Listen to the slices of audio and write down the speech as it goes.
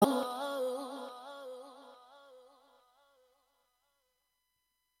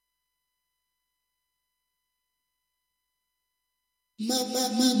Yeah,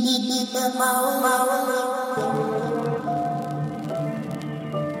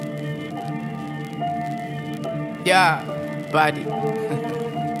 body.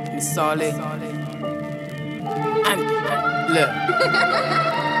 It's solid. And look.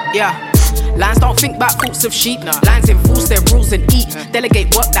 Yeah. Lions don't think about thoughts of sheep. Lions enforce their rules and eat.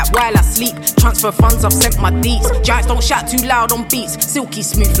 Delegate work that while I sleep. Transfer funds, I've sent my deeds. Giants don't shout too loud on beats. Silky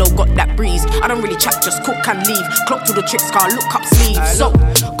smooth flow, got that breeze. I don't really chat, just cook and leave. Clock to the tricks, car, look up sleeves. So,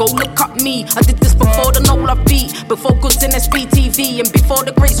 go look up me. I did this before the Nola beat. Before goods in SBTV. And before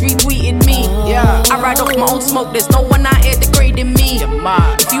the greats retweeted me. Yeah, I ride off my own smoke. There's no one out here degrading me.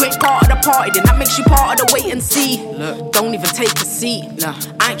 If you ain't part of the party, then that makes you part of the wait and see. Don't even take a seat.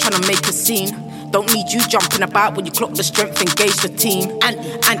 I ain't tryna make a scene. Don't need you jumping about when you clock the strength, engage the team.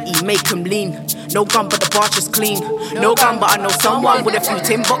 Anti, make them lean. No gun, but the bar just clean. No gun, but I know someone with a few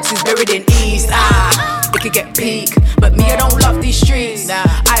tin boxes buried in ease. It could get peak, but me, I don't love these streets.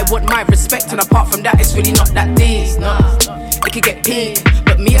 I want my respect, and apart from that, it's really not that deep. It could get peak,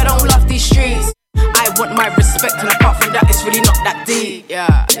 but me, I don't love these streets. I want my respect, and apart from that, it's really not that deep.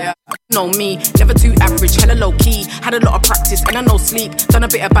 Yeah. Know me, never too average, hella low key. Had a lot of practice, and I no sleep. Done a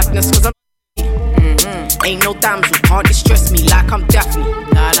bit of badness, cause I'm ain't no damsel, can't distress me like I'm Daphne.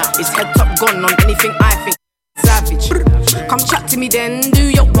 It's head top gone on anything I think savage. Come chat to me then, do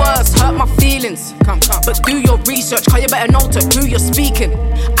your worst, hurt my feelings. But do your research, cause you better know to who you're speaking.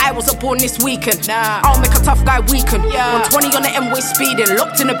 I wasn't born this weekend, I'll make a tough guy weaken. 120 on the M-way speeding,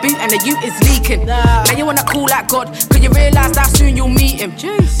 locked in a boot and the ute is leaking. Now you wanna call like God, cause you realise that soon you'll meet him.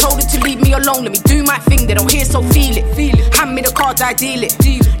 Told him to leave me alone, let me do my thing, they don't hear so feel it. Hand me the cards, I deal it.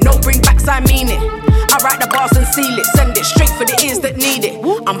 No bring backs, I mean it. I write the bars and seal it, send it straight for the ears that need it.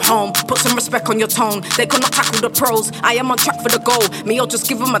 I'm home, put some respect on your tone. They cannot tackle the pros, I am on track for the goal. Me, I'll just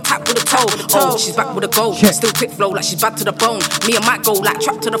give them a tap with a toe. Oh, she's back with a goal, still quick flow like she's bad to the bone. Me, I might go like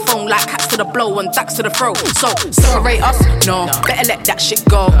trap to the phone, like cats to the blow and dacks to the throat. So, separate us? No, better let that shit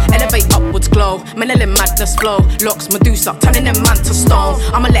go. Elevate upwards glow, Menelin madness flow. Locks Medusa, turning them man to stone.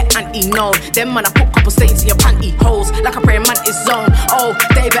 I'ma let Auntie know, them man I put couple stains in your panty holes, like a prayer mantis zone. Oh,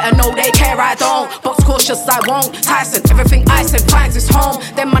 they better know they care, I don't. Box cautious, I won't. Tyson, everything I said finds its home.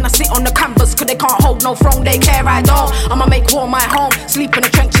 Them man I sit on the canvas, cause they can't hold no throne, they care, I don't. I'ma make war my home, sleep in the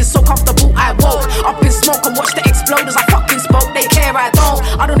trenches, so comfortable I woke. Up in smoke and watch the exploders, I fucking spoke, they care,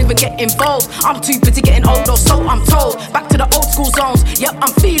 I don't even get involved, I'm too busy getting old, or so I'm told. Back to the old school zones, yep,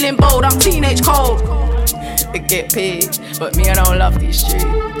 I'm feeling bold, I'm teenage cold. It get paid, but me I don't love these streets.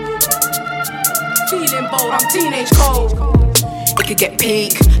 Feeling bold, I'm teenage cold. It could get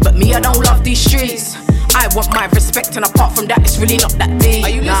peak, but me I don't love these streets. I want my respect, and apart from that, it's really not that deep. Are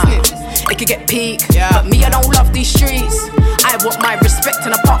you listening? It could get peak, but me I don't love these streets. I want my respect,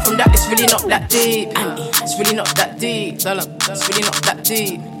 and apart from that, it's really not that deep. It's really not that deep. It's really not that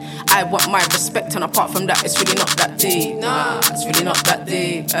deep. I want my respect, and apart from that, it's really not that deep. It's really not that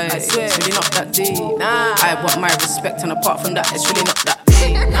deep. It's really not that deep. I want my respect, and apart from that, it's really not that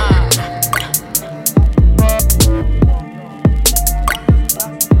deep.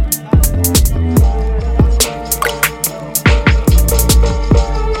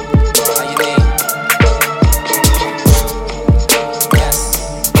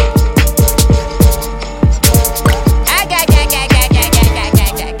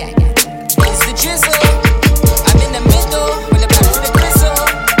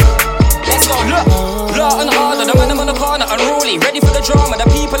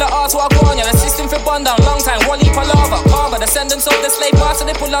 Descendants of the slave master,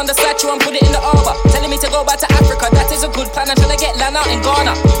 they pull on the statue and put it in the arbor. Telling me to go back to Africa, that is a good plan. I'm trying to get land out in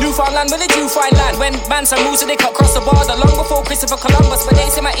Ghana. Newfoundland, where did you find land? When Mansa Musa, they cut across the border. Long before Christopher Columbus, but they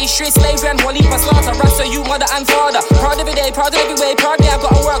say my history, slavery and Walipa slaughter. Rasta, you mother and father. Proud every day, proud every way, proudly I've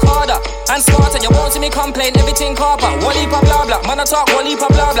gotta work harder and smarter. You won't see me complain, everything carper. Walipa blah blah, man I talk Walipa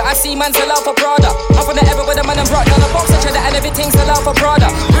blah blah. I see man sell out for Prada. I'm from the era where the man and brought down a box of cheddar and everything sell out for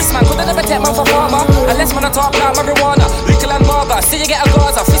Prada. Wristman couldn't never take man for farmer, unless man I talk now marijuana. Little and Marga, see you get a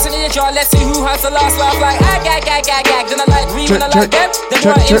Gaza, fist in your jaw, let's see who has the last laugh. Like gag. Then I like read when I like them. Then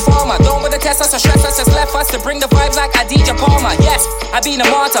we're informer. Don't with the test us, a stress us, just left us to bring the vibes like Adidja Palmer. Yes, I been a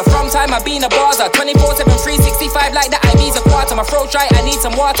martyr, from time I been a baza. 24/7, 365 like that I need a quarter. My throat dry, I need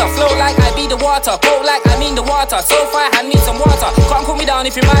some water. Flow like I be the water, cold like I mean the water. So far, I need some water. Can't cool me down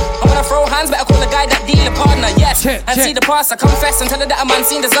if you mad. I wanna throw hands, better call the guy that deal the partner. Yes, and see the pastor, confess and tell her that a man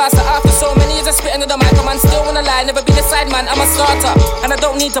seen disaster. After so many years of spitting to the mic, a man still wanna lie. Never be the side man, I'm a starter, and I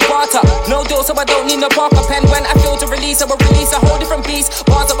don't need to barter. No deal, so I don't need no Parker pen. When I feel to release, I will release a whole different piece.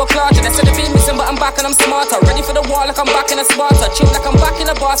 Bars that were larger, instead of being missing, but I'm back and I'm smarter. Ready for the war like I'm back in a Sparta. Chill like I'm back in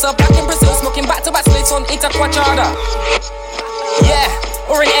a Barca. Back in Brazil, smoking back-to-back splits on Itaquachada. Yeah.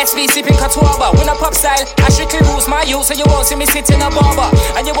 Or in SB sipping Katuaba. When I pop style, I strictly rules my youth, so you won't see me sitting a barber.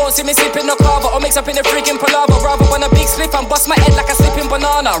 And you won't see me sipping no carver or mix up in the freaking palaver. Rather want a big slip and bust my head like a slipping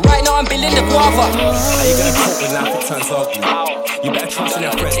banana. Right now I'm building the guava. How you gonna cope when life it turns ugly? You better trust in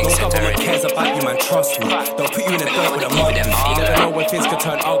your friends, no government cares about you, man, trust me. They'll put you in the dirt with a mud. You never know when things could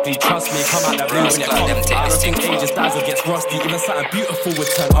turn ugly, trust me. Come out that blue when you're comfy. Everything ages, dazzle gets rusty. Even something beautiful would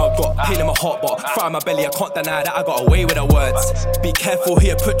turn ugly. Got pain in my heart, but fire in my belly, I can't deny that I got away with the words. Be careful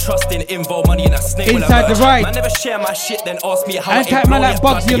here, put trust in, involve money in a snake. Inside the right. Man never share my shit, then ask me how and I man like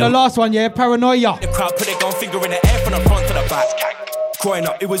Bugsy on the last one, yeah, Paranoia. The crowd put their gun finger in the air from the front to the back. Growing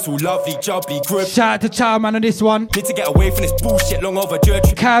up, it was all lovely, jubbly, grip. Shout out to Chow Man on this one. Need to get away from this bullshit, long overdue.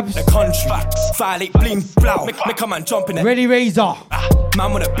 Cabs. The country. Violate, bling, blow. Make a man jump in it. Ready Razor.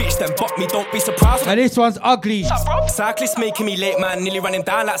 Man with a bitch, then buck me, don't be surprised. And this one's ugly. Cyclist making me late, man. Nearly running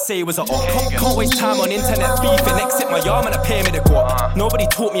down like say it was a op. Can't waste time on internet beefing. Exit my yard, man, I pay me the guap. Nobody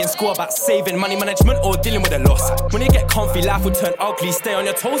taught me in school about saving, money management, or dealing with a loss. When you get comfy, life will turn ugly. Stay on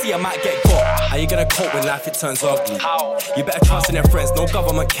your toes, you might get got. How you gonna cope when life it turns ugly? You better trust in your friends, no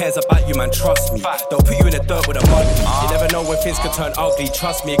government cares about you, man, trust me. They'll put you in the dirt with a mud. You never know when things could turn ugly,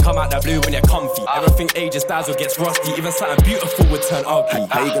 trust me. Come out that blue when you're comfy. Everything ages, dazzle gets rusty. Even something beautiful would turn ugly.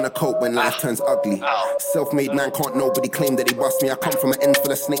 How you gonna cope when life turns ugly? Self-made man, can't nobody claim that they bust me. I come from an end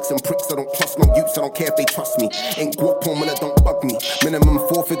full of snakes and pricks. I don't trust no youths, I don't care if they trust me. Ain't guap on when I don't bug me. Minimum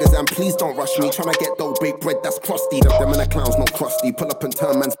 4 figures and please don't rush me. Tryna get dough, bake bread, that's crusty. Them and the clowns, no crusty. Pull up and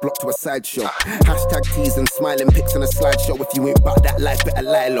turn man's block to a sideshow. Hashtag tease and smiling pics on a slideshow. If you ain't about that life, better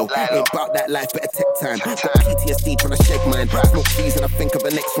lie low. Ain't about that life, better take time. Got PTSD tryna shake mine. Smoke trees and I think of the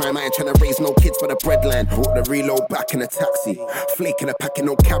next rhyme. I ain't tryna raise no kids for the breadline. Brought the reload back in a taxi. Flaking a pack in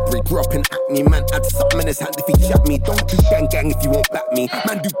no Cadbury. Grew up in Acne, man. Had something in his hand if he chat me. Don't do gang gang if you won't back me.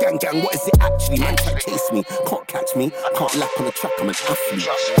 Man, do gang gang, what is it actually? Man, try chase me. Can't catch me. Can't lap on the track, I'm an athlete.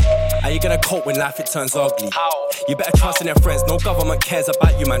 How you gonna cope when life it turns ugly? You better trust in your friends, no government cares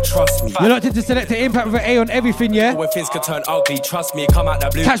about you, man, trust me. You're locked into Selector Impact with an A on everything, yeah? When things could turn ugly, trust me, come out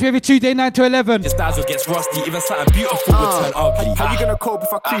that blue. Catch me every Tuesday 9 to 11. This dazzle gets rusty, even something beautiful would turn ugly. How you gonna cope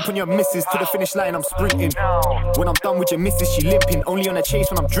if I creep on your missus to the finish line? I'm sprinting. When I'm done with your missus, she limping. Only on a chase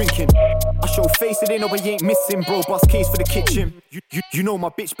when I'm drinking. I show face, it ain't nobody ain't missing, bro. Bust case for the kitchen. You know my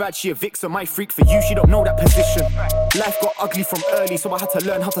bitch bad, she a vixen. My freak for you, she don't know that position. Life got ugly from early, so I had to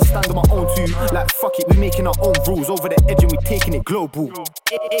learn how to stand on my own too. Like fuck it, we making our own rules. Over the edge and we taking it global.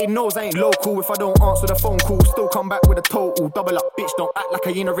 It knows I ain't local. If I don't answer the phone call, still come back with a total. Double up, bitch, don't act like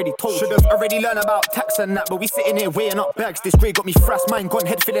I ain't already told. Should've already learned about tax and that, but we sitting here weighing up bags. This grade got me frass, mine gone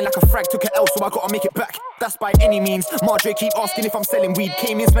head feeling like a frag. Took an L, so I gotta make it back. That's by any means. Marjorie keep asking if I'm selling weed.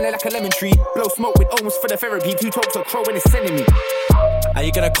 Came in smelling like a lemon tree. Blow smoke with ohms for the therapy. 2 talks a crow when it's sending me. How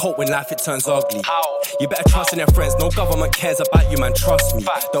you gonna cope when life it turns ugly? You better trust in your friends, no government cares about you, man, trust me.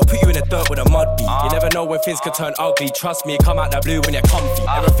 They'll put you in the dirt with a mud beat. You never know when things could turn ugly, trust me. Come out that blue when you're comfy.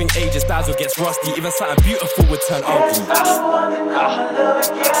 Everything ages, dazzle gets rusty. Even something beautiful would turn ugly.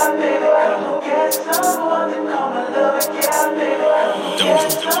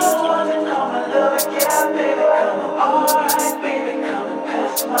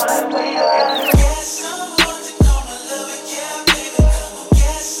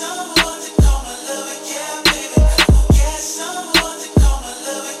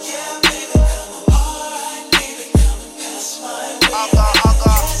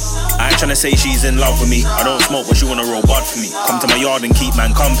 Tryna say she's in love with me. I don't smoke, but she wanna roll bud for me. Come to my yard and keep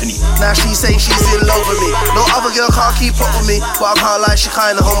man company. Now she say she's in love with me. No other girl can't keep up with me, but I can't lie, she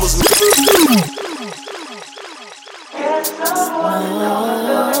kinda humbles me.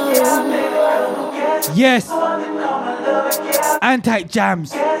 Yes. Anti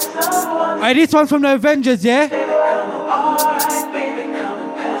Jams. Alright, this one's from the Avengers, yeah?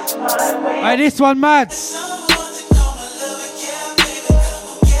 Alright, this one mad.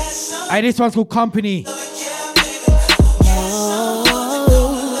 Alright, this one's called Company.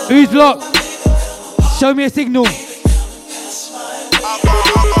 Who's locked? Show me a signal.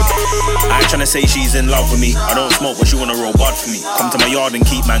 I ain't tryna say she's in love with me. I don't smoke, but she wanna roll bud for me. Come to my yard and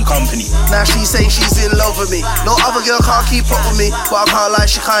keep man company. Now she say she's in love with me. No other girl can't keep up with me, but I can't lie,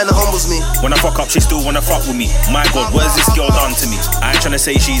 she kinda humbles me. When I fuck up, she still wanna fuck with me. My God, what's this girl done to me? I ain't tryna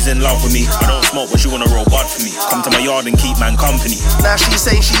say she's in love with me. I don't smoke, but she wanna roll bud for me. Come to my yard and keep man company. Now she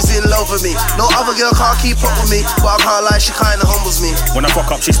say she's in love with me. No other girl can't keep up with me, but I can't lie, she kinda humbles me. When I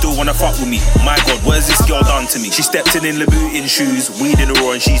fuck up, she still wanna fuck with me. My God, what's this girl done to me? She stepped in Louboutin shoes, weed in the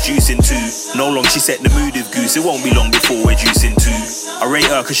raw and she's juicing too. No long, she set the mood with Goose. It won't be long before we're juicing too. I rate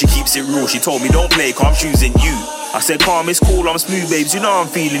her cause she keeps it real. She told me don't play, cause I'm choosing you. I said calm, it's cool, I'm smooth, babes. You know I'm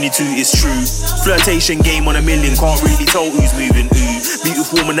feeling you too, it's true. Flirtation game on a million, can't really tell who's moving who.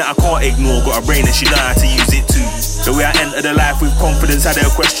 Beautiful woman that I can't ignore, got a brain and she know how to use it too. The way I enter the life with confidence, had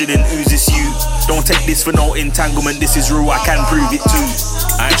her questioning who's this you. Don't take this for no entanglement, this is real, I can prove it too.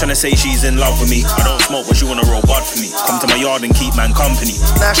 I ain't tryna say she's in love with me. I don't smoke, but she wanna roll bud for me. Come to my yard and keep man company.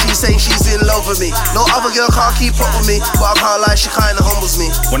 Now she's saying she's in love with me. No other girl can't keep up with me, but I can't lie, she kinda humbles me.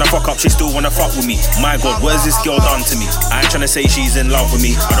 When I fuck up, she still wanna fuck with me. My God, where's this girl done to me? I ain't tryna say she's in love with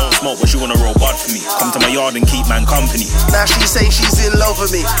me. I don't smoke, but she wanna roll bud for me. Come to my yard and keep man company. Now she's saying she's in love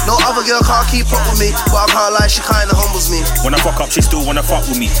with me. No other girl can't keep up with me, but I can't lie, she kinda humbles me. When I fuck up, she still wanna fuck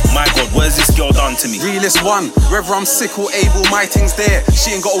with me. My God, where's this girl done to me? Realist one, whether I'm sick or able, my thing's there.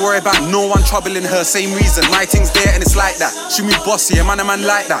 She ain't gotta worry about no one troubling her. Same reason, my thing's there and it's like that. She move bossy, a man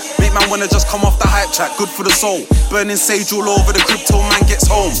like that. Make man wanna just come off the hype track. Good for the soul. Burning sage all over the crib till man gets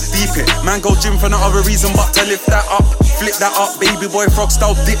home. Deep it, man go gym for no other reason but to lift that up. Flip that up, baby boy frog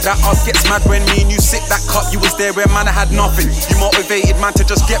style, dip that up. Gets mad when me and you sip that cup. You was there when man I had nothing. You motivated man to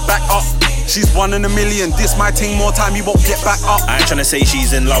just get back up. She's 1 in a million, this my ting, more time you won't get back up. I ain't tryna say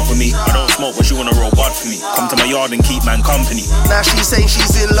she's in love with me. I don't smoke, but she wanna roll bud for me. Come to my yard and keep man company. Now she's saying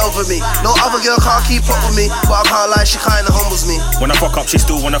she's in love with me. No other girl can't keep up with me, but I can't lie, she kinda humbles me. When I fuck up, she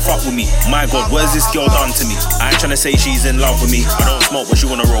still wanna fuck with me. My God, where's this girl done to me? I ain't tryna say she's in love with me. I don't smoke, but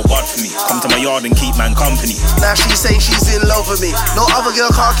she wanna roll bud for me. Come to my yard and keep man company. Now she's saying she's in love with me. No other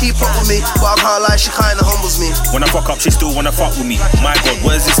girl can't keep up with me, but I can't lie, she kinda humbles me. When I fuck up, she still wanna fuck with me. My God,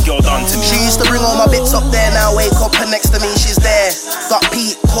 where's this girl done to me? She used to bring all my bits up there, now wake up and next to me she's there. Got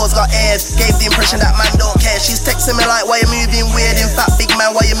Pete, cause got airs, gave the impression that man don't care. She's texting me like, why you moving weird? In fact, big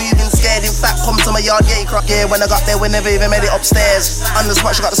man, why you moving scared? In fact, come to my yard, get your gear. When I got there, we never even made it upstairs. On the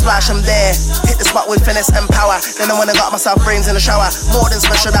spot, she got the splash, I'm there. Hit the spot with finesse and power. Then I when I got myself brains in the shower. More than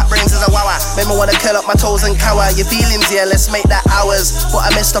special, that brains is a wower. Made me wanna curl up my toes and cower. Your feelings, yeah, let's make that ours. But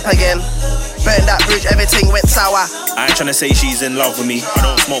I messed up again. Burned that bridge, everything went sour. I ain't tryna say she's in love with me. I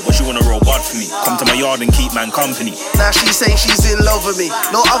don't smoke, but she wanna roll bud for me. Come to my yard and keep man company. Now she's saying she's in love with me.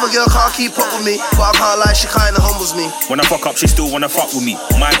 No other girl can't keep up with me, but I can't lie, she kinda humbles me. When I fuck up, she still wanna fuck with me.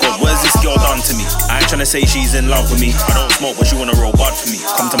 My God, where's this girl done to me? I ain't tryna say she's in love with me. I don't smoke, but she wanna roll bud for me.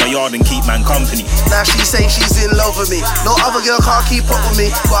 Come to my yard and keep man company. Now she's saying she's in love with me. No other girl can't keep up with me,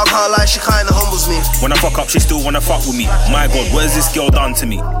 but I can't lie, she kinda humbles me. When I fuck up, she still wanna fuck with me. My God, where's this girl done to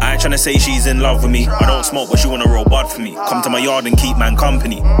me? I ain't tryna say she's in love with me. I don't smoke, but she wanna roll bud for me. Come to my yard and keep man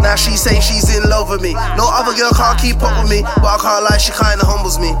company. Now she's saying she's in love with me. No other girl can't keep up with me, but I can't lie, she kinda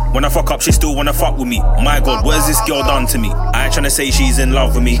humbles me. When I fuck up, she still wanna fuck with me. My God, where's this girl done to me? I ain't tryna say she's in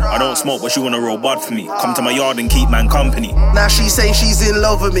love with me. I don't smoke, but she wanna roll bud for me. Come to my yard and keep man company. Now she's saying she's in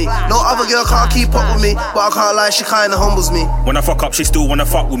love with me. No other girl can't keep up with me, but I can't lie, she kinda humbles me. When I fuck up, she still wanna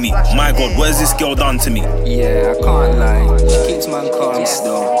fuck with me. My God, where's this girl done to me? Yeah, I can't lie, she keeps man calm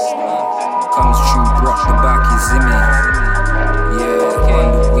still. Comes true, rock the back, is in me. Yeah, on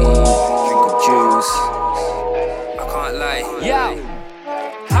the weed, drink of juice. I can't lie. Yeah.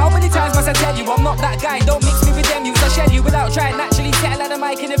 How many times must I tell you I'm not that guy? Don't mix me with them, use I shell you without trying. Naturally settle on the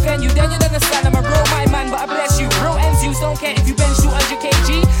mic and offend you. Then you'll understand I'm a real my man, but I bless you. Real MCs don't care if you bench 200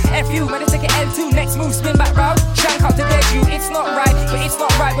 kg. F you, man, take it L2, next move, spin back round. Shank out to dead you. It's not right, but it's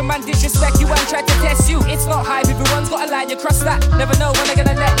not right when man disrespect you and try to test you. It's not hype, everyone's got a line, you cross that. Never know when they're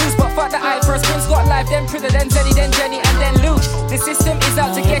gonna let loose, but fuck that. First Prince got life, then Prither, then Zeddy, then Jenny, and then Luch. The system is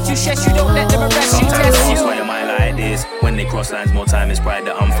out to get you, shush you, don't let them arrest you, test you. Why am I like this? When they cross lines, more time is pride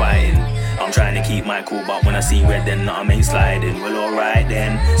that I'm fighting. I'm trying to keep my cool, but when I see red, then nothing ain't sliding. Well, alright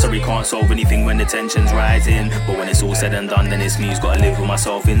then. Sorry, can't solve anything when the tension's rising. But when it's all said and done, then it's me who's gotta live with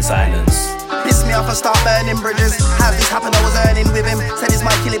myself in silence. Piss me off and start burning bridges. Have this happen, I was earning with him. Said he's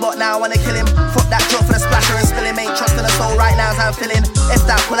my killie, but now I wanna kill him. Fuck that joke for the splasher and spill him. Ain't trusting the soul right now as I'm feeling. If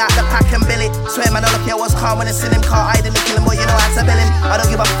that, pull out the pack and bill it. Swear man, I look here, I was calm when I seen him. Can't hide in the killing, but you know how to bill him. I don't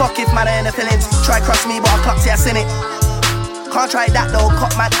give a fuck if man ain't the feelings. Try cross me, but I clocked it, I seen it. Can't try that though,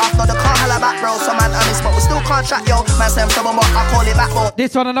 cut man off, no, they can't holla back, bro. Some man honest, but we still can't track, yo. Man say I'm stubborn, but I call it back, bro.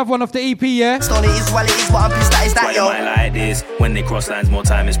 This one, another one off the EP, yeah? Stony is what it is, but I'm pissed that is that, yo. Why am I like this? When they cross lines, more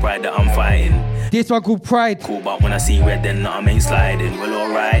time is pride that I'm fighting. This one called Pride. Cool, but when I see red, then I'm ain't sliding. Well,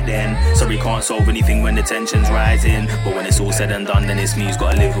 alright then. Sorry, can't solve anything when the tension's rising. But when it's all said and done, then it's me who's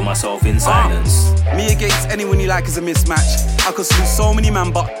gotta live with myself in silence. Me against anyone you like is a mismatch. I could lose so many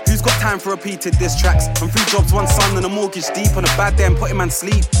man, but who's got time for repeated diss tracks? I'm 3 jobs, 1 son and a mortgage deep. On a bad day and putting man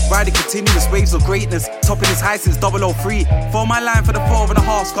sleep. Riding continuous waves of greatness, topping his high since 003. For my line for the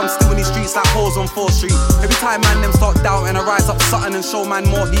 4.5, come still in these streets like holes on 4th Street. Every time man them start doubting, I rise up something and show man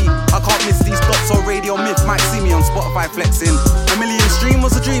more heat. I can't miss these dots or radio myth, might see me on Spotify flexing. A million stream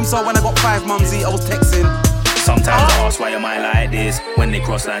was a dream, so when I got 5 mums eat, I was texting. Sometimes I ask why am I like this? When they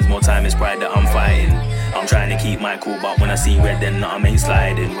cross lines, more time is pride that I'm fighting. I'm trying to keep my cool, but when I see red, then I'm ain't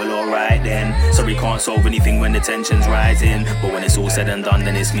sliding. Well, alright then. Sorry, can't solve anything when the tension's rising. But when it's all said and done,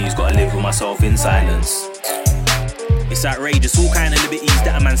 then it's me who's gotta live with myself in silence. It's outrageous, all kind of liberties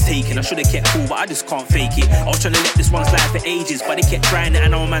that a man's taking. I should've kept cool, but I just can't fake it. I was trying to let this one slide for ages, but they kept trying it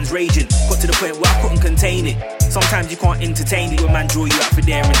and now a man's raging. Got to the point where I couldn't contain it. Sometimes you can't entertain it when man draw you out for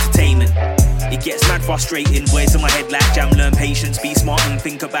their entertainment. It gets mad frustrating, voice in my head like jam, learn patience, be smart and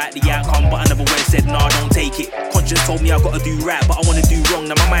think about the outcome. But I never would have said, nah, don't take it. Conscience told me I gotta do right, but I wanna do wrong,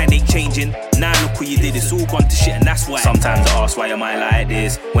 now my mind ain't changing. Now look what you did, it's all gone to shit and that's why. Sometimes I ask why am I like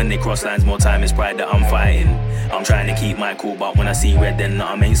this? When they cross lines, more time is pride that I'm fighting. I'm trying to keep my cool, but when I see red, then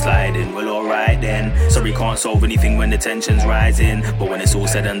I'm ain't sliding. Well, alright then. Sorry, can't solve anything when the tension's rising. But when it's all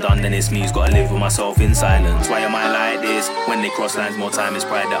said and done, then it's me who's gotta live with myself in silence. Why am I like this? When they cross lines, more time is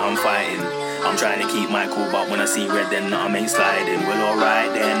pride that I'm fighting. I'm trying to keep my cool, but when I see red, then I'm ain't sliding. Well,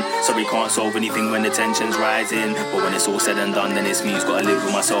 alright then. Sorry, can't solve anything when the tension's rising. But when it's all said and done, then it's me who's gotta live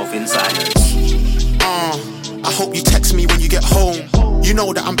with myself in silence. I hope you text me when you get home. You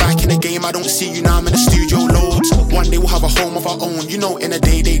know that I'm back in the game, I don't see you now, I'm in the studio loads. One day we'll have a home of our own. You know in a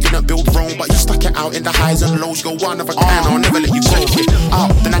day they didn't build Rome, but you stuck it out in the highs and lows. You're one of a kind, I'll never let you go.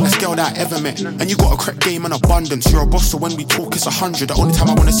 Out, the youngest girl that I ever met. And you got a correct game in abundance. You're a boss, so when we talk it's 100. The only time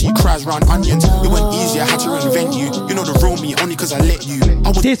I wanna see you cry is round onions. It went easy, I had to reinvent you. You know the real me, only cause I let you.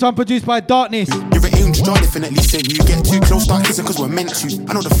 This one produced by Darkness. You're an angel, I definitely sent you. Get too close, start kissing cause we're meant to.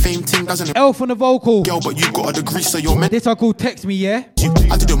 I know the fame thing doesn't Elf on the vocal. Girl, but you got a degree, so you're meant. This one called Text Me, yeah?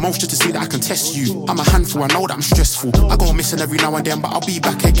 I do the most just to see that I can test you. I'm a handful, I know that I'm stressful. I go missing every now and then, but I'll be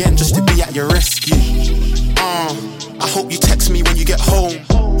back again just to be at your rescue. I hope you text me when you get home.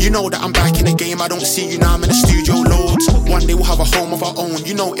 You know that I'm back in the game, I don't see you now, I'm in the studio loads. One day we'll have a home of our own.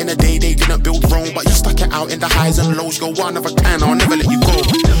 You know in a day they didn't build Rome, but you stuck it out in the highs and lows. You're one of a kind, I'll never let you go.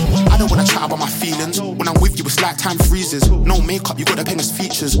 I don't wanna chat about my feelings. When I'm with you it's like time freezes. No makeup, you got the penest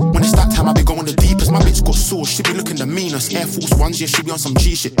features. When it's that time I be going the deepest. My bitch got sauce, she be looking the meanest. Air Force Ones, yeah, she be on some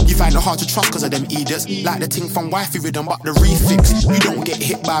G shit. You find it hard to trust cause of them idiots. Like the ting from wifey rhythm, but the refix. You don't get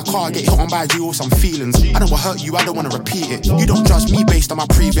hit by a car, get hit on by you or some feelings. I don't wanna hurt you, I don't wanna repeat it. You don't judge me based on my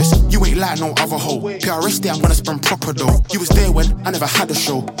previous. You ain't like no other hoe. PRS day, I'm gonna spend proper though. You was there when I never had a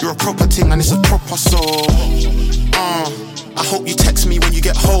show. You're a proper ting and it's a proper soul. I hope you text me when you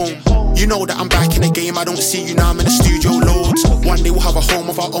get home. You know that I'm back in the game, I don't see you now, I'm in the studio loads. One day we'll have a home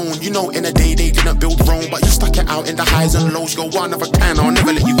of our own. You know in a day they didn't build Rome, but you stuck it out in the highs and lows. You're one of a kind, I'll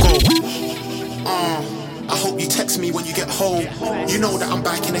never let you go. I hope you text me when you get home. You know that I'm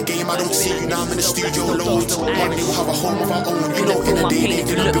back in the game, I don't see you now, I'm in the studio loads. One day we'll have a home of our own. You know in a day they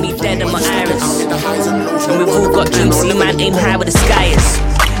didn't build Rome, but you stuck it out in the highs and lows. And we've all got dreams, see man aim high where the sky is.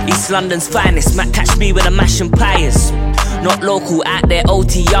 East London's finest, might catch me with a mash and pliers. Not local, out there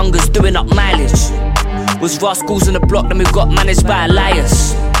OT youngers doing up mileage. Was rascals on the block, then we got managed by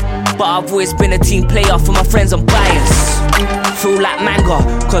Elias. But I've always been a team player, for my friends I'm biased. Feel like manga,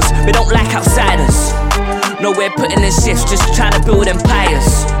 cause we don't like outsiders. No, we're putting in shifts, just trying to build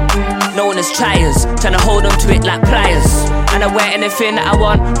empires. No one is triers, trying to hold on to it like pliers. And I wear anything that I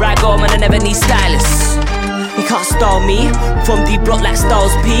want, right go man, I never need stylists. You can't style me, from the block like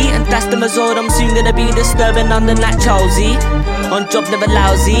Styles P. And that's the result, I'm soon gonna be disturbing London like Charlesy. On job never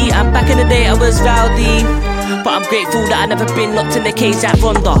lousy, and back in the day I was rowdy. But I'm grateful that I never been locked in the cage like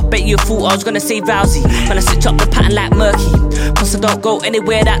Ronda. Bet you thought I was gonna say Rousey, when I switch up the pattern like Murky. Plus I don't go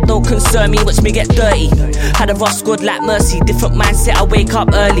anywhere that don't concern me, watch me get dirty. Had a rough squad like Mercy, different mindset, I wake up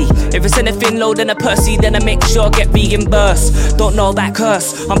early. If it's anything low than a Percy, then I make sure I get reimbursed. Don't know that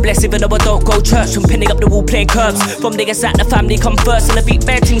curse, I'm blessed even though I don't go church. I'm pinning up the wall playing curbs. From niggas that the family come first, and I beat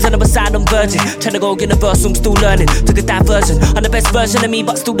bare things on the side I'm virgin. Trying to go universal, I'm still learning. Took a diversion, I'm the best version of me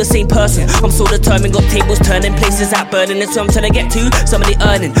but still the same person. I'm so determined, got tables turning. And in places that burning, it's where I'm trying to get to. Somebody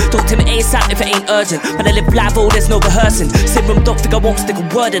earning, talk to me ASAP if it ain't urgent. But I live live, oh, there's no rehearsing. Syndrome dog figure won't stick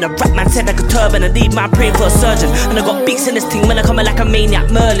a word in. A rap man said like a turban. I need my praying for a surgeon. And I got beats in this thing when I come in like a maniac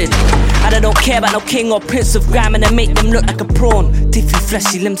Merlin. And I don't care about no king or prince of grime. And I make them look like a prawn. Tiffy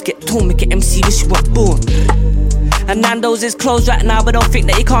flashy limbs get torn, make it MC wish you weren't born. And Nando's is closed right now, but don't think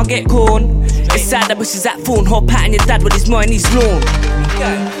that he can't get corn. It's sad that wishes that phone hop out and your dad with his more in his lawn.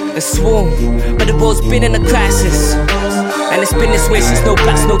 It's swarm, but the world's been in a crisis. And it's been this way since no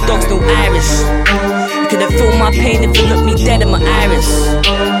blacks, no dogs, no Irish. You couldn't feel my pain if you looked me dead in my iris.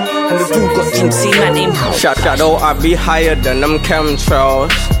 And we've all got dreams, see my name. Shadow, I be higher than them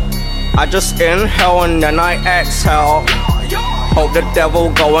chemtrails. I just inhale and then I exhale. Hope the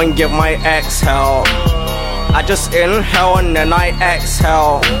devil go and give my exhale. I just inhale and then I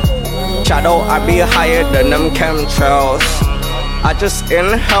exhale. Shadow, I be higher than them chemtrails. I just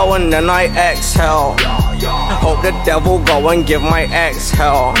inhale and then I exhale. Hope the devil go and give my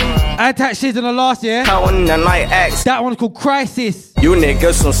exhale. I attached shit on the last year. And then I exhale. That one called Crisis. You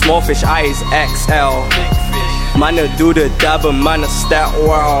niggas some small fish eyes XL. Man do the dab and man step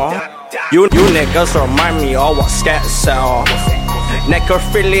well. You niggas remind me of what scat sell.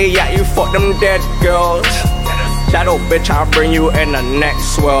 Necrophilia, you fuck them dead girls. Shadow bitch, I'll bring you in the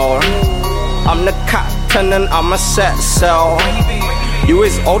next world. I'm the captain and I'm a set cell. You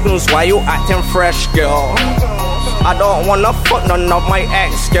is old news, why you acting fresh, girl? I don't wanna fuck none of my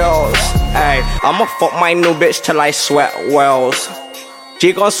ex-girls. Ay, I'ma fuck my new bitch till I sweat wells.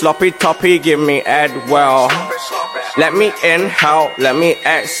 She gon' sloppy toppy, give me head well. Let me inhale, let me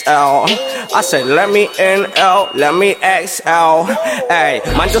exhale. I said let me inhale, let me exhale. Ay,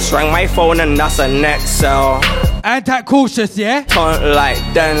 man just rang my phone and that's a next cell. Anti-cautious, yeah? Turn like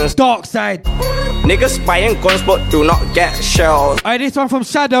dance. Dark side. Niggas buying guns but do not get shells. Alright, this one from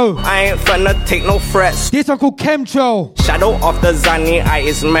Shadow. I ain't finna take no threats. This one called Chemtrail. Shadow of the Zani, I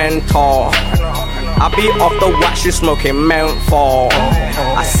is mentor. I be off the watch, you smoking menthol.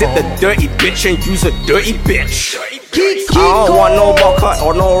 I sit the dirty bitch and use a dirty bitch. I don't want no vodka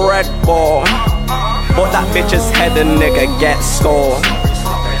or no Red Bull. But that bitch's head a nigga get stole.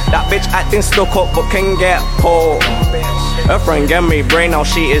 That bitch acting stuck up but can get pulled. Her friend gave me brain, now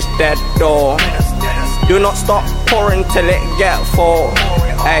she is dead though. Do not stop pouring till it get full.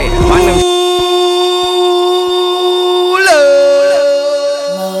 Hey, my name's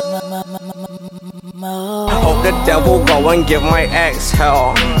hope the devil go and give my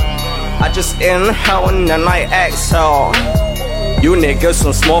exhale. I just inhale and then I exhale. You niggas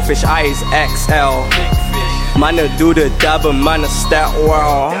some small fish eyes XL. Man do the dab and man step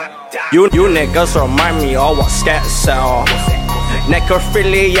well. You niggas remind me of what scat sell.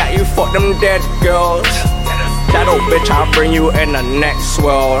 Necrophilia, you fuck them dead girls. Shadow bitch, I'll bring you in the next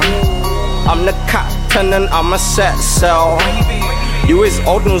world. I'm the captain and I'm a set cell. You is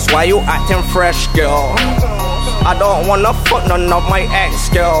old news, why you acting fresh, girl? I don't wanna fuck none of my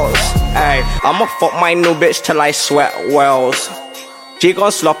ex-girls. Ay, I'ma fuck my new bitch till I sweat wells. She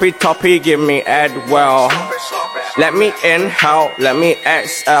gon' sloppy toppy, give me head well. Let me inhale, let me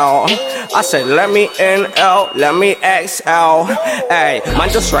exhale. I said let me inhale, let me exhale. Ay, man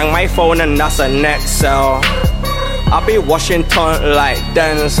just rang my phone and that's a next cell. I be Washington like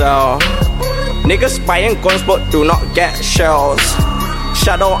Denzel. Niggas buying guns but do not get shells.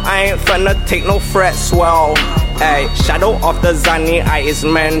 Shadow, I ain't finna take no threats well. Ay, Shadow of the Zani, I is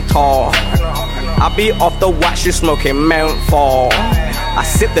mentor. I be off the watch, you smoking menthol. I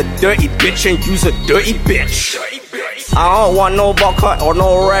sit the dirty bitch and use a dirty bitch. I don't want no vodka or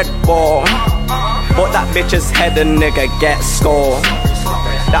no Red Bull. But that bitch's head a nigga get skull.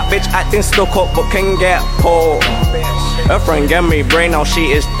 That bitch acting stuck up but can get pulled. Her friend gave me brain, now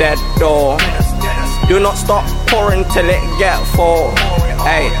she is dead though. Do not stop pouring till it get full.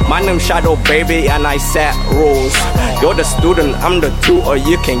 Hey, my name's Shadow baby and I set rules. You're the student, I'm the tutor,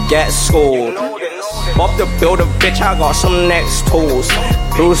 you can get schooled. Bob the builder, bitch, I got some next tools.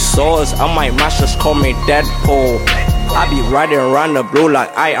 Blue swords, I might match, just call me Deadpool. I be riding around the blue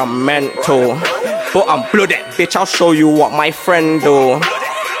like I am meant to. But I'm blooded, bitch, I'll show you what my friend do.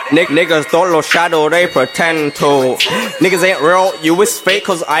 Niggas don't love Shadow, they pretend to. Niggas ain't real, you is fake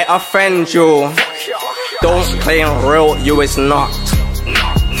cause I offend you. Don't claim real, you is not.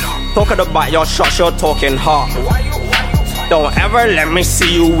 Talking about your shots, you're talking hot. Don't ever let me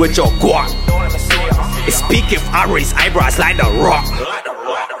see you with your guap. Speak if I raise eyebrows like The Rock.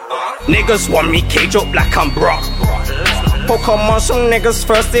 Niggas want me cage up like I'm Brock. Pokemon, some niggas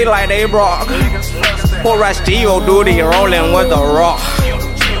thirsty like they Brock. Poor ass Geo duty rolling with The Rock.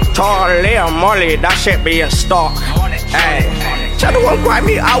 Charlie and Molly, that shit be in stock. Hey, Shadow won't grab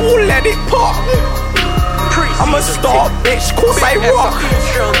me, I will let it pop. I'm a star, bitch, course I rock.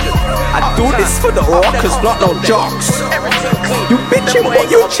 I do this for the rockers, not no jocks. You bitchin', but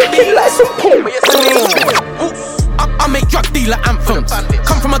you chicken like some pork. I make drug dealer anthems.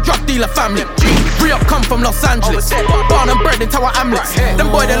 Come from a drug dealer family. Re-up come from Los Angeles. Born and bred in Tower Hamlets.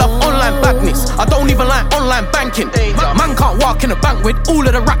 Them boy they love online badness. I don't even like online banking. Man can't walk in a bank with all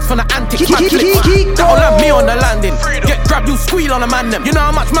of the racks from the antics. That'll land me on the landing. Get grabbed, you squeal on a man them. You know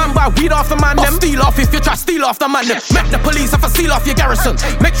how much man buy weed off the man them? Steal off if you try steal off the man them. Make the police have to seal off your garrison.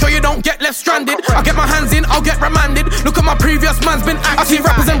 Make sure you don't get left stranded. I get my hands in, I'll get remanded. Look at my previous man's been active. I see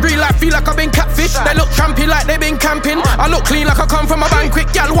rappers in real life feel like I've been catfish. They look trampy like they been camping. I look clean like I come from a banquet.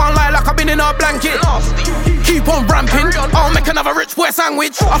 Gal one lie like I've been in a blanket. Keep on ramping, I'll make another rich boy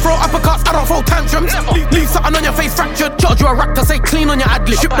sandwich. I throw uppercuts, I don't throw tantrums. Leave something on your face fractured. Charge you a rack to say clean on your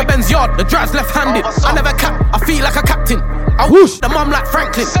ad-lib. Ship the Benz yard, the drive's left-handed. I never cap, I feel like a captain. I whoosh the mum like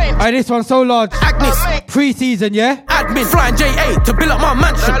Franklin. Alright, this one's so large. Agnes, pre-season, yeah? Admin, flying JA to build up my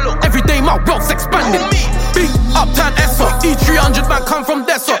mansion. Every day my wealth's expanding. Big uptown Esso, E300 man come from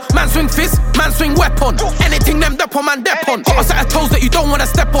Deso. Man swing fist, man swing weapon. Anything them depon, man depon. Got a set of toes that you don't wanna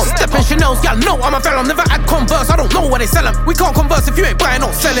step on. Step in Chanel's, yeah, no, I'm a felon. Never had Converse, I don't know what they sell them. We can't converse if you ain't buying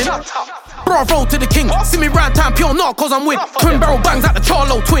or selling. Bravo to the king, see me round town pure narcos I'm with. Twin barrel bangs like the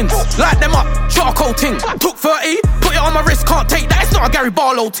Charlo twins. Light them up, charcoal ting. Took 30, put it on my wrist, can't take that. It's not a Gary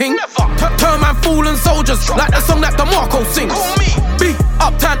Barlow ting. Turn man fooling soldiers, like the song that DeMarco sings. Big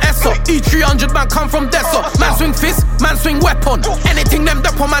uptown Esso, E300 man come from Deso. Man swing fist, man swing weapon. Anything them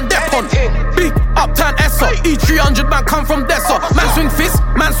depon, man depon. Big uptown Esso, E300 man come from Deso. Man swing fist,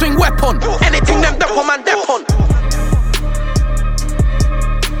 man swing weapon. Anything them depon, man depon.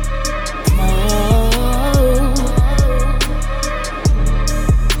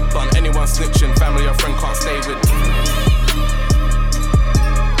 Snitching, family or friend can't stay with.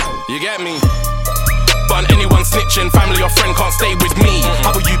 You get me? But anyone snitching, family or friend can't stay with me.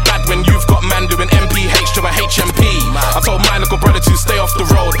 How are you bad when you've got man doing MPH to a HMP? I told my little brother to stay off the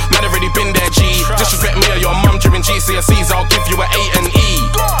road. Man already been there, G. Disrespect me or your mum during GCSEs, I'll give you a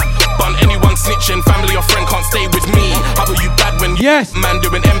A&E. But anyone snitching, family or friend can't stay with me. How are you bad when you man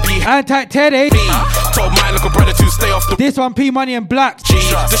doing MPH? Anti-Teddy. Told my little brother to stay off the. This one, P Money and Black. G.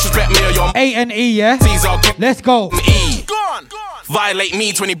 Disrespect me or your A&E, yeah? Let's go. E. Violate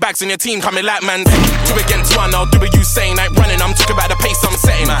me, 20 bags on your team coming like man. 2 against 1, I'll do what you saying. Ain't running, I'm talking about the pace I'm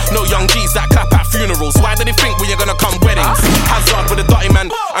setting. No young G's that clap at funerals. Why do they think we are gonna come weddings? Hazard with a dirty man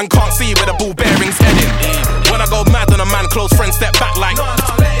and can't see where the ball bearings heading. When I go mad on a man, close friends step back like.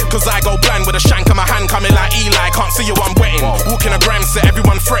 Cause I go blind with a shank in my hand coming like Eli. Can't see you, I'm wetting. Walking a gram set,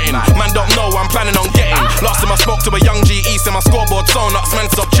 everyone fretting. Man don't know, I'm planning on getting. Last time I spoke to a young G East in my scoreboard, so nuts,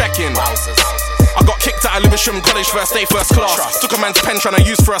 man stop checking. I got kicked out of Lewisham College first day, first class. Took a man's pen trying to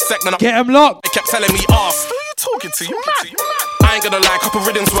use for a sec, then get him locked. They kept telling me ass. Who are you talking to? You mad? I ain't gonna lie, couple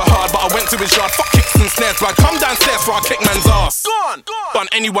rhythms were hard, but I went to his yard. Fuck kicks and snares, but I come downstairs for I kick man's ass. But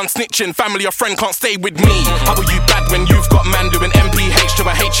anyone snitching, family or friend can't stay with me. How are you bad when you've got man doing MPH to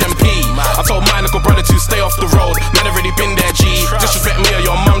a HMP? I told my little brother to stay off the road. Man already been there, G. Disrespect me or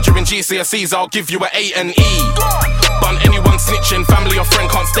your mum during GCSEs, I'll give you a A&E. But anyone snitching, family or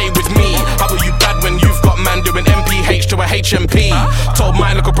friend can't stay with me. How are you bad when you've got man doing MPH to a HMP? Told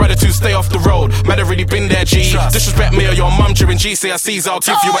my little brother to stay off the road. Man already been there, G. Disrespect me or your mum during GCSEs, I'll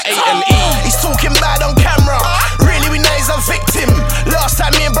give you an A&E. He's talking bad on camera. Really, we know he's a victim. Last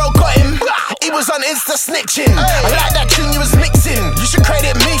time me and bro got him, he was on Insta snitching. I like that tune you was mixing. You should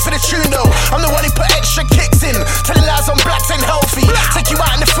credit me for the tune though. I'm the one who put extra kicks in. Telling lies on blacks ain't healthy. Take you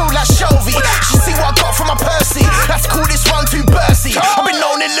out in the field like Shelby. You see what I got from my Percy. Let's call this one too bursy. I've been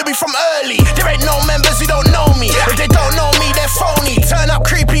known in Louis from early. There ain't no members who don't know me. If they don't know me, they're phony. Turn up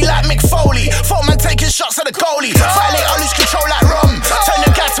creepy like Mick Foley. Four man taking shots at the goalie. Violate, I lose control like rum. Turn the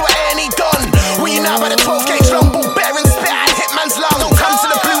guy to an A&E done. Well, you know by the 12 gauge long ball bearing spit and hit man's lung. Don't come to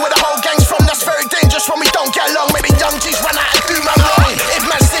the blue where the whole gang's from. That's very dangerous when we don't get along. Maybe young G's run out and do man wrong. If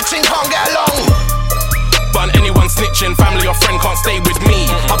man snitching can't get along. But anyone snitching, family or friend can't stay with me.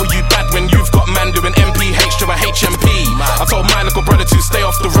 How are you bad when you've got man doing MPH to a HMP? I told my little brother to stay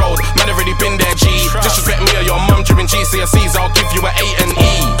off the road. Man already been there, G. Disrespect me or your mum during GCSEs, I'll give you a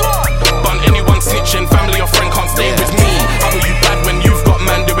A&E. But anyone snitching, family or friend can't stay with me. How are you bad when you've got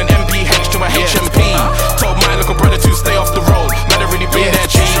man doing MPH to a HMP? Told my little brother to stay off the road. Man already been there,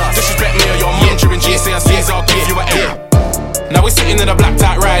 G. Disrespect me or your mum during GCSEs, I'll give you a A&E. Now we're sitting in a blacked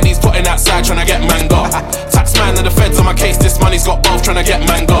out ride, he's putting outside trying to get man got. Taxman and the feds on my case, this money's got both trying to get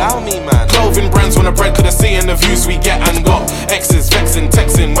man got. Clothing brands on the bread, could have seen the views we get and got. Exes vexing,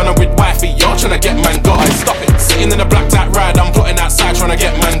 texting, when I'm with wifey, you're trying to get man got. I stop it. Sitting in a blacked out ride, I'm plotting outside trying to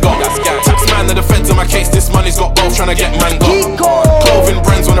get man got. Taxman and the feds on my my case, this money's got both trying to get man got. Clothing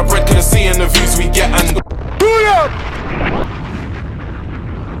brands on the bread, couldn't see in the views we get and go.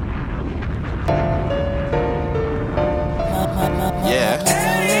 Yeah.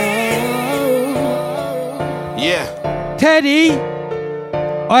 Yeah. Teddy.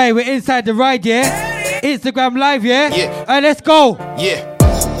 Alright, we're inside the ride, yeah? Instagram live, yeah? Yeah. Alright, let's go. Yeah.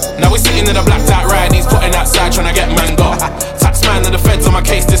 Now we're sitting in a blacked out ride, he's putting outside trying to get man got. Tax man and the feds on my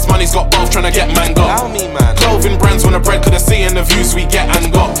case, this money's got both trying to get man got. Clothing brands on the bread, couldn't see in the views we get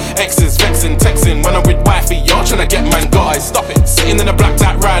and got. Exes vexing, texting, when I'm with wifey, y'all trying to get man got. Stop it. Sitting in a blacked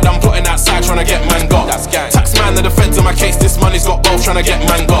out ride, I'm putting outside trying to get man got. Tax man and the feds on my case, this money's got both trying to get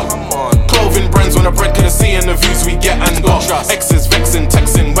man got. Clothing brands on the bread, couldn't see in the views we get and got. Exes vexing,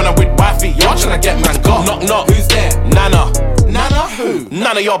 texting, when I'm with wifey, y'all trying to get man got. Knock knock, who's there? Nana. Nana who?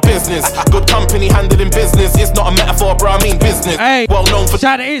 None of your business. Good company handling business. It's not a metaphor, bro, I mean business. Hey, well known for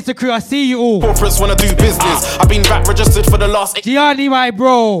shout out to Insta crew, I see you all. Corporates wanna do business. I've been VAT registered for the last 8 Gianni, my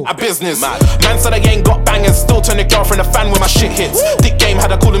bro. A business. Man said I ain't got bangers. Still turn your girlfriend a fan when my shit hits. Dick game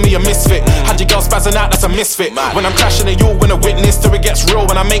had her calling me a misfit. Had your girl spazzing out, that's a misfit. When I'm crashing and you'll win a witness. Till it gets real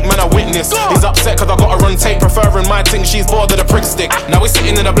when I make man a witness. He's upset cause I got her on tape. Preferring my thing, she's bored of the prick stick. Now we're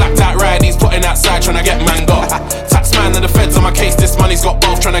sitting in a blacked out ride. He's putting outside trying to get man got. Tax man and the feds on my case. This money's got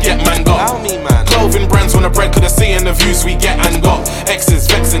both trying to get man got. Clothing brands on the bread, couldn't see in the views we get and got. Exes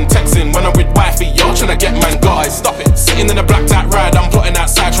vexing, texting, when I'm with wifey, y'all trying to get man got. Stop it. Sitting in a blacked out ride, I'm plotting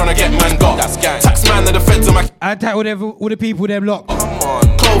outside trying to get man got. Tax man and the feds on my anti all the people them lock. Come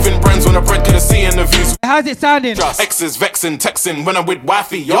on. Clothing brands on the bread, couldn't see in the views. How's it sounding? Exes vexing, texting, when I'm with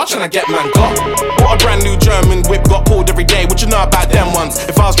wifey, y'all trying to get man got. What a brand new German whip, got pulled every day. What you know about them ones?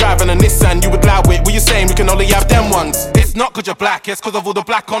 If I was driving a Nissan, you would allow it. What you saying? We can only have them ones. It's not cause you're black, it's cause of all the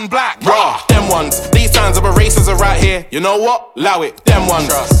black on black. Rah, them ones. These signs of a racers are right here. You know what? Allow it. Them ones.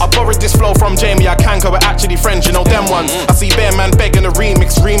 I borrowed this flow from Jamie, I can cause we're actually friends, you know them ones. I see Bear Man begging a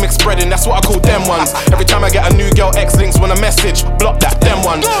remix spreading, that's what I call them ones. Every time I get a new girl, X-links want a message, block that, them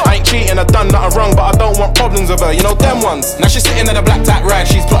ones. I ain't cheating, I done nothing wrong, but I don't want problems with her, you know them ones. Now she's sitting in a black tack ride,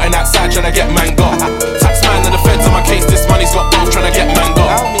 she's plotting outside trying to get man got. Tax man and the feds on my case, this money's got both trying to get man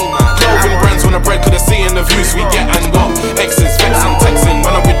got. Clothing brands on the bread, couldn't see in the views we get and got. Exes vexing, texting,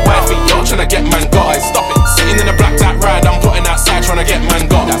 when I'm with wifey, y'all trying to get man got. Stop it. Sitting in a black tack ride, I'm plotting outside trying to get man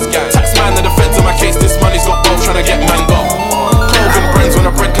got. Tax man and the feds on my case, this money's got both trying to get man got. Clothing brands on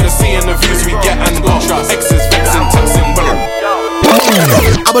the bread, couldn't see in the views we get and got. Exes vexing, texting,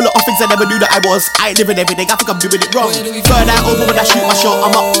 I'm a lot of things I never knew that I was. I ain't living everything, I think I'm doing it wrong. Third eye over when I shoot my shot.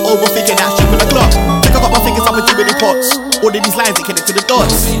 I'm up overthinking that shit with a Glock. Think I got my fingers up with too many pots. All of these lines ain't connected to the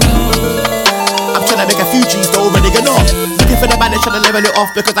dots. I'm trying to make a few G's though, ready or not. Looking for the man that's trying to level it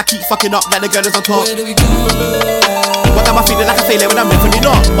off because I keep fucking up like the girl is on top. What am I feeling like a failure when I'm definitely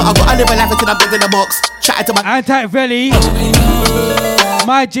not? But I gotta live a life until I'm dead in the box. Chatting to my Anti-Valley,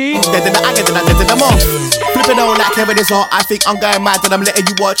 my G. Dead in the anger, then I'm dead in the mouth. Flipping on like Kevin is hot. I think I'm going mad and I'm letting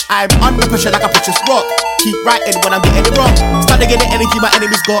you watch. I'm under pressure like a precious rock. Keep writing when I'm getting it wrong. Start to get the energy my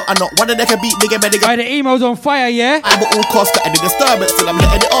enemies got. And not one of them can beat me, get better. Right, the email's on fire, yeah? I'm at all costs cutting the disturbance till I'm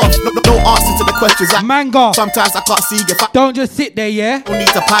letting it off. No answer to the questions like Manga. Sometimes I can't see if I don't just sit there, yeah? Don't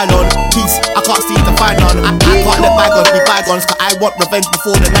need to pile on. Peace, I can't seem to find none. I can't let bygones be bygones. Cause I want revenge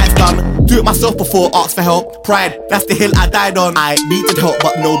before the night's done. Do it myself before ask for help. Pride, that's the hill I died on. I needed help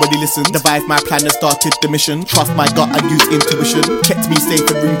but nobody listened. Devised my plan and started the mission. Trust my gut and use intuition. Kept me safe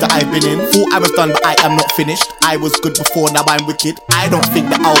in rooms that I've been in. Thought I was done but I am not finished. I was good before, now I'm wicked. I don't think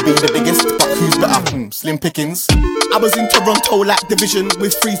that I'll be the biggest, but who's better? Slim pickings. I was in Toronto like Division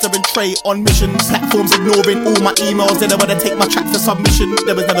with Freezer and Trey on missions. Platforms ignoring all my emails. They don't wanna take my track for submission.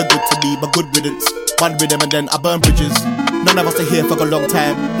 They was never good to me, but good riddance. One rhythm and then I burn bridges. None of us are here for a long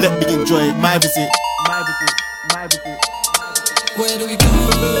time. Let me enjoy my visit. My visit, my visit. Where do we go?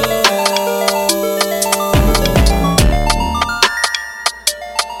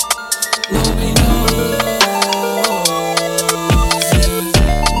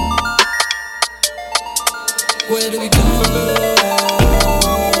 Where do we go?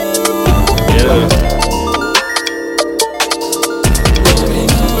 Yeah.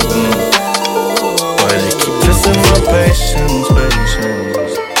 Why they keep testing my patience?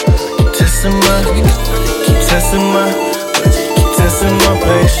 Keep testing my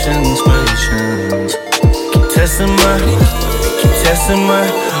patience. Keep testing my.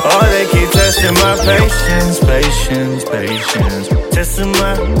 Oh, they keep testing my patience. Testing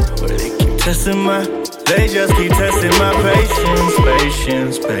my. Why they keep testing my. They just keep testing my patience.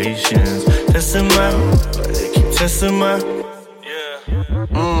 Testing my, they keep testing my.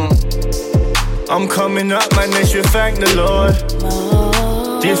 I'm coming up, man, they should thank the Lord.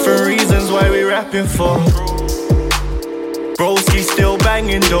 Different reasons why we rapping for. Broski still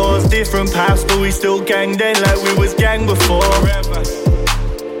banging doors, different paths, but we still gang then like we was gang before.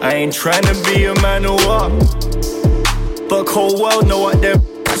 I ain't trying to be a man or what, but whole world know what they're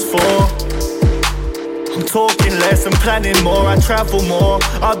for. I'm talking less and planning more, I travel more.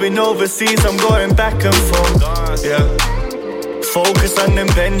 I've been overseas, I'm going back and forth. Yeah. Focus on them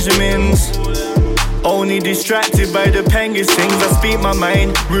Benjamins. Only distracted by the Pengus things. I speak my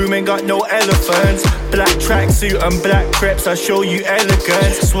mind, room ain't got no elephants. Black tracksuit and black crepes, I show you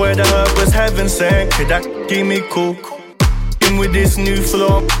elegance. Swear the herb was heaven sent. Could that give me cool? In with this new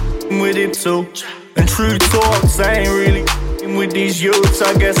flow, with it too. And true talks, I ain't really with these youths.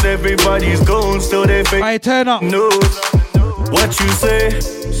 I guess everybody's gone, still they fake. I turn up. Knows what you say.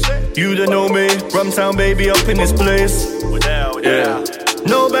 You don't know me. Rumtown baby up in this place. Yeah.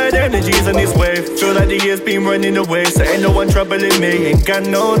 No bad energies in this wave. Feel like the years been running away, so ain't no one troubling me. Ain't got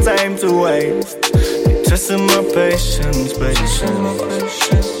no time to waste. Keep testing my patience,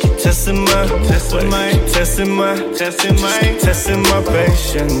 Keep testing my testing my patience, Keep testing my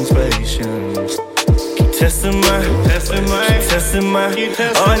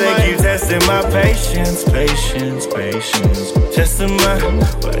oh, they keep testing my patience. Testing my,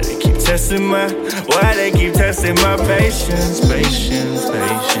 why they keep testing my, why they keep testing my patience.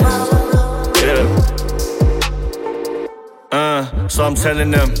 Yeah. So I'm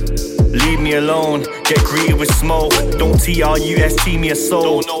telling them, leave me alone, get greeted with smoke. Don't TRUST me a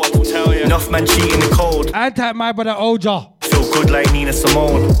soul. Don't know what to tell you. Enough man cheating the code. Anti my brother Oja. Feel good like Nina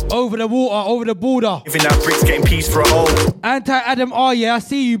Simone. Over the water, over the border. Giving out bricks, getting peace for a hole. Anti Adam, oh yeah, I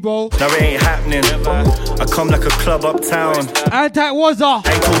see you, bro. No, it ain't happening. I come like a club uptown. Anti Wazza.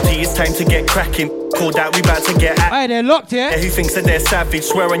 I told you it's time to get cracking. Called out, we about to get at. Hey, they're locked, yeah? Who thinks that they're savage?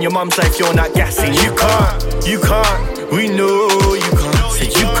 Swear on your mum's life you're not gassing. You can't. We know you can't. Say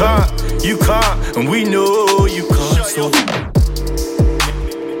you can't, and we know you can't. So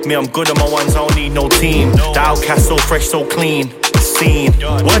me, I'm good on my ones, I don't need no team. The outcast so fresh, so clean. Scene.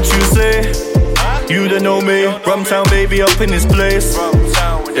 What you say? You don't know me. Rumtown baby up in this place.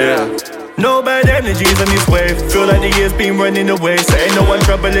 Yeah. No bad energies on this wave. Feel like the years been running away, so ain't no one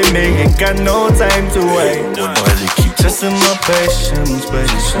troubling me. Ain't got no time to wait. Why they keep testing my patience?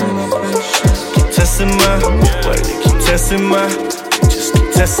 Keep testing my, why they keep testing my, just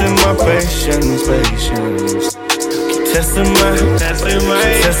keep testing my patience. Keep testing my,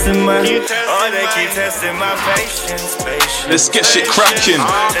 oh, they keep testing my patience. Let's get shit cracking.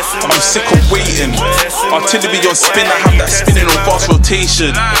 I'm sick of waiting. Artillery on spin, I have that spinning on fast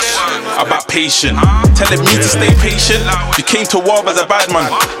rotation. About patient, telling me to stay patient. You came to war as a bad man,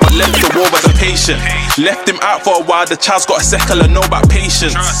 but left the war as a patient. Left him out for a while, the child's got a second and know about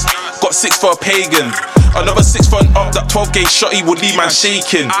patience. Got 6 for a pagan, another 6 for an up. That 12 gauge shotty will leave man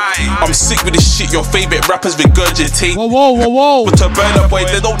shaking. I'm sick with this shit, your favourite rappers regurgitate. Whoa. But to burn up boys,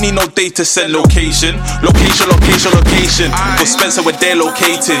 they don't need no data set location. Location. For Spencer where they're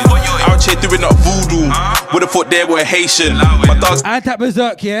located. Out here doing up voodoo. Would've thought they were Haitian. My dogs Anti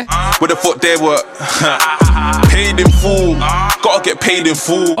Berserk, yeah? Would've thought they were paid in full. Gotta get paid in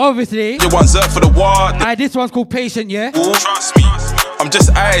full. Obviously. You want Zerk for the ward. This one's called Patient, yeah? Trust me, I'm just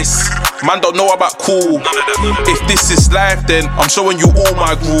ice. Man don't know about cool. If this is life, then I'm showing you all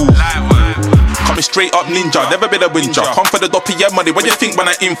my groove. Coming straight up ninja, never been a winja. Come for the doppy, yeah money. What you think when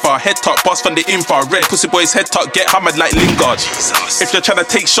I infra? Head top, boss from the infrared. Pussy boys head top, get hammered like Lingard. If you're trying to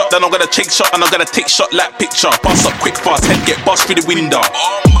take shot, then I'm gonna take shot. And I'm gonna take shot like picture. Pass up quick fast, head get bust through the window.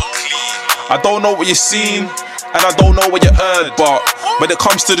 I don't know what you've seen, and I don't know what you heard, but when it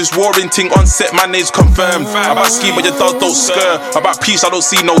comes to this warring thing, on set, my name's confirmed. About scheme, but your dogs don't scur. About peace, I don't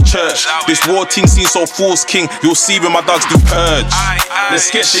see no church. This war thing seems so false, king. You'll see when my dogs do purge. Let's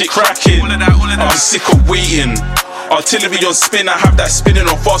get shit cracking. I'm sick of waiting. Artillery on spin, I have that spinning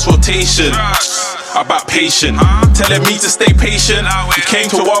on fast rotation. About patient, telling me to stay patient. He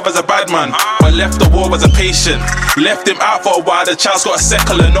came to war as a bad man, but left the war as a patient. Left him out for a while, the child's got a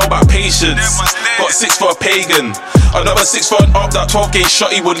second and know about patience. Got 6 for a pagan, another 6 for an up. That 12 gauge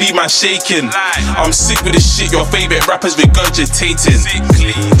shotty will leave man shaking. I'm sick with this shit, your favourite rappers regurgitating.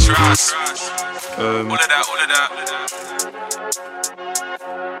 Sickly, trust. All of that.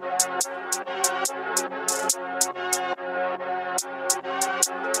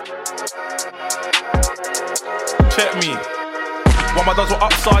 Check me. While my dogs were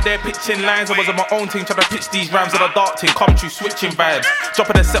upside there pitching lines, I was on my own team trying to pitch these rhymes on a dark team. Come true, switching vibes,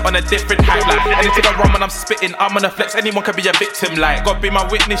 dropping a set on a different hype. Like anything I run when I'm spitting, I'm on a flex. Anyone can be a victim. Like God be my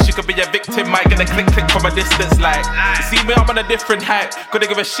witness, you could be a victim. Might get a click from a distance. Like you see me, I'm on a different hype.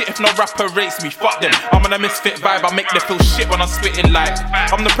 Couldn't give a shit if no rapper rates me. Fuck them. I'm on a misfit vibe. I make them feel shit when I'm spitting. Like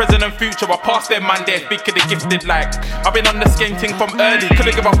I'm the present and future. I pass them man there, big kid gifted. Like I've been on the skate thing from early.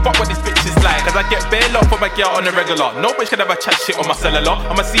 Couldn't give a fuck what this bitch is like. Cause I get bare love for my girl on the regular. No bitch can ever chat shit on my cellular.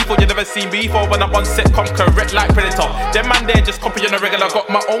 I'm a C4 you never seen before. When I'm on set, come correct like Predator. Them man there just copy on the regular.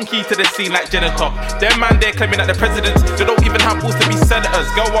 Got my own key to the scene like janitor. Them man there claiming that the presidents, they don't even have balls to be senators.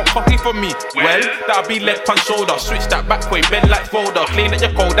 Girl want coffee from me, well, that'll be leg punch shoulder. Switch that back way, bend like folder. Clean at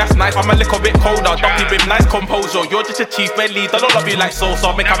your cold, that's nice, I'm a little bit colder. Dumpy with nice composure, you're just a chief belly. Don't love you like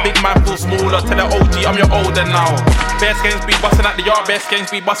Sosa, make a big man feel smaller. Tell the OG, I'm your older now. Bare games be busting at the yard, bare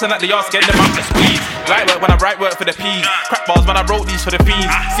games be busting at the yard. Scared them out to squeeze. Right work when I write work for the P's. Crap bars when I wrote these for the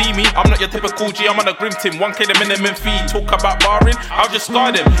fiends. See me, I'm not your typical G, I'm on a grim team. 1K the minimum fee. Talk about barring, I'll just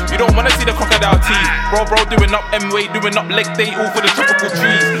scar them. You don't wanna see the crocodile teeth. Bro doing up M-way, doing up leg day, all for the tropical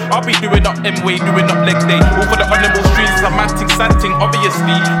trees. I'll be doing up M-way, doing up leg day, all for the animal streets. It's a mad thing, sad thing,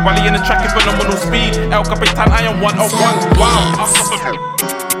 obviously. While he in the track is phenomenal speed. El Capitan, I am 101. Wow,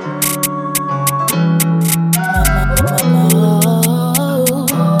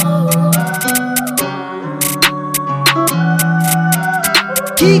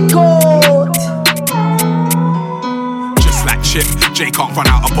 Keycode. Just like Chip, Jay can't run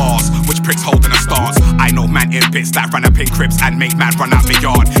out of bars. Which pricks holding a stance? I know man in bits that run up in cribs and make man run out the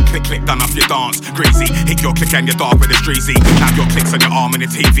yard. Click, click, done off your dance. Greasy, hit your click and your dog with a streezy. Now your clicks on your arm and the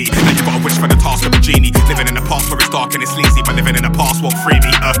TV. Now you gotta wish for the task of a genie. Living in the past where it's dark and it's sleazy, but living in the past won't free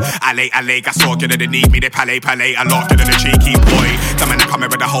me. Allez, gasol, you didn't need me. They palais, a lot, you than a cheeky boy. The man that come here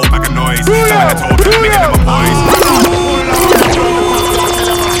with a whole bag of noise. The man that told me, I'm making them a boys.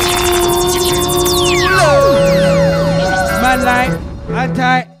 Man like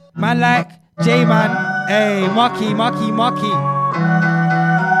Anti, man like J-Man. Hey, Marky.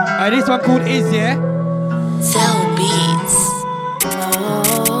 This one called Is, yeah? Cell Beats.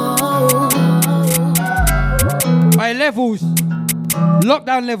 Alright, levels.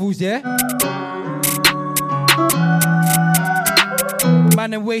 Lockdown levels, yeah?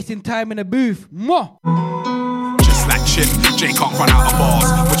 Man, I'm wasting time in the booth. Mwah! Just like Chip, Jay can't run out of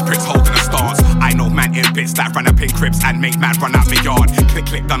bars. Which pricks holding a stance? I know man in bits that run up in cribs and make man run out the yard. Click,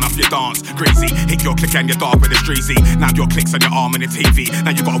 click, done off your dance. Greasy, hit your click and your dog with a streezy. Now your clicks on your arm and the TV.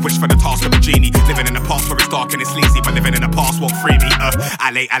 Now you gotta wish for the task of a genie. Living in the past where it's dark and it's sleazy, but living in the past won't free me.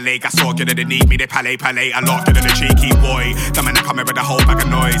 Allez, gasol, you didn't need me. They palais, a lot, you than a cheeky boy. The man that come here with a whole bag of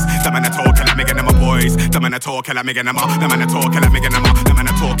noise. The man that talk, and I'm making them a boys. The man that talk, and I'm making them up. The man that talk, and I'm making them up. The man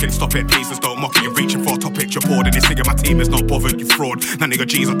that talking, stop it, please, just don't mock it. You're reaching for a topic, you're bored, and this thing of my team is not bothered, you fraud. None of your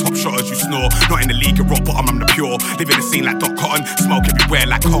G's are top shotters, you snore. Not in the league, you're rock bottom, I'm the pure. Living the scene like Doc Cotton. Smoke everywhere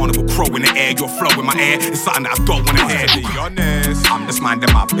like carnival crow in the air. Your flow in my air is something that I don't wanna hear. To be honest, I'm just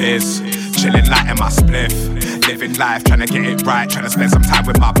minding my biz. Chilling light in my spliff. Living life, trying to get it right. Trying to spend some time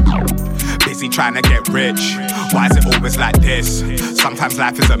with my busy trying to get rich. Why is it always like this? Sometimes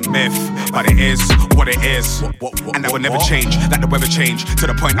life is a myth, but it is what it is. And that will never change, like the weather changed. To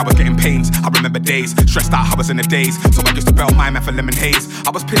the point I was getting pains. I remember days, stressed out, I was in the days. So I used to belt my man for lemon haze.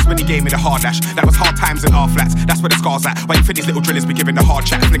 I was pissed when he gave me the hard dash. That was hard times in our flats, that's where the scars at. Why you think these little drillers be giving the hard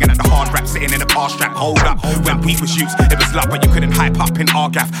chat, flinging at the hard rap, sitting in the bar strap. Hold up, when we was used, it was love, but you couldn't hype up in our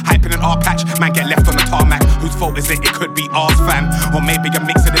gaff. Hyping in our patch, man get left on the tarmac. Whose fault is it? It could be ours, fam. Or maybe a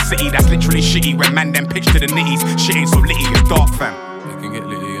mix of the city that's literally shitty. When man them pitch to the nitties, shit ain't so litty, it's dark, fam. They can get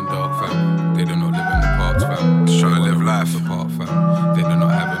litty and dark, fam. They do not live in the parts, fam. Just trying to live life apart, fam. They do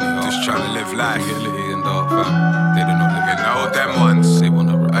not have any heart. Just trying to live life. They can get litty and dark, fam. They do not live in the parts, them fam. Ones. They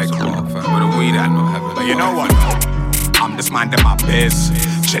wanna rip us apart, fam. With a weed that not having. But you know what? I'm just minding my biz,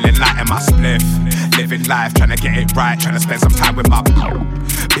 chilling light in my spliff. Living life, trying to get it right, trying to spend some time with my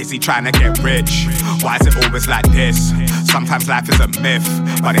busy trying to get rich. Why is it always like this? Sometimes life is a myth,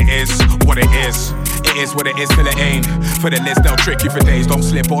 but it is what it is. It is what it is till it ain't. For the list, they'll trick you for days. Don't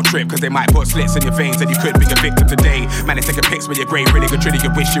slip or trip, cause they might put slits in your veins and you could be a victim today. Man, they taking pics with your grave, really good, really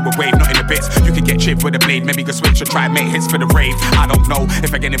you wish you were wave, not in the bits. You could get chipped with a blade, maybe you could switch or try and make hits for the rave. I don't know,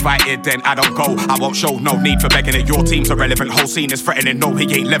 if I get invited, then I don't go. I won't show no need for begging it. Your team's irrelevant, whole scene is threatening. No, he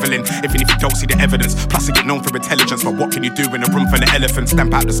ain't leveling, even if you don't see the evidence. Plus, I get known for intelligence, but what can you do in a room full of elephants?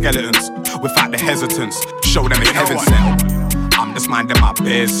 Stamp out the skeletons without the hesitance. Show them it's heaven sent. I'm just minding my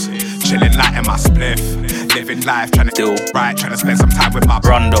biz, chilling light in my spliff. Living life, trying to do right, trying to spend some time with my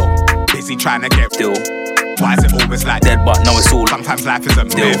Rondo. Busy trying to get still. Why is it always like dead, but no, it's all. Sometimes life is a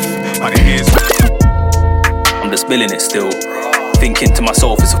myth, but it is. I'm just spilling it still. Thinking to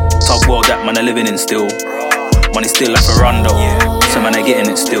myself, it's a tough world that man are living in still. Money still like a rondo, so man are getting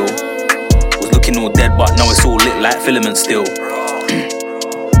it still. Was looking all dead, but now it's all lit like filament still.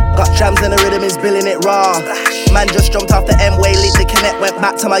 Got trams and the rhythm is billing it raw. Man just jumped off the M-way, lit the connect, went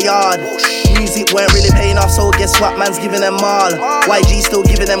back to my yard. Music weren't really paying off, so guess what, man's giving them all. YG still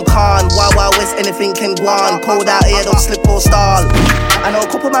giving them con. Wild Wild West, anything can go on. Cold out here, don't slip or stall. I know a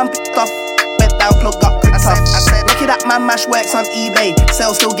couple man picked off, went down, plug got gripped off. Lucky that man mash works on eBay,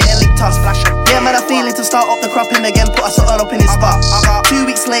 sales still getting licked off. Yeah, man, I'm feeling to start up the cropping again, put a something up in his spot. 2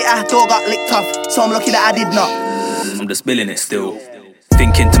 weeks later, door got licked off, so I'm lucky that I did not. I'm just billing it still.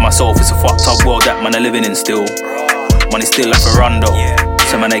 Thinking to myself, it's a fucked up world that man are living in still. Money still like a rondo,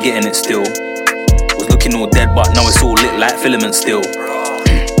 so man are getting it still. Was looking all dead, but now it's all lit like filament still.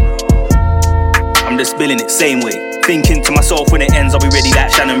 I'm just billing it same way. Thinking to myself, when it ends, I'll be ready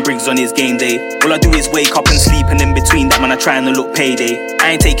like Shannon Briggs on his game day. All I do is wake up and sleep, and in between that, man, I'm trying to look payday.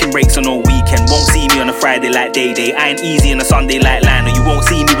 I ain't taking breaks on no weekend, won't see me on a Friday like Day. I ain't easy on a Sunday like Lionel, you won't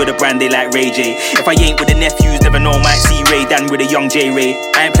see me with a brandy like Ray J. If I ain't with the nephews, never know, might see Ray Dan with a young J Ray.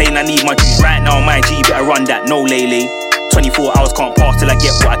 I ain't playing, I need my juice right now, my G, better run that, no lay. 24 hours can't pass till I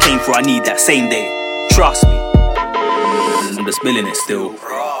get what I came for, I need that same day. Trust me, I'm just billing it still.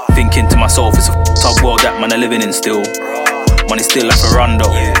 Thinking to myself, it's a tough world that man are living in still. Money still like a rondo,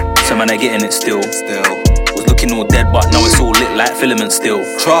 so man are getting it still. Was looking all dead, but now it's all lit like filament still.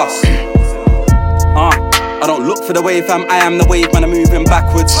 Trust. I don't look for the wave, fam. I am the wave, man. I'm moving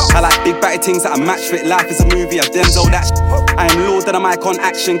backwards. I like big batty things that I match with. Life is a movie, I Denzel that. I am Lord of the mic on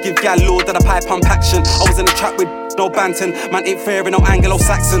action. Give gal Lord of the pipe pump action. I was in the trap with no banting. Man ain't fair in no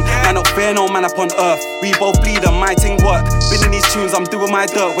Anglo-Saxon. Man not fair, no man upon earth. We both bleed and my ting work. Building these tunes, I'm doing my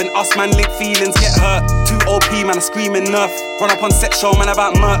dirt. When us man link feelings get hurt. 2 OP, man, I'm screaming nerf. Run up on set show, man,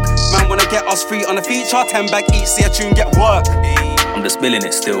 about murk. Man wanna get us free on a feature. 10 bag each, see a tune get work. I'm just billing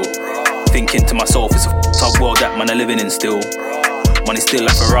it still. Thinking to myself, it's a tough world that man are living in still. Money still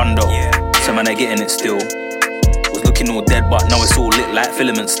like a rondo, so man are getting it still. Was looking all dead, but now it's all lit like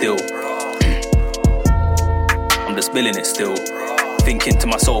filament still. I'm just billing it still. Thinking to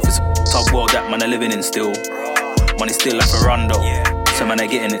myself, it's a tough world that man are living in still. Money still like a rondo, so man are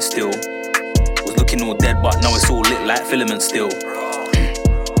getting it still. Was looking all dead, but now it's all lit like filament still.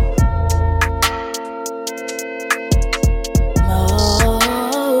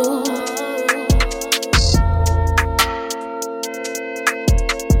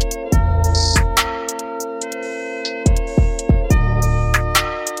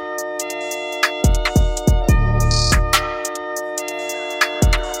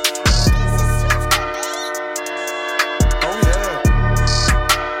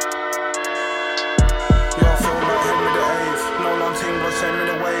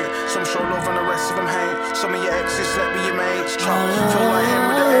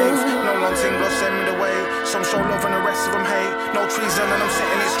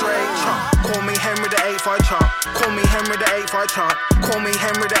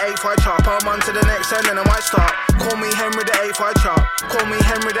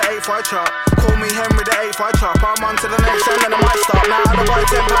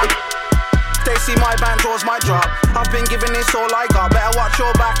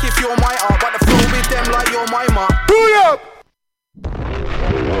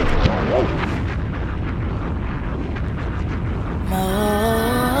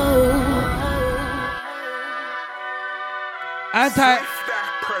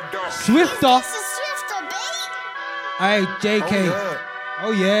 Swifter. Hey, JK.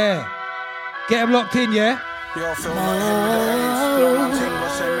 Oh yeah. Get him locked in, yeah? Y'all feel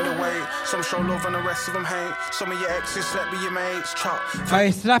like send me the way. Some show love and the rest of them hate. Some of your exes slept with your mates.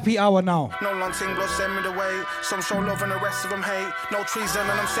 Hey, slappy hour now. No long ting blood, send me the way. Some show love and the rest of them hate. No treason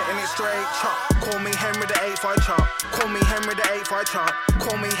and I'm setting it straight. Call me Henry the 8th, I chop. Call me Henry the 8th, I chop.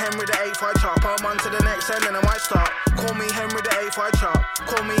 Call me Henry the 8th, I chop. I'm on to the next end and I might stop. Call me Henry the 8th, I chop.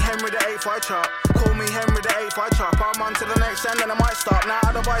 Call me Henry the 8th, I chop. Call me Henry the 8th, I chop. I'm on to the next end and I might stop. Now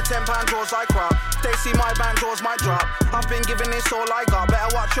I don't buy £10 draws like crap. They see my band draws my drop. I've been giving this all I got. Better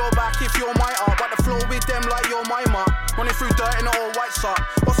watch your back if you're my art. But the floor with them like you're my mark. Running through dirt in an all white sock.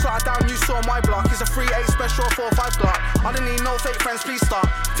 What's that down? You saw my block. It's a 3-8 special 4-5 block. I don't need no fake friends, please stop.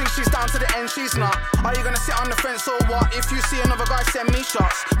 Think she's down to the end, she's not. Are you gonna sit on the fence or what? If you see another guy, send me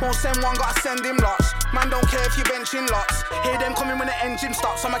shots. Won't send one, gotta send him lots. Man don't care if you benching lots. Hear them coming when the engine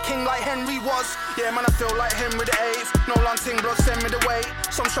stops. I'm a king like Henry was. Yeah, man, I feel like Henry the VIII. No Lanting blood, send me the weight.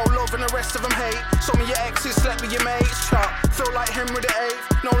 Some show love and the rest of them hate. Some of your exes slept with your mates. Chop. Feel like Henry the VIII.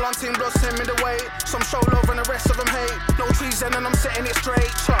 No Lanting blood, send me the weight. Some show love and the rest of them hate. No treason and I'm setting it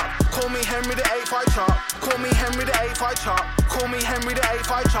straight. Chop. Call me Henry the VIII, I chop. Call me Henry the VIII, I chop. Call me Henry the VIII,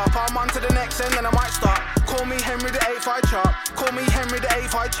 I chop. I'm on to the next end and I might stop. Call me Henry the VIII, I chop. Call me Henry the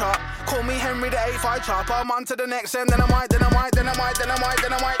VIII, I chop. Call me Henry the VIII, I chop. I'm on to the next end, then I might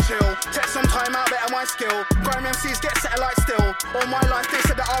chill. Take some time out, better my skill. Grime MCs get satellite still. All my life they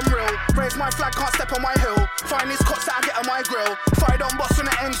said that I'm real. Raise my flag, can't step on my hill. Find these cuts that I get on my grill. If I don't bust on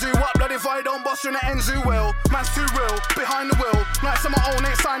the Enzu, what blood if I don't bust on the Enzu will? Man's too real, behind the wheel. Nights on my own,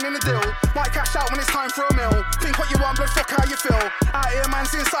 ain't signing the deal. Might cash out when it's time for a meal. Think what you want, blood, fuck how you feel. Out here,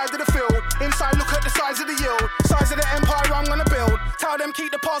 man's inside of the field. Inside, look at the size of the yield. Size of the empire I'm gonna build. Tell them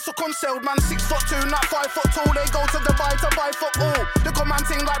keep the parcel concealed. Man 6'2", not 5 foot tall. They go to Dubai to buy football. The command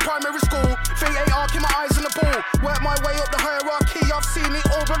thing like primary school. Feet ain't arcing, my eyes on the ball. Work my way up the hierarchy. I've seen it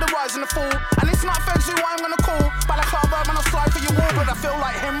all, but the rise and the fall. And it's not feds who I'm gonna call. Balaclava, man, I'll slide for your wall. But I feel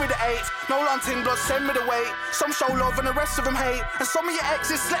like Henry the VIII. No Lanting blood, send me the weight. Some show love and the rest of them hate. And some of your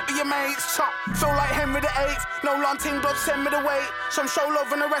exes slept with your mates. Chop. Feel like Henry the VIII. No Lanting blood, send me the weight. Some show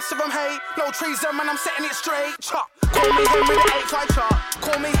love and the rest of them hate. No treason, man, I'm setting it straight. Chop. Call me Henry the VIII, I chop.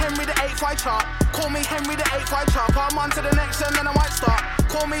 Call me Henry the VIII, I chop. Call me Henry the VIII, I chop. I'm on to the next and then I might stop.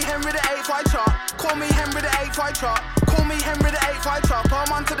 Call me Henry the VIII, I chop. Call me Henry the VIII, I chop. Call me Henry the VIII, I chop.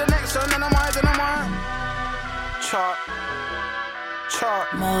 I'm on to the next and then I might. Chop. Chop.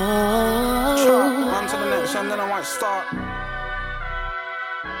 Chop. On to the next and then I might start.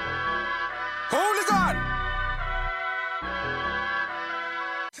 Holy God!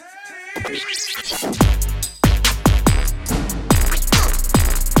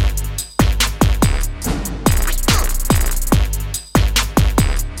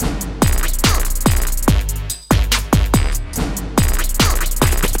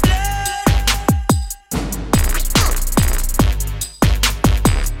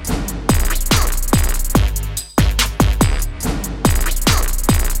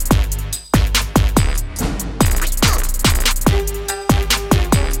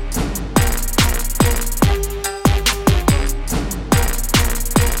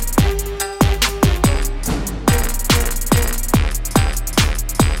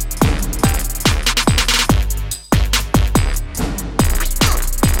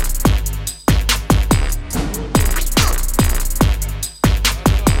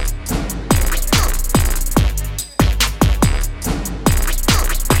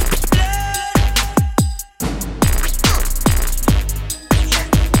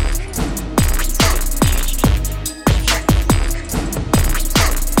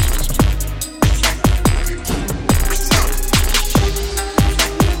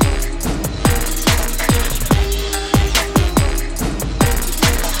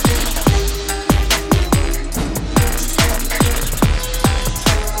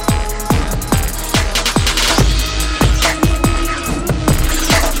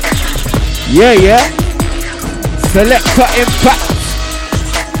 Yeah. Selector Impact.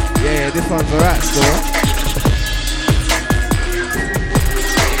 Yeah, this one's alright still.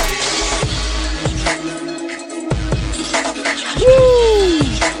 Woo!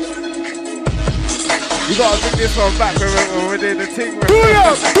 You gotta bring this one back when we're doing the thing. Pull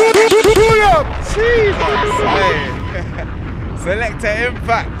up! Jesus! Hey. Selector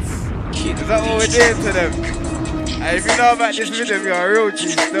Impact. Is that what we're doing to them? Hey, if you know about this rhythm, you're a real G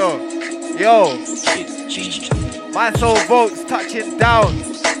still. Yo, my soul votes touching down.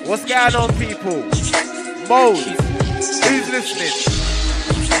 What's going on, people? Mode, who's listening?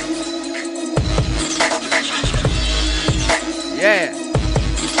 Yeah.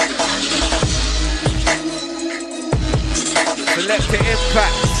 Selector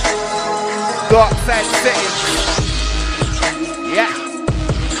Impact. Dark side settings. Yeah.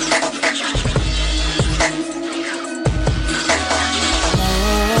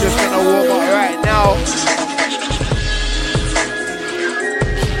 Just gonna warm up right now.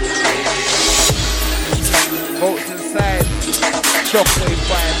 Votes inside. Chocolate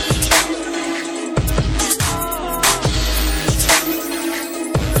vibes.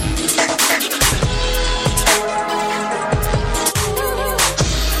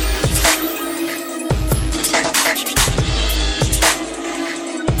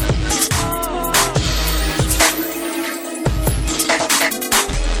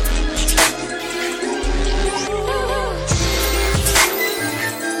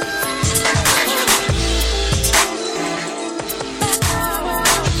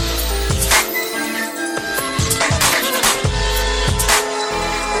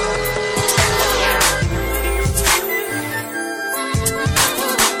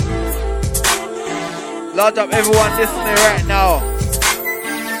 Large up everyone listening right now.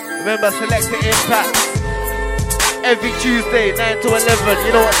 Remember, Selector Impact. Every Tuesday, 9 to 11.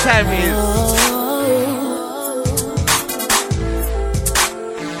 You know what time it is.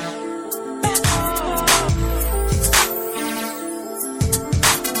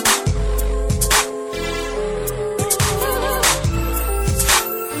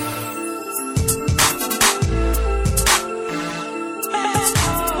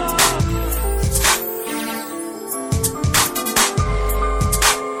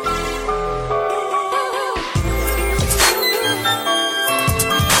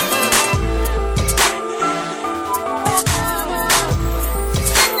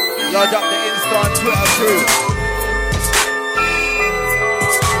 Large up the Insta and Twitter crew.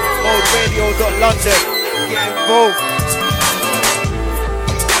 ModeRadio.London. Get involved.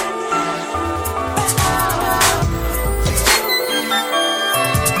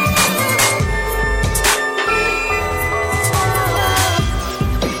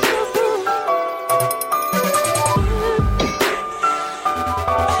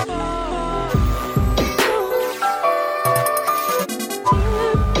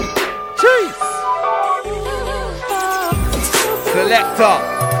 Selector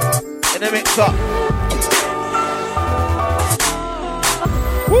in the mixer.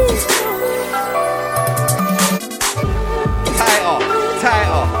 Woo.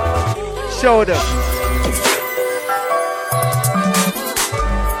 Tighter. Show them.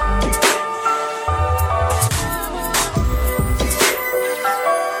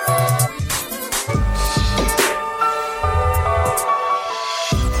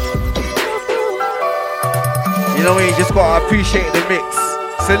 You know what, you just gotta appreciate the mix.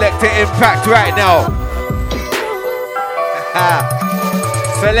 Selector Impact right now.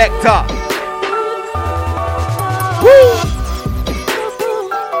 Selector. Woo!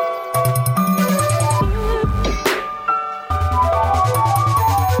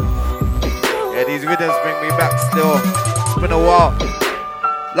 Yeah, these rhythms bring me back still. It's been a while.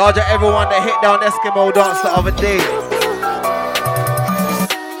 Larger everyone that hit down Eskimo dance the other day.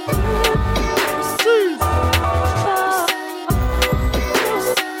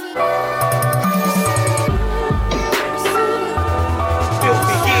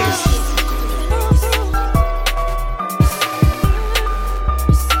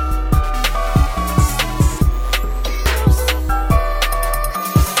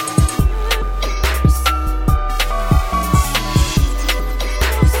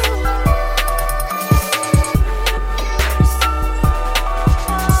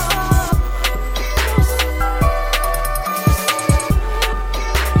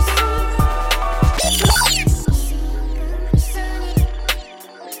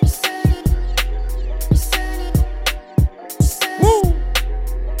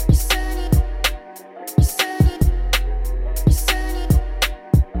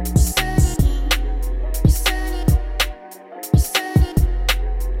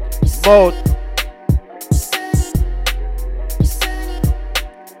 Mode.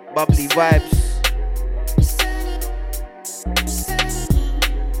 Bubbly vibes.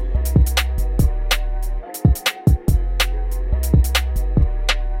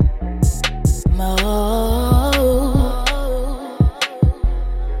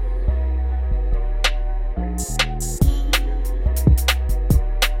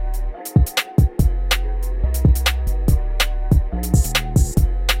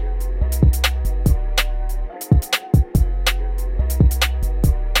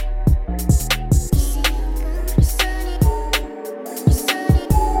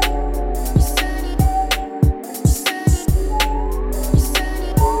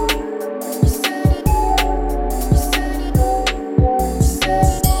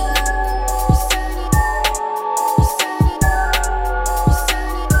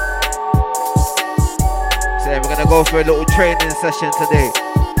 Go for a little training session today.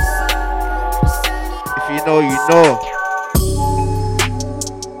 If you know, you know.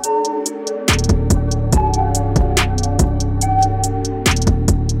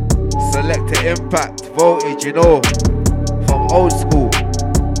 Selector Impact, Voltage, you know. From old school.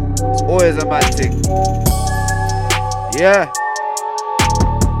 It's always a mad thing. Yeah.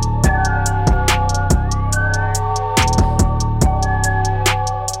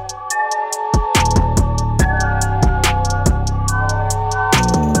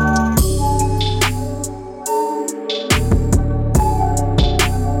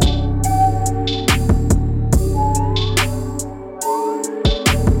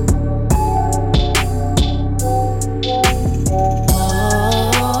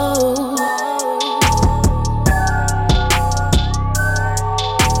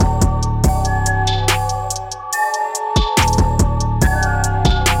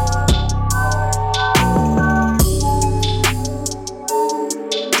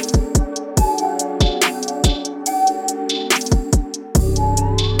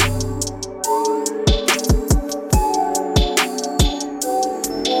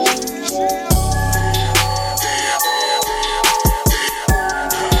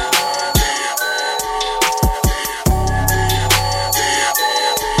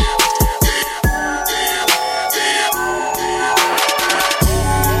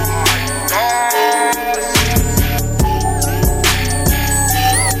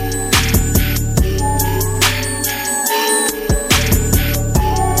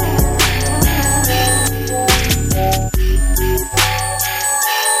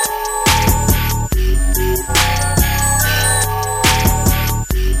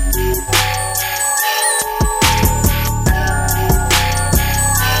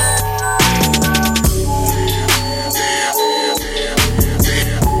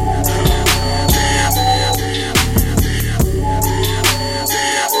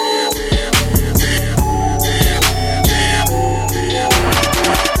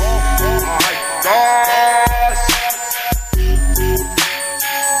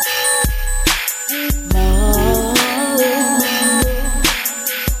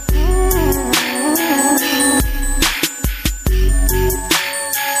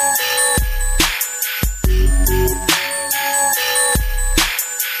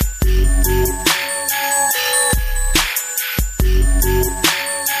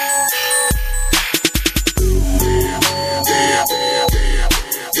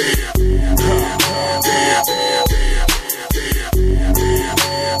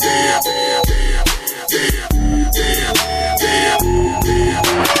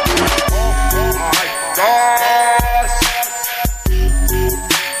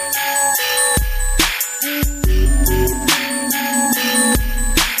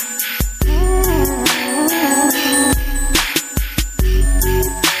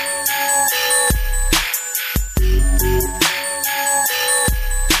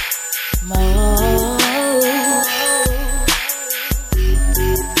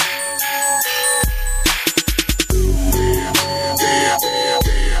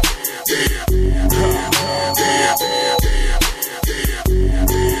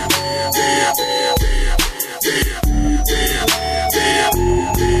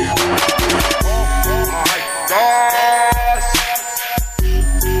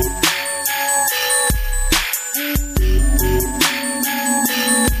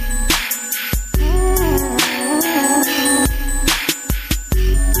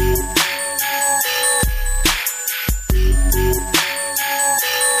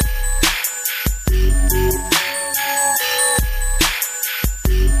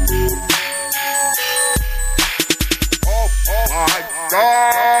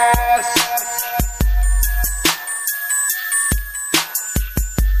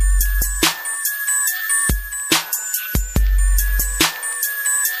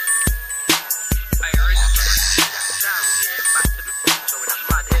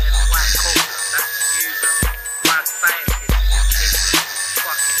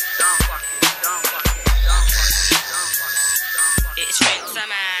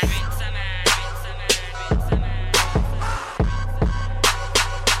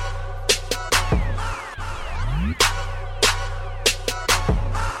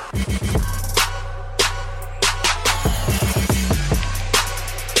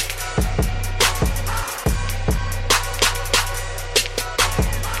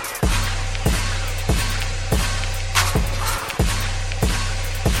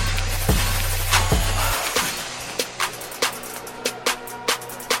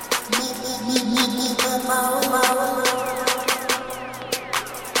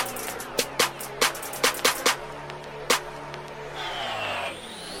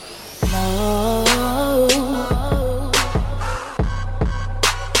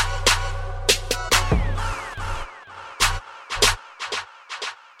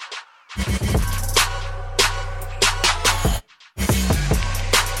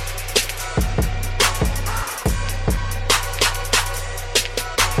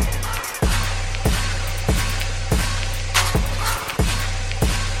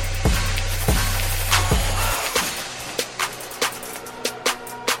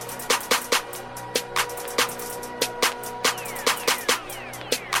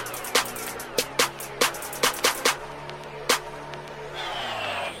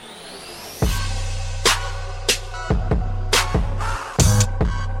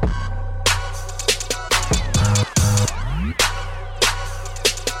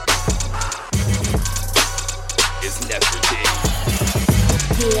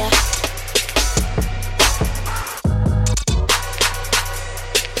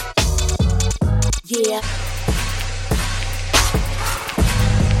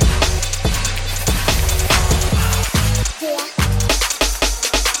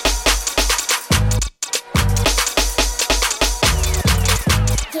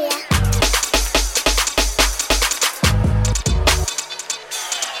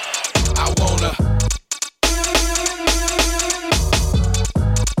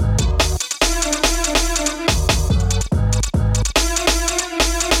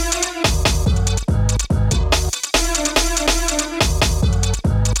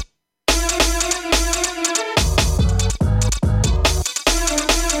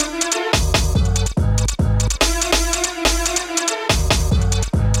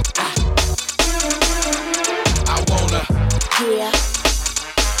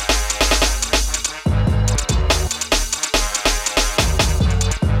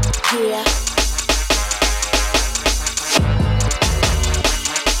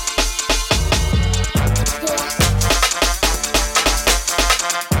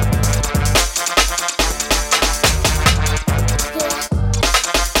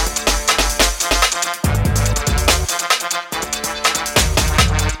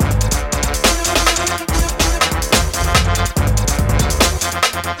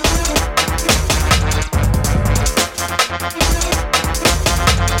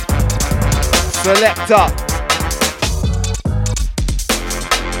 Selector.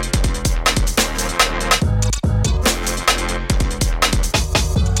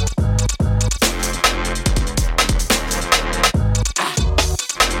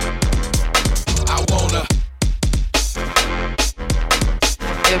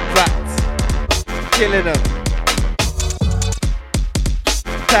 Impact. Killing them.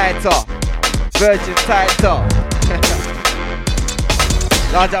 Tighter. Virgin tighter.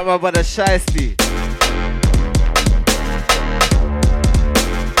 Large up my brother Shiesty.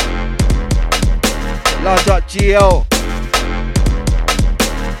 Large up GL.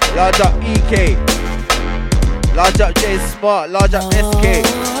 Large up EK. Large up J Smart. Large up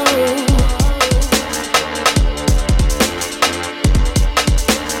SK.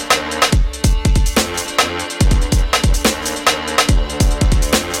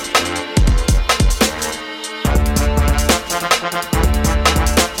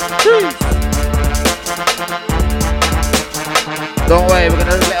 Don't worry, we're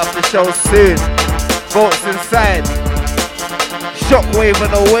gonna let off the show soon. Votes inside. Shockwave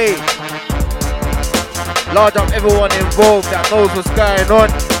on the way. Large up everyone involved that knows what's going on.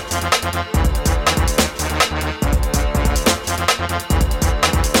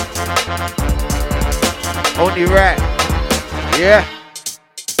 Only right. Yeah.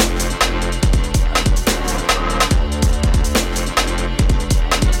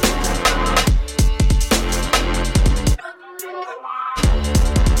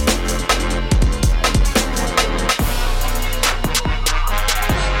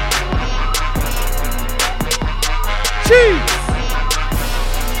 Jeez.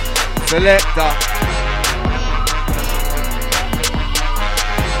 Selector.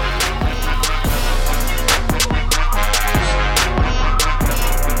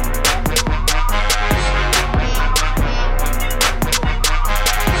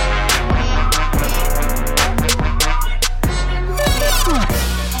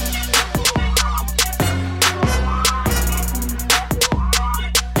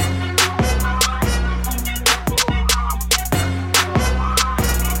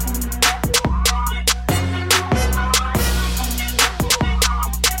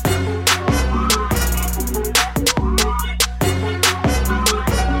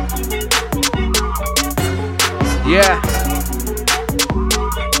 Yeah.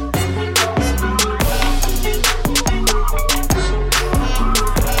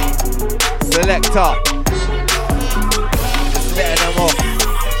 Selector. Just letting them off.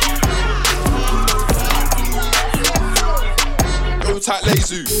 Go tight,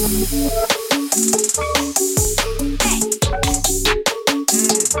 lazy.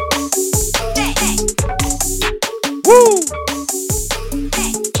 Woo!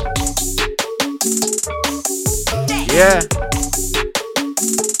 Yeah.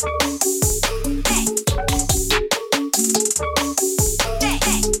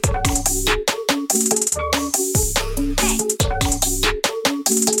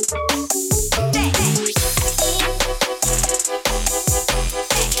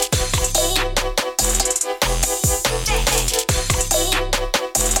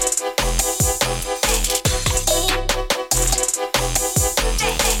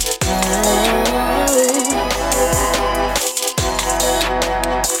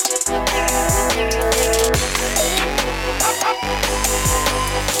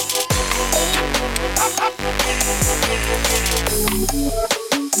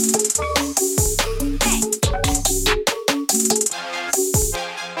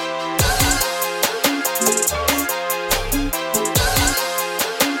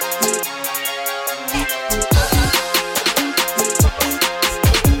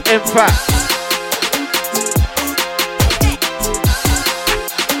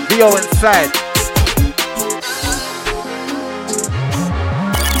 Vio inside.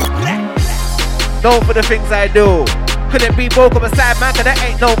 Known for the things I do. Couldn't be broke on a side man, cause that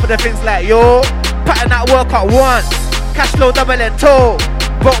ain't known for the things like yo. Pattern that workout once. Cash flow double and two.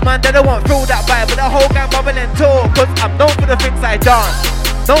 Broke man, they don't want through that vibe, but the whole gang bubbling too. Cause I'm known for the things I done.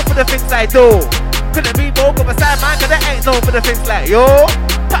 Known for the things I do. Couldn't be broke on a side man, cause that ain't known for the things like yo.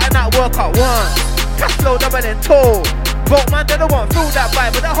 Pattern that workout once. Cash flow double and two. Broke man, they don't want through that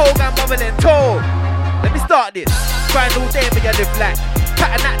vibe, but the whole gang bubbling too. Let me start this. Grind all day, but you live like.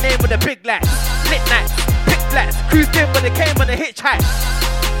 Pattern that name with a big light. Lit nights, pick flats. Cruised in when they came on the hitchhike.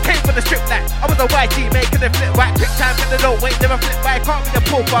 Came from the strip light. I was a YG making a flip right. Quick time in the low wait, never flip by. Can't be a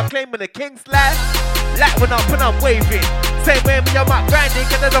poor bar claiming the king's life. Like when I'm waving. Same way me, I'm out grinding,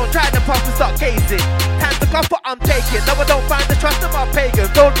 cause I don't try to pass to start gazing. Time to cough what I'm taking. No, I don't find the trust in my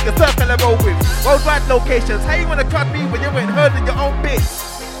pagans. Don't need a circle I roll with. Worldwide locations. How you wanna crud me when you ain't heard of your own bitch?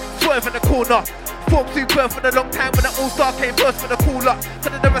 Swerve in the corner. Fork super for the long time when the all-star came first for the cool up.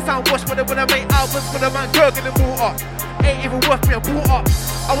 Cause they never sound washed when I make albums for the man gurgling water. Ain't even worth being brought up.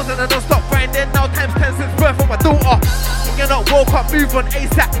 I was in a non-stop grinding, now times 10 since birth for my daughter. When you're not woke up, move on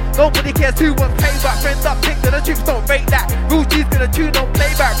ASAP. Nobody cares who wants payback. Friends up, think that the troops don't rate that. Real G's gonna tune on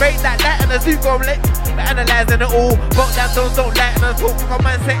playback, rate that. Light and the zoo go lit. They're analysing it all. Broke down those don't light and I talk to my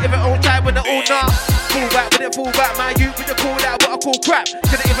mindset if it all try when it all nah. Fall back with it, fall back, my youth with the call that what I call crap.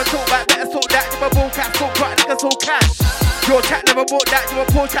 Couldn't even talk back, better talk that. You my ball cap, talk crap, niggas talk cash. Your chat never bought that, you a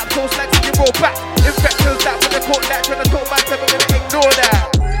poor chap, so slacks and you roll back. Infections that when they caught that, trying to talk back, never gonna ignore that.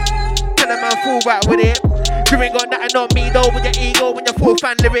 Tell a man fall back with it. You ain't got nothing on me though with your ego when you're full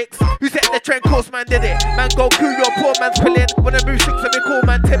fan lyrics. You set the trend, course man did it. Man go cool, your poor man's pulling. When I move six, let me call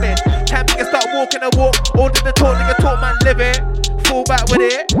man timid. Time nigga start walking a walk, order the talk, nigga talk man live it. Fall back with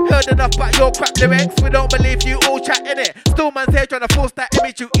it. Heard enough about your crap lyrics. We don't believe you all chat in it. Still man's here trying to force that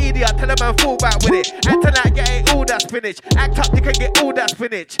image, you idiot. Tell a man fall back with it. Acting like you ain't all that spinach. Act up, you can get all that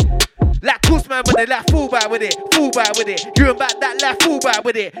spinach. Like course man when they like fall back with it. Fall back with it. You about that like fall back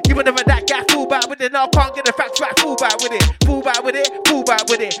with it. You never that guy fall back with it. Now can't get the facts right. Fall back with it. Fall back with it. Fall back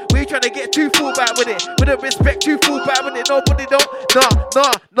with it. We trying to get too fall back with it. We don't respect you fall back with it. Nobody don't.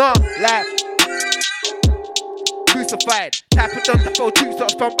 Nah. Like crucified. Tapping on the 4 2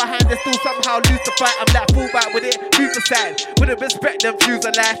 shots from behind, they still somehow lose the fight. I'm like full back with it, move aside. Wouldn't respect them views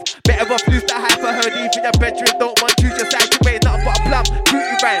of life. Better off lose the hype. I heard even your bedroom don't want choose your side. You ain't nothing but a plum,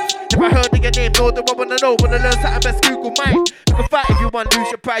 booty rhymes. If I heard of your name, know the one wanna know. Wanna learn something, best Google mine. You can fight if you want, lose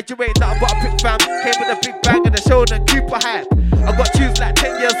your pride. You ain't nothing but a prick fam. Came with a big bang and a shoulder and Cooper hype. I got tunes like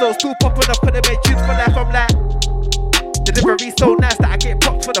 10 years old, still popping up and they make tunes for life. I'm like, delivery so nice that I get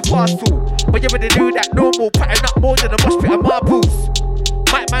popped for the parcel. But you already knew that normal, patting up more than a mosh pit of marbles.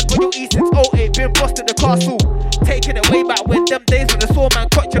 Might man when you eat since 08, been bossed in the castle. Taking it way back when them days when the saw man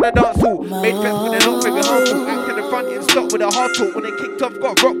clutch in the dance hall. Made friends when they don't figure harmful. Acting in front in stock with a hard talk. When they kicked off,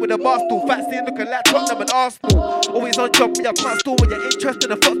 got rock with a bar stool. Fat scene looking like Tottenham and Arsenal. Always on job, me I can't stall when you're interested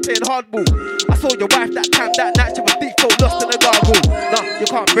in the fox playing hardball. I saw your wife that time, that night she was deep throat lost in the gargle. Nah, you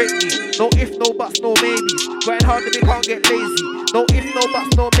can't break me. No if, no buts, no maybes. Grind hard and we can't get lazy. No if, no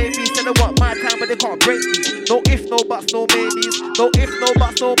buts, no maybes. Tell them want my time but they can't break me. No if, no buts, no maybes. No if, no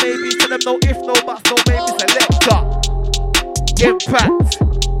buts, no maybes. Tell them no if, no buts, no maybes. Selector, impact,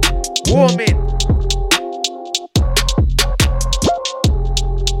 warming.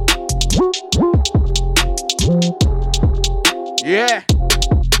 Yeah,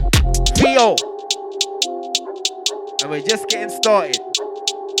 VO, and we're just getting started.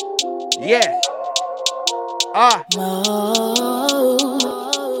 Yeah.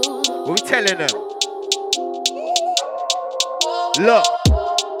 What we telling them? Look,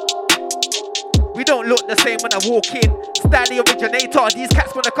 we don't look the same when I walk in. Style originator, these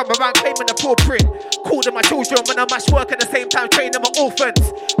cats wanna come around claiming a poor print. Call them my children when I mash work at the same time, train them my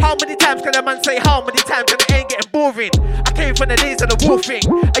orphans. How many times can a man say how many times and it ain't getting boring? I came from the days of the war thing,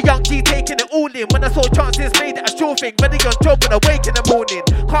 a young G taking it all in. When I saw chances, made it a sure thing. Ready on job when I wake in the morning.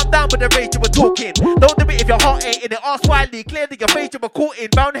 Calm down with the rage you were talking. Don't do it if your heart ain't in it. Ask widely, clearly your face you were caught in.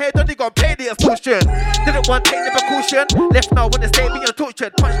 Round head only gonna pay the extortion. Didn't want to take the precaution. Left now when they say me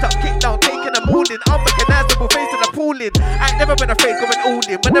tortured. Punched up, kicked down, taking a morning. Unrecognizable face in the pooling. I ain't never been afraid going all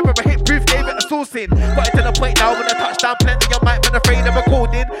in. Whenever I hit proof, gave it a sourcing. Got it to the point now when I touch down, plenty of mic been afraid of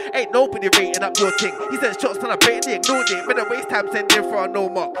recording. Ain't nobody rating up your thing. He said shots till I blatantly ignored it. Been a waste time sending for a no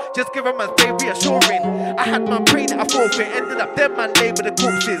mark. Just give a man's play reassuring. I had man pray that I forfeit. Ended up them man lay with the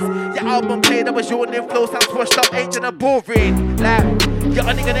corpses. Your album played, I was yawning. Flow sounds washed up, ancient and boring. Like, you're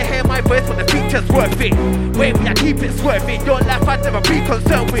only gonna hear my voice when the feature's worth it. Wait, me I keep it swerving. Your life I'd never be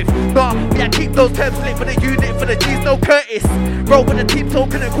concerned with. Nah, me I keep those terms lit with a unit for the G's, no Curtis. Roll with the team, so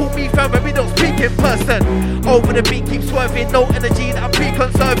couldn't call me fam when we don't speak in person. Over the beat, keep swerving. No energy that I'm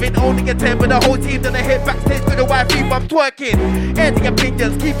pre-conserving. Only get 10 with the whole team, then I hit backstage with the wifey, I'm twerking. Air the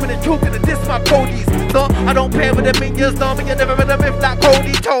opinions, keeping it true, gonna diss my codies. No, I don't pair with the minions, no, but you're never in a myth like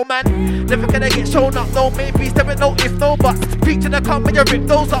Cody told man. Never gonna get shown up, no maybes, never no if, no buts. Preaching the come when you rip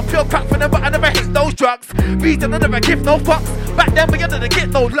those up, pure crack for them, but I never hit those drugs. Reason I never give no fucks. Back then, but you didn't get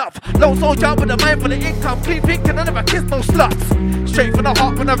no love. Low soldier with a mind for the income, clean thinking, I never kiss no sluts. Straight from the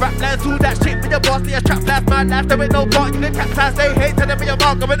heart when I rap lines, do that shit with your boss, see a trap life, my life, there ain't no part, you can capsize, they hate, tell them when you're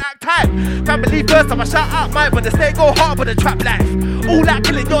mark, go and act time. Family first, I'ma shout out mine, but they stay go hard with the trap life. All that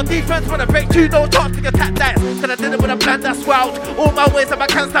killing your defense when I break you, no chance to get tap dice. Then I did it with a plan that's wild. All my ways and my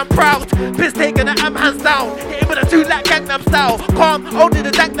can stand proud. Piss taking the am hands down. Hit it with a 2 like Gangnam style. Calm, only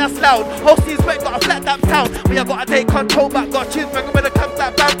the dank that's loud. Hosties wet, got a flat that sound. We I gotta take control back, got tunes back when it comes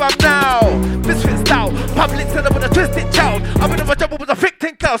like bam bam now. Misfit style, public center with a twisted child. I'm in my trouble with a thick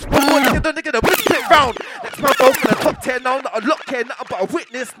tin cloud. Spot one nigga, the nigga, the whip round. Next man go for the top 10 now, not a lock here, nothing but a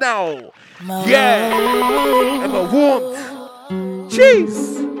witness now. Yeah, and a warmth.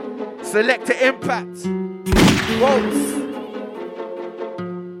 Jeez. Selector impact. Votes.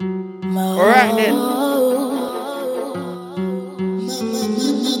 Alright then.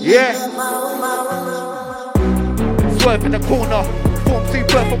 Yeah. Swerve in the corner. Form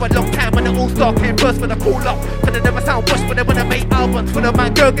super for a long time when the all-star came first when I call up. But they never sound washed when they wanna make albums for the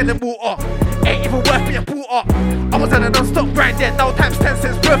man girl getting water. Ain't even worth being brought up. I was on a non-stop grind then, now times 10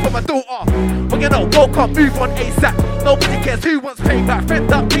 cents worth for my daughter. When you know, woke up, move on ASAP. Nobody cares who wants payback.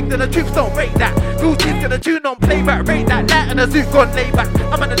 Friend up, think that the troops don't rate that. Real teams gonna tune on playback, rate that. Light and a zoo gone lay back.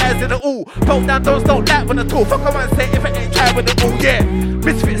 I'm analysing it all. Broke down doors, don't like when I talk. Fuck around, say if it ain't try with it all, yeah.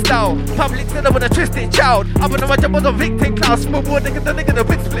 Misfit style, public center with a twisted child. Up on my jump on the victim class. Small boy, nigga, the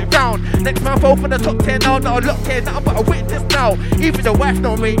big split round. Next man fall for the top 10 now, not a lock here, nothing but a witness now. Even the wife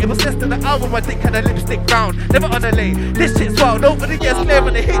don't rate, it was less than the album, my dick had a lipstick round. Never on a lane, this shit's wild, nobody gets clear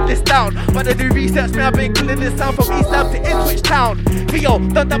when they hit this down. But I do research, man, I've been killing this sound from East Ham to Ipswich Town. Yo,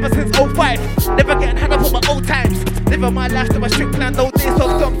 done that since 05, never getting hung up on my old times. Living my life to my strict plan, no days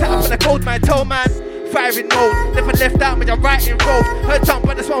off, stomped out for the cold man, toe man. firing mode. Never left out when you're writing roads. Heard jump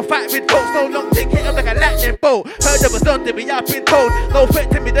on this one fight with folks. No long thing, hit him like a lightning bolt. Heard it was done to me, I've been told. No threat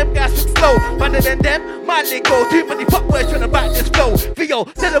to me, them guys look slow. Better than them, my lingo. Too many fuck words trying to back this flow. Theo,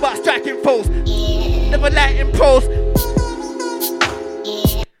 tell about striking foes. Never lighting pros.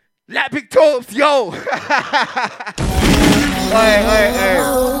 Like big toes, yo. Hey.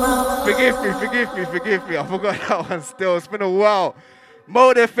 Forgive me. I forgot that one still. It's been a while.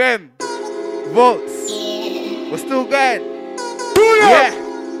 Mode FM. Votes. We're still going. Yeah.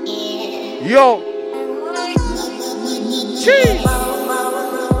 Yo. Cheese.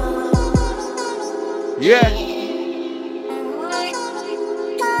 Yeah.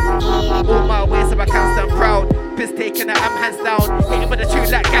 All my ways if I can't stand proud. Piss taking it, I'm hands down. Hitting with a tune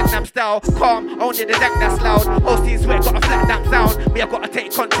like Gangnam style. Calm, only the deck that's loud. OC's wet, got a flat damp sound. Me, I gotta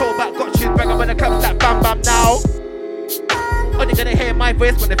take control, but got tunes bang up when the club's like bam bam now. Only gonna hear my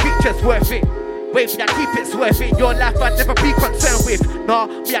voice when the feature's worth it. Wait, me, I keep it swerving. Your life I'd never be concerned with. Nah,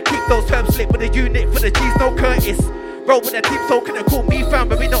 me, I keep those terms slick with a unit for the G's, no Curtis. Roll with the team, so can they call me fam,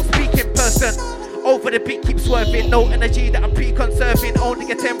 but we don't speak in person. Over the beat, keep swerving. No energy that I'm pre-conserving.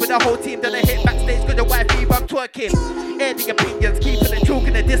 Only attend with the whole team. Then I hit backstage cause your wife leave, I'm twerking. Air the opinions, keeping it true,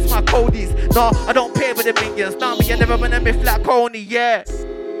 gonna diss my codies. Nah, I don't play with the minions. Nah, me, I never been a myth like Coney, yeah.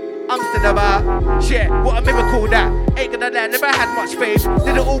 I'm still about shit, what a miracle that. Ain't gonna lie, never had much faith.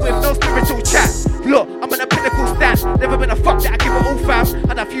 Did it all with no spiritual chat. Look, I'm on a pinnacle stand. Never been a fuck that I give it all fam.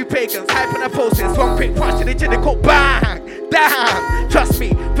 And a few pagans, hyping and posting. One quick punch to the genical, bang. Damn, trust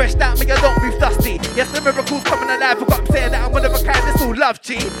me, fresh out me, I don't move dusty. Yes, the miracle's coming alive. Forgot I'm saying that I'm one of a kind, this all love,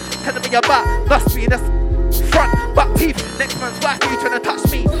 G. Telling me about, must be, that's front, back teeth. Next man's wife, you trying to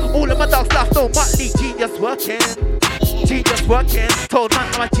touch me. All of my dogs laugh, no Muttley. Genius working, genius working. Told man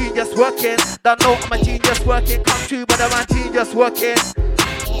I'm a genius working. Don't know I'm a genius working. Come true, but I'm a genius working.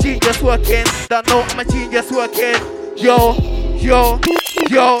 Genius working. Don't know I'm a genius working. Yo.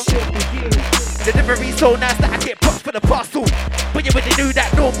 Delivery so nice that I get props for the parcel. But you already knew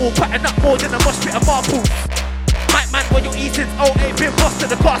that normal, pattern up more than a mosh pit of marbles. Mic man, when you eat since 08, been boss to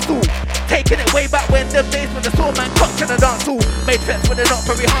the castle. Taking it way back when the days when the saw man cocked in the dance hall. Made threats when they're not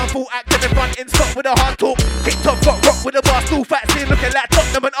very harmful. Acting in front in stock with a hard talk. Kicked off, got rock with a bar stool. Fat scene looking like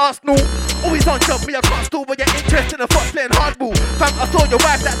Tottenham and Arsenal. Always on job, me I can't stall when you're interested in the fox playing hardball. Fam, I saw your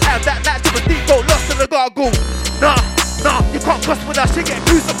wife that time, that night to a deep boat, lost in the gargle. Nah, you can't cross with us, you get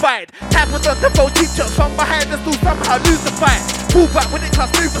crucified. Time was on to throw cheap shots from behind and still somehow lose the fight. Pull back when it comes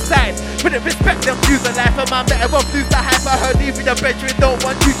move aside. Wouldn't respect them, use the life. A man better off lose the hype. I heard even the bedroom don't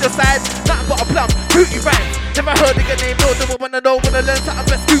want you to side. Nothing but a plum, booty rhymes. Never heard of your name, no, the woman I know wanna learn something,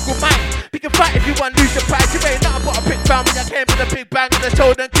 best Google mine. We can fight if you want, lose your pride. You ain't nothing but a big family. I came with a big bang on the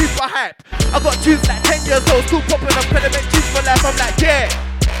shoulder and keep my hype. I got tunes like 10 years old, still popping up, gonna make tunes for life. I'm like, yeah,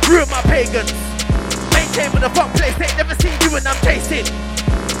 ruin my pagans. Maintain with a fuck place, they ain't never seen you and I'm chasing.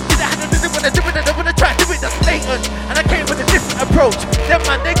 Did I have to do it when I do it, and I wanna try to do it, that's blatant. And I came with a different approach. Them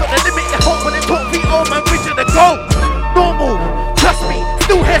man, they got the limit, they hope when they talk VO, man, reaching the goal. Normal, trust me,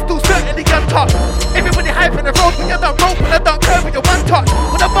 still here, still certainly untouched. Everybody hyping the road when you're done rope, when I done curve with your one touch.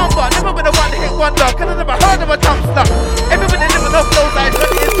 With a bumper, never been a one hit wonder, cause I never heard of a jump stuck. Everybody living off those lines,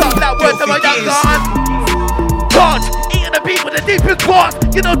 when it's up, like words of a young gun. God, eating the beat with the deepest bars.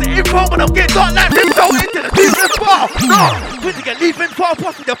 You know the info when I'm getting dark like this, so into the deepest bar. No, when you get leaving far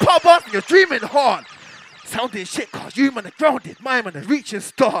past with your power bars and you're dreaming hard. Sounding shit cause you man are grounded, my man are reaching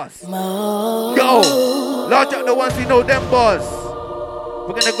stars. Yo, large up the ones who know them bars.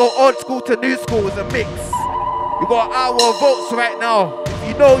 We're gonna go old school to new school as a mix. We got an hour of votes right now. If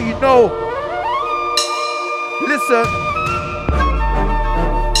you know, you know. Listen.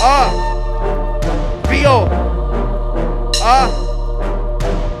 Bio.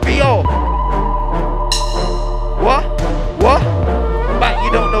 Bio. What? But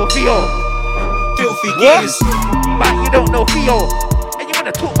you don't know Bio. Filthy gears. But you don't know Theo. And you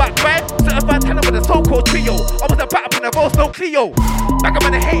wanna talk about crime? Certified talent with a so-called trio. I was a battle in a Rolls, no Clio. Back up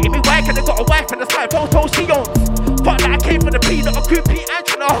when they hating me, why? Cause they got a wife and a side photo she owns. Fuck that I came from the P, not a crew P, and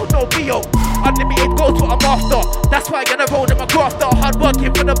trying to hold no Bio. Unlimited goals what I'm after. That's why I'm gonna roll in my crafter. Hard working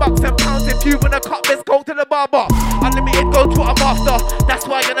for the bucks and pounds. If you wanna cut, let's go to the barber. Unlimited goals what I'm after. That's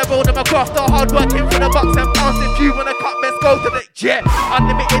why I'm gonna roll in my crafter. Hard working for the bucks and pounds. If you wanna cut, let's go to the jet.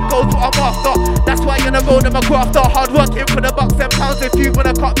 Unlimited goals what I'm after. That's why I'm gonna roll in my crafter. Hard working for the bucks and pounds. If you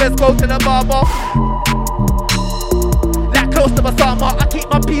wanna cut, let's go to the barber. Like a close to my summer. I keep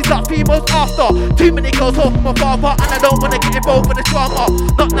my peas up, females after. Too many girls off my father, and I don't wanna get involved with the drama.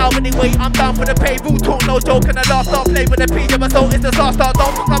 Not now anyway, I'm down for the pay. Rule talk, no joke, and the laughter. Play with the P, yeah, my soul is disaster.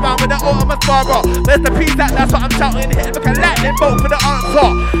 Don't fuck around with the O, I'm a sparrer. Where's the peas at? That's what I'm shouting. Hit it like a lightning bolt for the answer.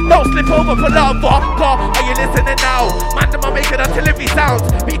 Don't slip over for lava. Car, are you listening now? Man, I'm making artillery sounds.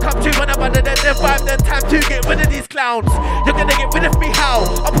 Me come true when I'm under the vibe, then time to get rid of these clowns. You're gonna get rid of me how?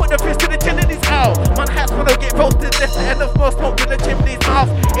 I'll put the fist to the chin in these out. Man, hats when I get roasted, left the end of more smoke in the chimney's mouth.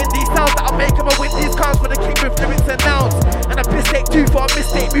 In these sounds that I make, I'ma win these cars for the king with lyrics and nouns. And a piss take two for a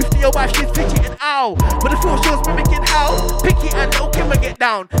mistake, move to your wife, she's fidgeting ow. But the full show's mimicking how? Pinky and Lil Kim will get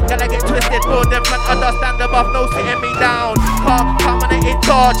down. Gotta get twisted, more than man, understand above, no sitting me down. Come on, in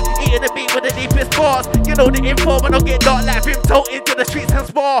charge, eating the beat with the deepest bars. You know the info when I get dark like him, toe into the streets and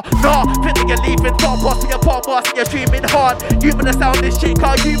spar. Nah, thinking you're leaving, top boss for your pop boss and you're dreaming hard. You wanna sound this shit,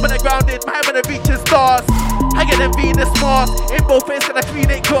 car you wanna grounded, man wanna reaching stars. Higher than Venus Mars, in both ways gonna clean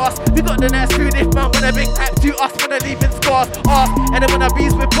it cross. We got the nice food if man when a big type to us when they're leaving scars. And then when I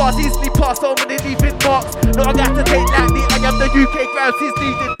reach with bars, easily pass so many leaving marks. No, I got to take lightly, I am the UK Grams, he's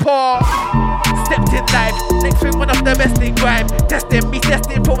leading par. Stepped in life, next thing one of the best in grime. Testing me,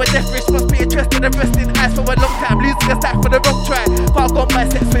 testing for a death wish, must be interested in resting eyes for a long time. Losing a stack for the wrong try. Far gone by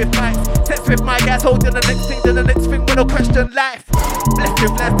sex with mics, sex with my guys, holding the next thing, then the next thing with no question life. Blessed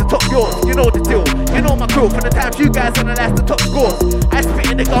with lands to top yours, you know the deal. You know my crew from the times you guys analyze the top scores. I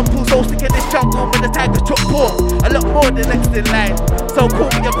spit in the gun pool, so sick in this jungle when the tigers chop paws. A lot more than next in line. So call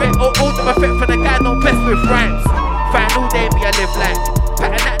me a vet or older effect for the guy not best with rhymes. Fine all day me I live like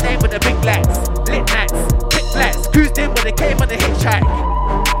pattern that name with the big lights. Lit nights, lit flights, cruised in when they came on the hitchhike.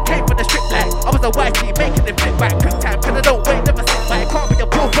 Came from the strip like I was a whitey making it flip back quick time. Cause I don't wait, never sit back. Can't be a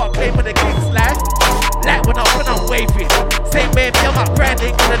ballpark claim with the king's life. Like when I'm waving. Same way me, I'm out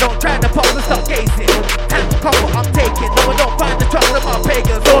branding. And I don't try to pop and start gazing. Time to come what I'm taking. No, I don't find the trust of my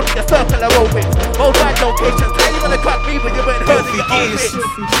pagans. Only a circle I roll with. Worldwide locations. How you gonna cut me when you ain't heard of your own bits?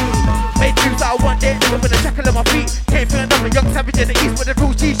 Made tunes that I want there, never with a shackle on my feet. Came from another young savage in the east with a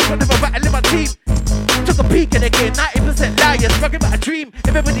real G. She never battle in my team. Took a peek at the game, 90% liars, bragging about a dream.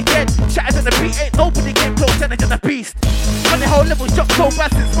 Everybody dead, shatters on the beat, ain't nobody came close, and I'm a beast. When the whole level shot so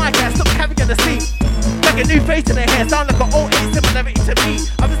bad since my guys stopped carrying the scene. Like a new face in the hair, sound like an old age similarity to me.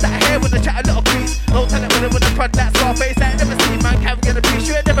 I was sat here with a chat a little crease. No talent with a crud like Scarface, I ain't never seen man carrying a piece.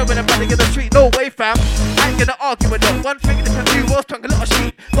 You ain't never been a brother in the street, no way fam. I ain't gonna argue with no one thing that can do was tongue a lot of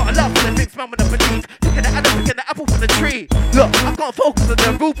sheep. Got a love for the things man wanna believe. Picking the apple, picking the apple from the tree. Look, I can't focus on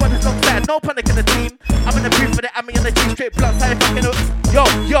the rule, but it's not sad, no panic in the team. I'm in the booth for the Ammy on the G, straight blood side fucking up. Yo,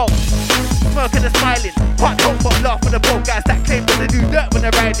 smirking and smiling. Can't talk but laugh for the broke guys that claim that they do dirt when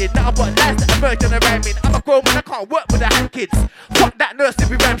they're riding. Now I've got lies that emerge when they're rhyming. I'm a grown man, I can't work with the hand kids. Fuck that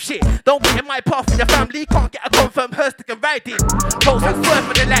nursery rhyme shit. Don't get in my path with your family. Can't get a confirmed hearse to can ride it. Folks and swerve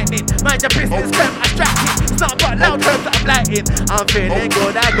for the lightning. Mind your business, fam, I strike it. It's not about loud terms that I'm lighting. I'm feeling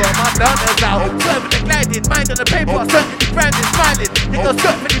good, I got my thunder out. Swerving and gliding, mind on the paper, certainly branding, smiling. Niggas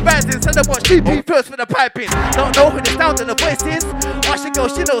skirt for the rising, so they watch 2P first for the piping. Don't know who the sound and the voice is. Watch the girl,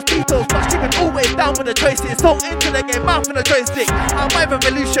 she knows details, but she been always down with the choices. So into the game, mouth in the joystick. How my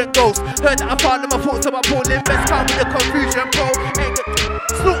revolution goes. Heard that I found them, I thought so I'm pulling. Best time with the confusion, bro. Ain't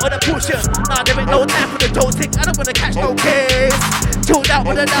slaughter the portion. Nah, there ain't no time for the joking. I don't wanna catch no case. Chilled out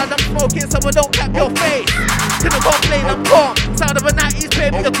with the loud, I'm smoking, so I don't cap your face. Couldn't complain, I'm calm. Sound of a 90s,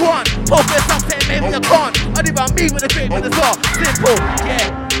 baby, you're gone. Focus, I'm saying, maybe you're gone. Only about me with a great with the saw. Simple,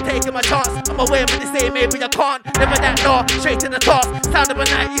 yeah. Taking my chance, I'm away when they say maybe you can't. Never that no, straight to the toss. Sound of a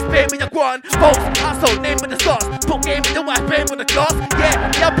 90s, baby, you're gone. Folks, I'm so name with the sauce. Put game in the white brain with the glass. Yeah,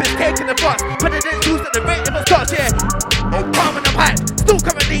 the up is taking the bus. President choose at the rate of a start, yeah. Palm in the pipe, still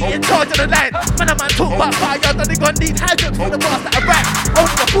currently in charge of the line. Man, a man talk about fire, then they gon' need hydrants for the bars that I rap.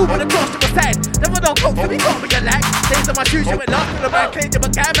 Only the fool with the cross to the side. Never don't cope, so we got me a lag. Days of my shoes, you went lost to the man. Claim you a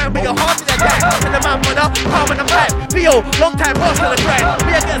guy, man, with your heart in your gang. And the man with a palm in the pipe. Theo, long time boss to the grind.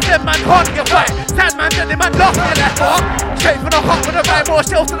 Me against them, man, hard to get fight. Sad man, then the man lost in that bar. Straight from the heart with a rhyme, more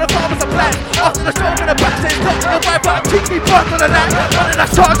shells to the farmers supply. After the show with the back, say, top to the vibe, but I keep me burnt on the line. Running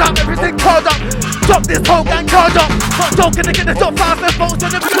that charge up, everything charged up. Drop this whole gang, charge up. Not joking to get the top 5 votes on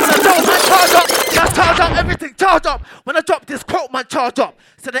the middle of the show, man, charge up. Now charge up, everything charge up. When I drop this quote, man, charge up.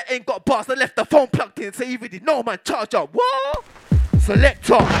 So they ain't got bars, I left the phone plugged in, so you really know, man, charge up. What?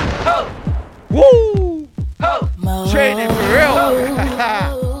 Selector. Woo! Training for real.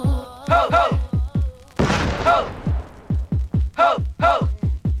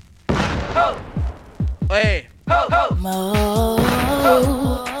 Hey.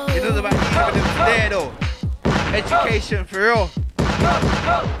 It doesn't matter even if it's there though. Education for real.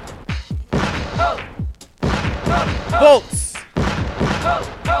 Folks,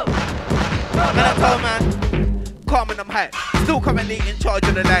 Man, I told man, calm and I'm hype. Still currently in charge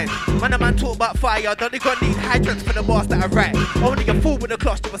of the line. Man, a man talk about fire, don't they gonna need hydrants for the bars that I write. Only a fool with a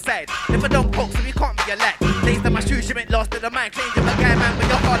clutch to a side. If I don't poke, so you can't be a lad. Days that my shoes, you ain't lost to the mind. Claims you're a guy, man, but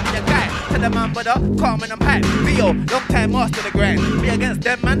you're hardly a guy. Tell the man, brother, calm and I'm hype. Theo, long time master the grind. Me against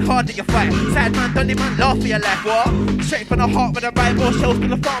them, man, hardly you fight. Sad man, don't man, laugh for your life, what? Straight from the heart with a rhyme, more shows to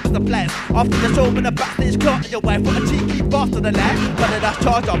the farmers supplies. After the show with a backstage clock and your wife, what a cheeky bastard the life. But that's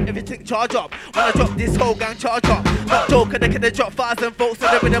charge up, everything charge up. When I drop this whole gang charge up. Not joking, they can drop 1,000 volts to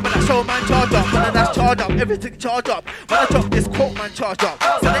the rhythm when I show man charge up. When that's charge up, everything charge up. When I drop this quote, man charge up.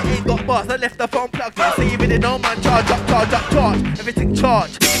 So they ain't got bars, I left the phone plugged in. So you really know man charge up, everything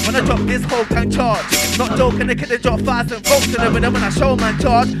charge. When I drop this whole gang charge. Not joking, they can drop 1,000 volts to the rhythm when I show man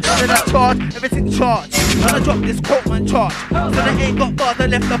charge. When that's charge, everything charge. When I drop this quote, man charge. So they ain't got bars, I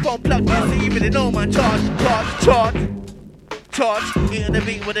left the phone plugged in. So you really know man charge. Eating the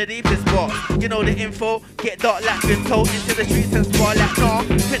beat with the deepest bar. You know the info, get dark like been told into the streets and spar like nah.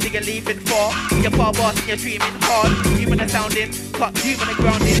 Pretty you're leaving far. You're far boss and you're dreaming hard. You when the sounding, cut you when the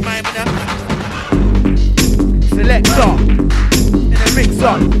grounding, mine when the selector in the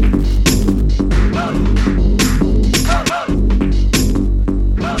mixer.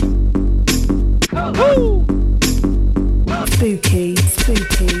 Woo! Spooky.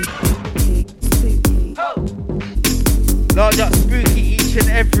 Lord, that's spooky each and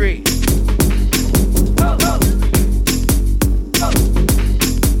every.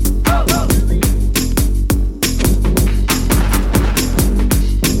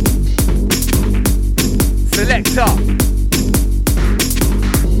 Selector.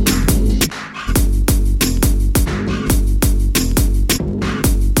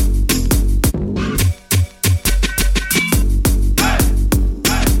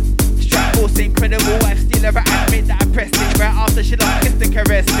 Incredible wife still ever admit that I pressed it right after she done kissed and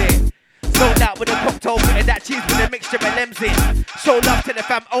caressed it. Sold out with a cocktail, putting that cheese with a mixture of M's in. Show love to the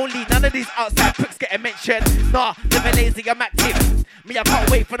fam only, none of these outside pricks getting mentioned. Nah, never lazy, I'm active. Me, I can't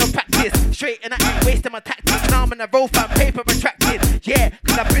wait for no practice. Straight and I ain't wasting my tactics. Now I'm in a roll fam, paper attracted. Yeah,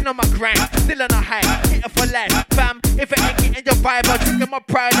 cause I've been on my grind, still on a high, hit it for life. Fam, if it ain't getting your vibe, I'll drink my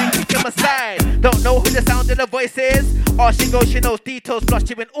pride and kick him aside. Don't know who the sound of the voice is. All she goes, she knows details, plus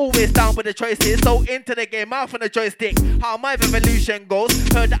she been always down with the choices. So into the game, mouth on the joystick. How my revolution goes.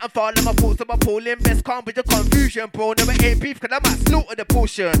 Heard that I'm falling my thoughts, I'm pulling. Best calm with the confusion, bro. Never ain't beef, cause I might slaughter the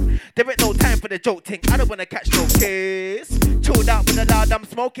portion. There ain't no time for the joke thing, I don't wanna catch no case. Chilled out with the loud I'm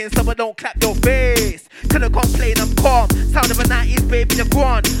smoking, so I don't clap your face. Couldn't complain, I'm calm. Sound of a 90s, baby, you're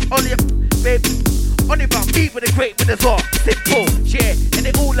gone. Only about me with a great with the all. Simple, yeah. And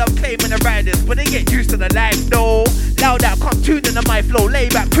they all love claiming the riders, but they get used to the life, though. Loud out, come tuning on my flow. Lay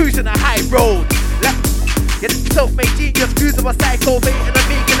back, cruising a high road. Yeah, self-made genius, views of a psycho, baiting a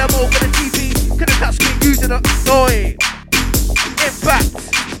vegan, I'm over the TV. Couldn't touch me using a noise. Impact.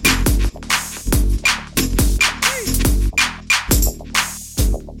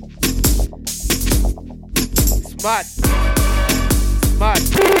 Smart.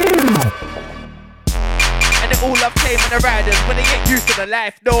 And they all love claiming the riders when they get used to the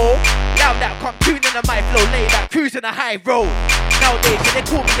life, no. Loud out, come tuning on my flow, lay back, cruising a high road. Nowadays, when they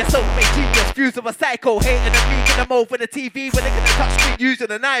call me a self-made genius, views of a psycho, hating and reading them over the TV when they can touch screen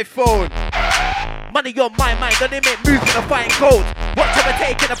using an iPhone. Money on my mind, don't they make moves with a fine gold? Watch them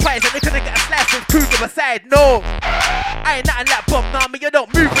taking a prize and they couldn't get a slice with cruise to the side, no. I ain't nothing like Bob, nah, me, you don't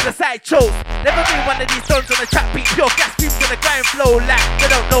move with the side shows. Never been one of these sons on the trap beat, pure gas beats on the grind flow like they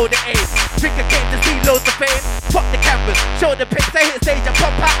don't know the aim. Think I came to see loads of fame, pop the cameras, show the pics, I hit stage and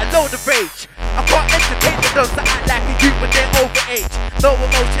pop out a load of rage. I can't entertain the dogs that act like a youth when they're overage. No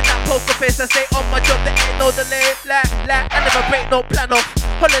emotion, that poker face, I stay on my job, there ain't no delay. Like, I never break no plan off.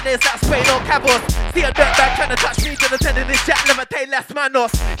 Holidays that spray no cabos. See a dirt bag trying to touch me, till attending this chat, never take last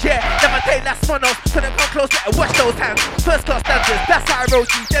manos. Yeah, never take last manos. Couldn't come close, better wash those hands. First class standards, that's how I wrote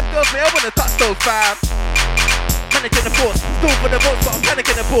you. Them girls, me, I wanna touch those fam. Managing the force, still for the votes, but I'm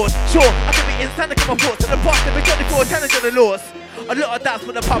panicking the board. Sure, I can be insane, I come force to the past, and be 24, challenging the laws. A lot of that's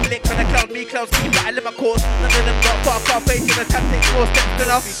for the public, trying to clown me, clowns keep that I live my course. None of them got far facing the tactics, more steps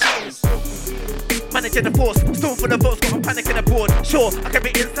enough. Managing the force, still for the votes, got my panic in the board. Sure, I can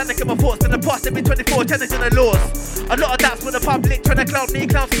be insane, I come force, in the past, and be 24, challenging the laws. A lot of that's for the public, trying to clown me,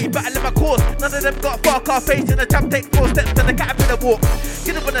 clowns keep that I live my course. None of them got far facing the champ takes 4 steps to the caterpillar walk.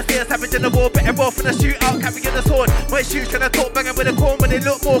 You don't wanna see us savage in the war, better roll from the shootout, carrying the sword. My shoes trying to talk, banging with a corn when they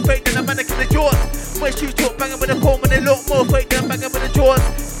look more fake than a mannequin in the jaws. My shoes talk, banging with a corn when they look more fake than banging with the jaws.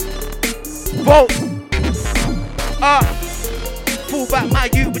 Vote. Fall back my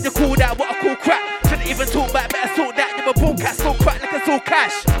youth when you call that what I call crap. Shouldn't even talk back, better sort that. You were born cat, so crack like a all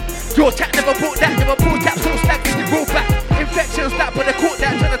cash. Your chat never bought that, never pulled caps, all stacks in your roll back. Infections that, but they caught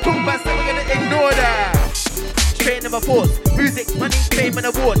that, trying to talk about, so we're gonna ignore that. Straight never force, music, money, fame and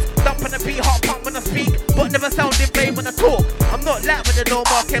awards. Dump on the beat, hot pump when I speak, but never sound in vain when I talk. I'm not like with the no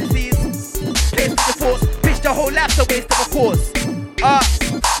mark MCs. Place with the force, pitch the whole life's a waste of a course.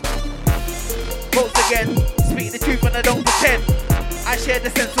 Votes again, speak the truth when I don't pretend. I share the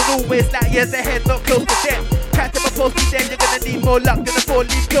sense with always like years ahead, not close to them. Try to propose to them, you're gonna need more luck than a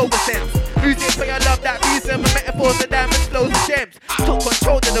 4-leaf clover sense. Music for your love, that reason, my metaphors are diamonds, flows and gems. Took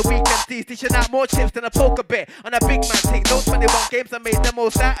control of the weekend seas, teaching out more chips than a poker bet. On a big man thing, those 21 games I made the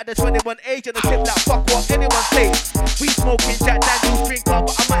most out of the 21 age on the tip like fuck what anyone says. We smoking Jack Daniels, drink up,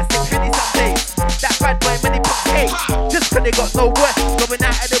 but I might sip Henny some days. That bad boy, many punks hate, just cause they got no worth. Going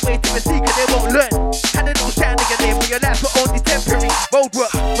out of the way to the secret, they won't learn. Had a little shine in your name, but your life were only temporary. Road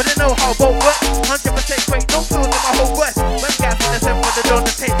work, when they know how road works. 100% great, no flaws in my whole worth. When guys in the center of the door,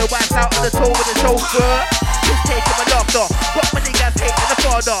 to take the wives out of the tour with the chauffeur. Just taking my laughter, got many guys hating the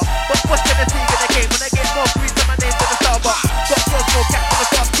father. But what's gonna see in the game when I get more greens and my name's on the Starbucks? Got close, no cap on the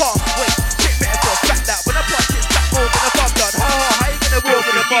fast car. Wait, shit better go scrap that. When I punch it, back more than a fast gun. How you gonna wheel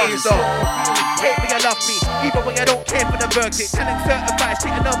with a bastard? Hate me, I love me, even when I don't care for the verdict. Telling certified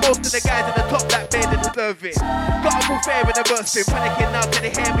shit, I know most of the guys at the top that made it deserve it. Gotta move fair in the bursting, panicking now till they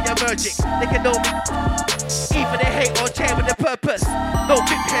hear me allergic. They can know me, even they hate or chair with a purpose. No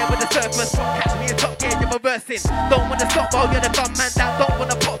big hair with the surface, don't catch me in top gear, you're reversing. Don't wanna stop while you're the gun man down, don't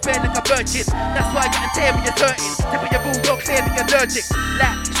wanna pop fair like a virgin. That's why you're a tear when you're certain. Tip of your ball, you're clearly allergic.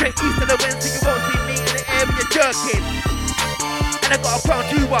 Like straight east of the wind, so you won't see me in the air when you're jerking. I got a crown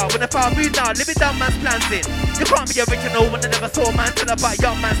too wild when I found me now, living down man's plans in. You can't be original when I never saw man till about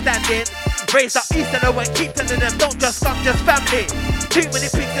young man standing. Raised up east and I went keep telling them don't just fuck, just family. Too many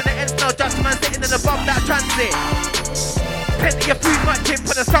pigs in the ends now, just man sitting in the bum that transit. Plenty of food, much chip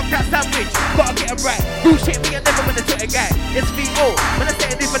for the skunk that sandwich. Gotta get 'em right. Bullshit me, I never wanna Twitter guy. It's VO. When I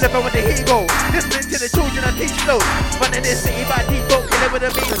say live never with the hero. Listening to the children I teach flow. Running this city by default, killing with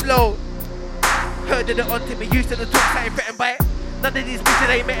a mean flow. Heard of it onto me, used to the talk, I ain't threatened by it. None of these bitches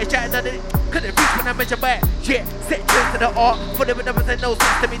ain't met a chat, none of it couldn't reach when I measure by it. Yeah, set trends to the art, for them numbers and no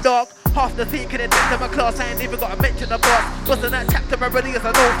sense to me, dog. Half the thing couldn't attend to my class, I ain't even got to mention the boss. Wasn't that chapter already as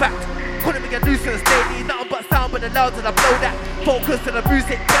a known fact. Couldn't be a nuisance daily, nothing but sound but the louds and I blow that. Focus to the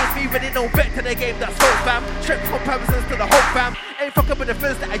music, pace me really no vet to the game that's hope fam. Strip comparisons to the whole fam. Ain't fucking with the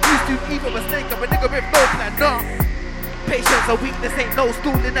friends that I used to, even mistake, I'm a nigga with no plan, nah. Patience or weakness ain't no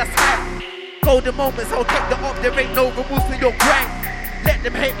stooling, that's high. Golden moments, I'll take the up, there ain't no remorse for your grind. Let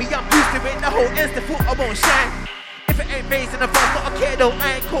them hate me, I'm used to it, the whole ends the foot, I won't shine. If it ain't raising the fun, not a kid though,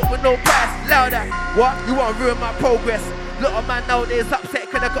 I ain't caught with no price. Louder, what? You wanna ruin my progress? Lot of man nowadays upset,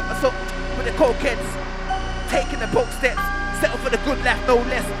 cause I got a sock with the cokeheads. Taking the poke steps, settle for the good life, no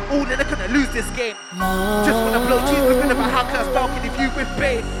less. All in, I couldn't lose this game. Just wanna blow cheese, looking about how can I spark it if you with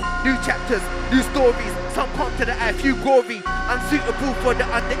babe. New chapters, new stories, some come to the eye, few gory. Unsuitable for the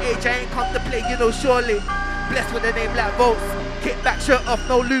underage, I ain't come to play, you know, surely. Blessed with a name like Volts. Kick back, shirt off,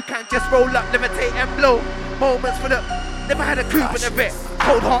 no Lucan, just roll up, levitate and blow. Moments for the, never had a clue in the vet.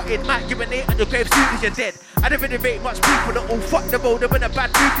 Cold-hearted, might urinate on your grave soon as you're dead. I don't really rate much people that all fuck the road, I'm in a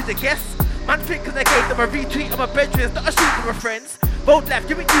bad mood to the guess. Man think cause I gave them a retweet on my bedrooms, not a shoot to my friends. Road life,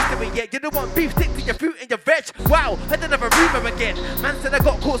 you ain't used to it yet, you don't want beef, stick to your fruit and your veg. Wow, I don't have a rumour again. Man said I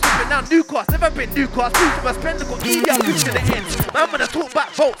got caught slipping down new cars, never been new cars, food to my spender, got easy out to the end. Man, when I talk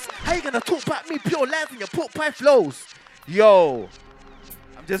about votes, how you gonna talk about me, pure lines and your pork pie flows? Yo,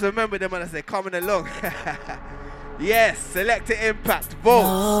 I'm just remembering them when I say coming along. Yes, Selector Impact, votes.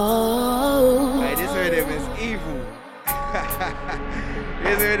 Hey, this rhythm is evil.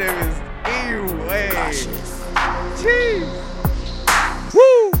 This rhythm is evil, hey. Jeez.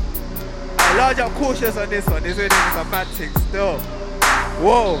 Woo! Hey, large up cautious on this one. This rhythm is a mad thing still.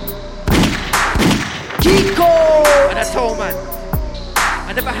 Whoa. Kiko! And I told man,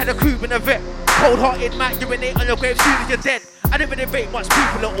 I never had a crew in a vet. Cold-hearted man, urinate on your grave soon as you're dead. I never debate much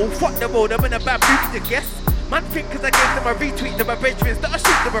people at all. Fuck the road, I'm in a bad mood to guess. Man think cause I gave them a retweet to my bedrooms, that I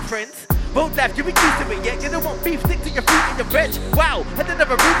shoot to my friends. Road life, you ain't used to it yet, you don't want beef, stick to your fruit and your veg. Wow, I didn't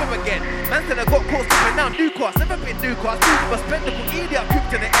have a rumour again. Man said I got caught slipping down new cars, never been new cars, food to my spender, got easy out cooked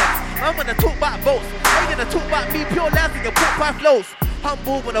to the ends. Man wanna talk about votes, how you gonna talk about me, pure lines and your pork pie flows.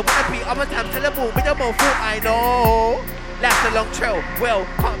 Humble when I wanna be, I'm a time tell them all, me the more thought I know. Life's a long trail, well,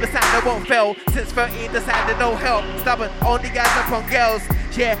 can't be sound, I won't fail. Since 13 decided no help, stubborn, only guys upon girls.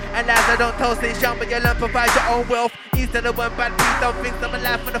 Yeah, and as I don't toast this young, but you learn provide your own wealth. Instead of one bad beat, don't think I'm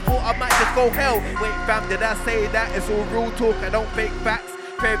alive and I thought I might just go hell. Wait fam, did I say that? It's all real talk, I don't fake facts.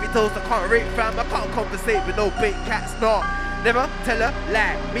 Fairy tales I can't rate fam, I can't conversate with no bait cats, nah. never tell a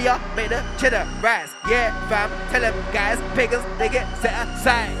lie. Me up, make the cheddar rise. Yeah, fam, tell them guys, pagans, they get set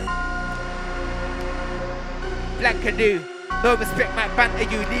aside. Blankadoo. No respect, might banter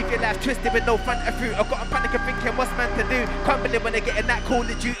you. Leave your life twisted with no fanta fruit. I've got a panic of thinking what's meant to do. Can't believe when they get in that Call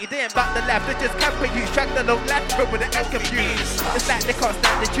of Duty. They ain't about the life, they just camp for you. Drag the long lateral with an anchor view. It's like they can't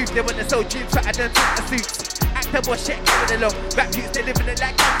stand the truth. They wanna sell jeans fatter than the suits. Actor boy shit, give it along. Rap youths, they living it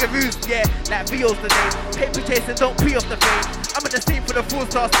like kangaroos. Yeah, like Vio's the name. Paper chasing, don't pre off the fame. I'm in the scene for the full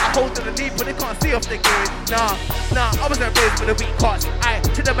stars. I hold to the lead, but they can't see off the game. Nah, I wasn't raised with the weak cards. I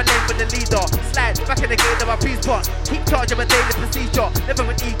to them a lane with the leader. Slide back in the game of my pre-spot. Keep charge of a daily procedure. Never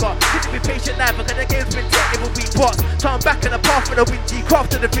an ego. Didn't be patient live because the game's been taken with weak parts. Turn back in the path for the Vinci.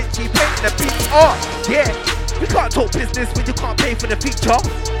 Craft to the Vinci. Painting the beat. Oh, yeah. We can't talk business when you can't pay for the feature.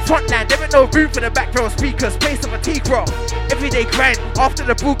 Frontline, there ain't no room for the background speakers. Space of a T-Crow. Everyday grind. After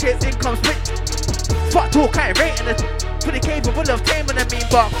the brew gets income split. Fuck talk, I ain't rating it. Pretty capable of taming a mean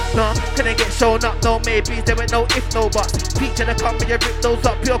buck. Nah, couldn't get shown up, no maybes. There ain't no if, no buts. Feature the company, rip those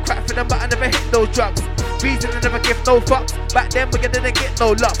up. Pure crap for them, but I never hit those drugs. Reason I never give no fucks. Back then we didn't get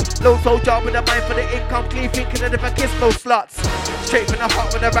no love. Low soldier with a mind for the income. Clean thinking I never kiss no sluts. Straight from the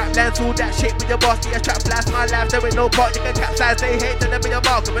heart when the rap lands. All that shit with your boss. Yeah, trap blast my life. There ain't no part you can capsize. They hate to them in your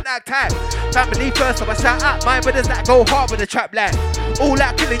mark. And act time. Family first, so I shout out mine. But there's that go hard with the trap line. All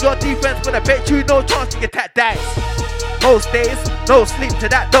that killing your defense. But I bet you no chance to get that dice. Most days, no sleep to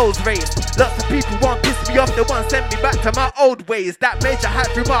that those rays. Lots of people want piss me off, they want send me back to my old ways. That major hat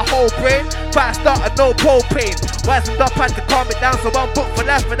through my whole brain. Fast start and no propane. Wisened up, had to calm it down, so I'm booked for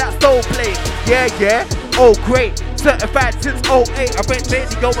life for that soul play. Yeah, oh great. Certified since 08. I went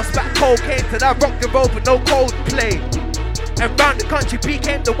radio and spat cocaine till I rock the road with no cold play. And round the country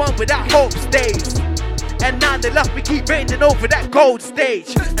became the one with that hope stays. And now they love me, keep reigning over that gold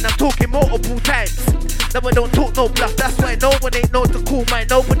stage. And I'm talking multiple times. No one don't talk no bluff, that's why no one ain't know the cool mind.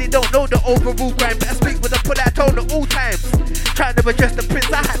 Nobody don't know the overrule grind. Better speak with a pull out tone at all times. Trying to address the prince,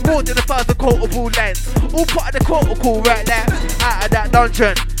 I had more than 1,000 quotable lines. All part of the quotable right there. Out of that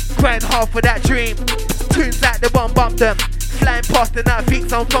dungeon, grind hard for that dream. Tunes like the one bump them. Flying past the night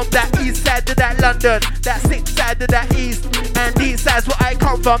peaks, I'm from that east side of that London. That sixth side of that east. And these sides where I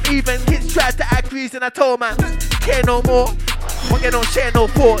come from. Even kids tried to act greasy and I told man, care no more. When you don't share no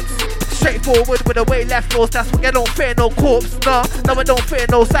thoughts. Straightforward with a way left goes, that's why I don't fear no corpse. Nah, no I don't fear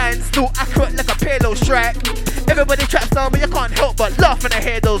no signs. Still accurate like a payload strike. Everybody traps down, but you can't help but laugh when I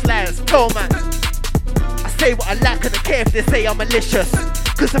hear those lines. Oh man, I say what I like and I care if they say I'm malicious.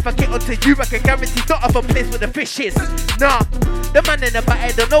 Cause if I get onto you, I can guarantee not of a place where the fish is. Nah, the man in the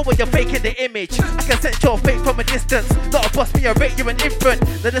back don't know when you're faking the image. I can sense your fake from a distance. Not a boss, me a rate, you're an infant.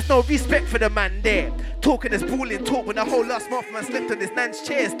 Then there's no respect for the man there. Talking this brawling talk when the whole last month man slipped on this nan's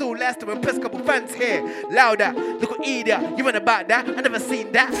chair. Still last to impress couple fans here. Louder, look at Edia, you ain't about that, I never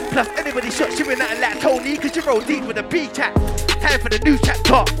seen that. Plus anybody shot you in nothing like Tony, cause you roll deep with a B-chat. Time for the new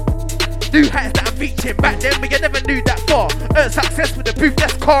chapter. New heights that I'm reaching. Back then but you never knew that far. Earned success with the proof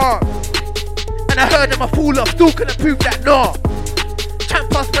that's calm. And I heard them a fool off, still couldn't prove that no. Champ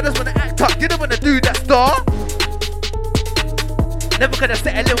plus brothers wanna act up, didn't wanna do that star. Never gonna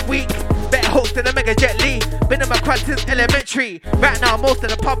settle in weak. Better hopes than a mega Jet Li. Been in my crowd since elementary. Right now most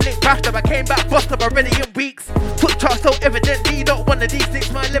of the public after I came back bust up already in weeks. Took charge so evidently not one of these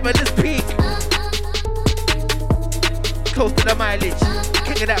things my level is peak. Close to the mileage.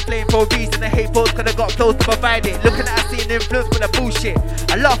 King of that flame for a reason. The hate post cause I got close to provide it. Looking at I see an influence with the bullshit.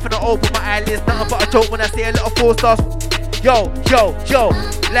 I laugh and I open my eyelids. Nothing but a joke when I see a little 4 stars. Yo,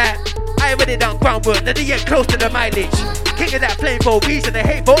 like I already done groundwork, now they get close to the mileage. King of that flame for a reason. They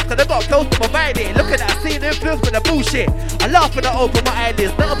hate both cause I got close to provide it. Looking at I see an influence with the bullshit. I laugh and I open my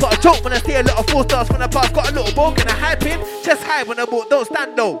eyelids. Nothing but a joke when I see a little 4 stars when I pass. Got a little bulk and a hype in. Chest high when I walk, don't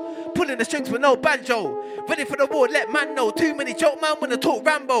stand though. Pulling the strings with no banjo. Ready for the war, let man know. Too many joke man wanna talk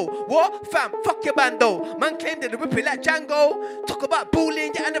Rambo. What? Fam, fuck your bando. Man claimed that they whip it like Django. Talk about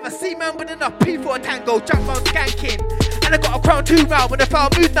bullying, yeah I never see man with enough P for a tango. Jump on skanking. And I got a crown 2 round when I foul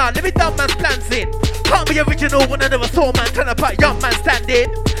move now. Let me down man's plans in. Can't be original when I never saw man turn up at young man standing.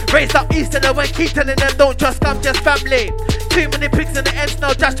 Raised up east and I went keep telling them don't trust, I'm just family. Too many pigs in the ends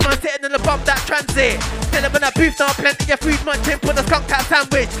now, Josh man sitting in the bum that transit. Tell them when I booth now, plenty of food munching, put a skunk out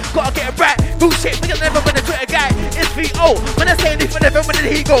sandwich. Gotta get it right, bullshit, but you'll never win a Twitter guy. It's VO, when I say anything, never where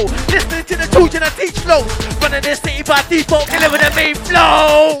did he go? Listening to the children I teach flow. Running this city by default, killing with the main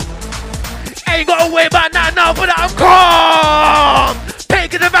flow. Ain't got away by now, but I'm calm.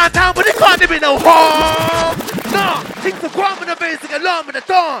 Pagan around town, but it can't do me no harm. Nah, things are calm with the basic alarm in the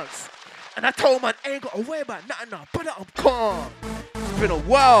dance. And I told man, ain't got away about nothing now, but I'm calm. It's been a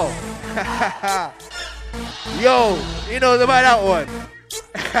while. Yo, you know about that one?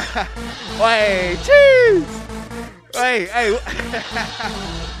 Oi, cheese! Oi, hey.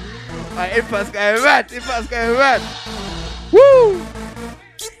 Oi, Impact's going mad. Impact's going mad. Woo!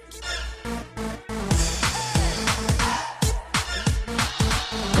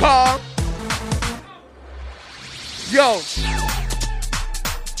 Calm. Yo.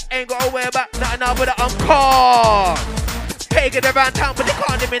 Ain't gotta worry about nothing now, but I'm calm. Pagan around town, but they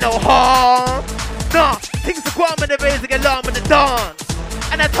can't do me no harm. Nah, things are calm in the raising alarm in the dance.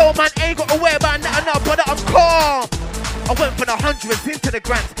 And I told man, ain't gotta worry about nothing now, but I'm calm. I went from the hundreds into the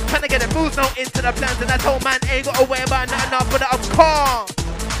grants, trying to get the moves now into the plans. And I told man, ain't gotta worry about nothing now, but I'm calm.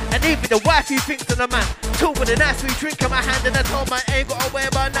 And even the wife who thinks of the man, chill with a nice sweet drink in my hand. And I told man, ain't gotta worry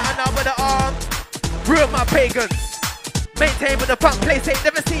about nothing now, but I'm real my pagans. Maintain with the front place, ain't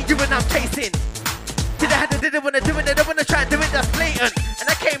never seen you when I'm chasing. Didn't wanna do it, they don't wanna try and do it, that's blatant. And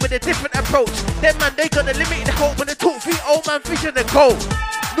I came with a different approach. Them man, they got a limited hope when they talk 3 old man vision to go.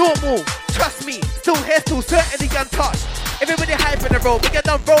 Normal, trust me, still here, still certainly untouched. Everybody hype in the road, we get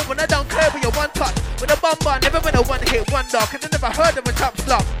done roll when I don't care with your one touch. With a bumper, never been a one hit wonder, cause I never heard of a top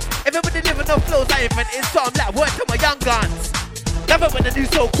slop. Everybody living no flows, I invented something like work to my young guns. Never when the new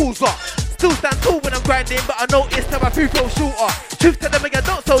so cool's up. Still stand tall when I'm grinding, but I notice that my free throw shooter. Truth to them, I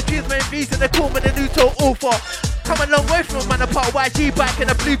don't so dreams, main reason they call me the new toe author. Come a long way from a man apart, YG back in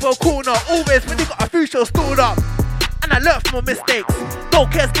a blue bowl corner. Always when you got a few shows stored up. And I learned from my mistakes. No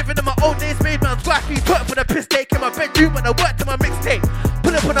cares giving them my own days, made man's wife be twerk for the piss take in my bedroom when I worked on my mixtape.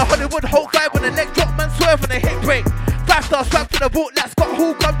 Pull up on a Hollywood Hulk guy when the leg drop, man swerve on a hit break. 5-star swag for the vault, that's got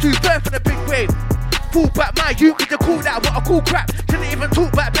who come to surf for the big wave. Full back my youth, with the cool that, what a cool crap. Shouldn't even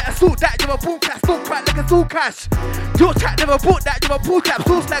talk back, better sort that. You're a bull cat, still crack like a zoo cash. Your chat never bought that, you're a bull tap,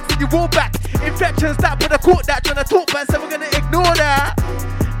 still snags and you roll back. Infections that, but I caught that, trying to talk back, so we're gonna ignore that.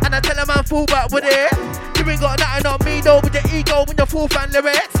 And I tell a man, fall back with it. You ain't got nothing on me though, with your ego when your full fan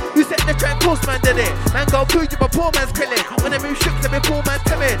lyrics. You set the trend, course man did it. Man go cool, you my poor man's killing. When I move shook, let me poor man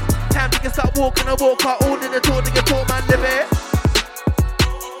timid. Time to get start walking, I walk out all in the tour to get poor man live it.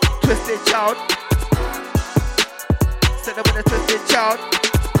 Twisted child. Set up with a twisted child.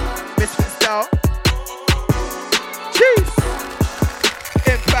 Misfit style. Cheese.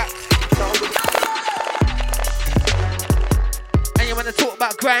 Impact. And you wanna talk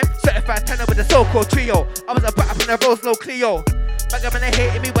about grime? Certified tenor with the so-called trio. I was a brat up in a Rose, no Clio. Back up and they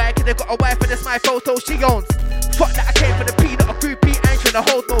hating me, why? Cause they got a wife and it's my photo she owns. Fuck that I came for the P, not a groupie. I ain't trying to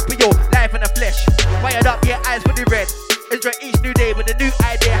hold no bio. Life in the flesh. Wired up, yeah, eyes fully red. Enjoy each new day with a new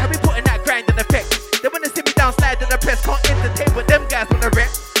idea. How we putting that grind in effect? They wanna see me down, slide in the press. Can't entertain with them guys wanna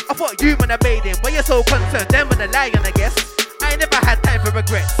rep. I thought you when I made him. Why you so concerned? Them when I lying, I guess. I ain't never had time for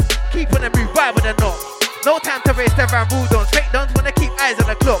regrets. Keep on the move, why would I not? No time to race around rule dons. Fake dons wanna keep eyes on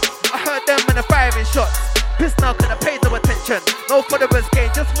the clock. I heard them when they're firing shots. Piss now cause I paid no attention. No followers gain,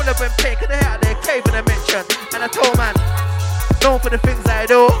 just following pain. Cause they out there craving a mention. And I told man, known for the things I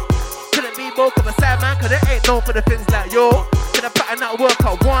do. Couldn't be broke of a sad man, cause they ain't known for the things like yo. Could I pattern that work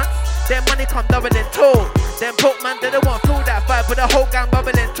out once? Then money come doubling too. Then broke man didn't want through that vibe, but the whole gang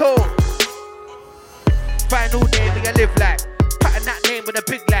bubbling too. Final day we I live like. Pattern that name with the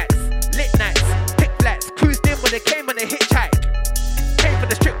big lights. Lit nights, thick flats. Cruised in when they came on the hitchhike. Came for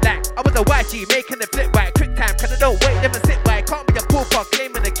the strip like I was a YG making the flip right. Quick time, cause I don't wait, never sit by. Can't be a poor fuck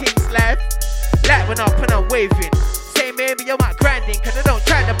claiming the king's life. Light went up and I'm waving. Say maybe I'm out grinding, cause I don't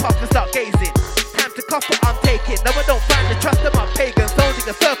try to puff and start gazing. Time to cuff what I'm taking. No, I don't find the trust of my pagans. Only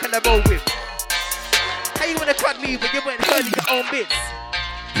a circle I roll with. How you wanna crud me when you went hurling your own bits?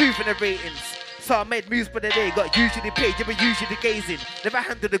 Proving the ratings. So I made moves for the day, got usually paid, you were usually gazing. Never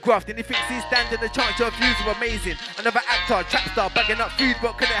handled the graft, and he thinks he's standing a chance, your views are amazing. Another actor, trap star, bagging up food,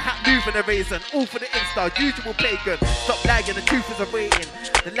 what could it have moving a raisin? All for the Insta, usual pagan. Stop lying, the truth is awaiting.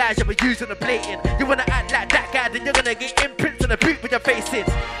 The lies you were using the blatant. You wanna act like that guy, then you're gonna get imprints on the boot with your face in.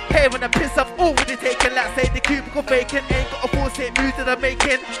 Hey, when I piss off, all with it taken, like say the cubicle faking. Ain't got a force it, moves that I'm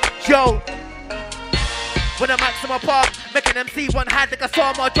making. Yo. When I'm maximum park, making them see one hand like a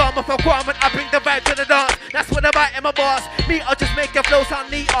saw my drama for Guam and I bring the vibe to the dance. That's what I'm at in my boss. Me, I'll just make your flow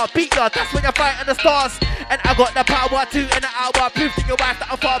sound neat or beat ya. That's when you're fighting the stars. And I got the power to in an hour. Prove to your wife that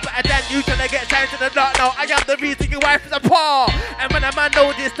I'm far better than you till I get down to the dark. Now I am the reason your wife is a paw. And when a man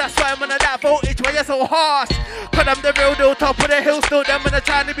know this, that's why I'm on that voltage why you're so harsh. Cause I'm the real deal, top of the hill still. Them when I'm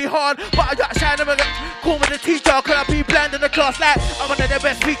trying to be hard, but I got shine. I'm gonna call me the teacher. Cause I be blind in the class like I'm one of the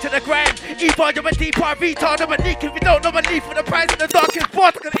best feet to the grind. E-bar, you're a deep-R retard. I'm a leak if you don't know my leaf for the price in the darkest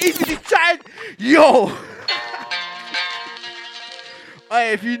spot. I'm gonna easily shine. Yo.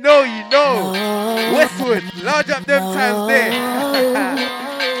 Hey, if you know, you know. Westwood, large up them times there.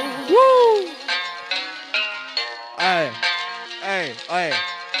 Woo.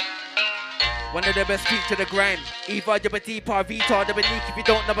 of the best feature the grind. Either you're a deeper retard or beneath if you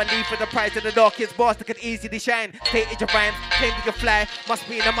don't know believe for the prize of the darkest boss that can easily shine. Stated your rhymes, claim you can fly. Must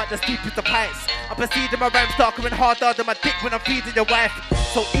be in the mud the steepest of heights. I'm proceeding my rhymes darker and harder than my dick when I'm feeding your wife.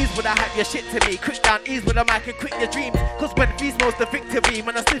 So ease when I have your shit to me. Quick down, ease when I mic and quit your dreams. Cause when feast knows the victory,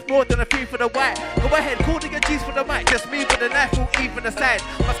 man I sniff more than a few for the white. Go ahead, call the G's for the mic. Just me with a knife will even aside.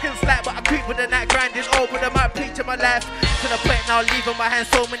 My skin's slack but I creep with the night grinding over the mic, preaching my life. To the point now leaving my hands,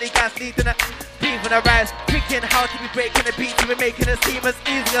 so many guys needing a breathing a rise. Thinking how to be breaking the beat to be making it seem as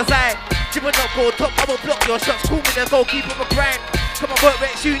easy as I. You will not go top, I will block your shots. Call me the goalkeeper of grind. Come on, work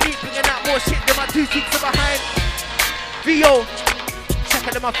rate's unique, bringing out more shit than my 2 cheeks are behind. VO,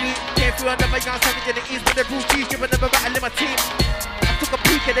 shackle on my feet. Came through under my young savage in the east with the blue cheese. You will never rattle in my team. I took a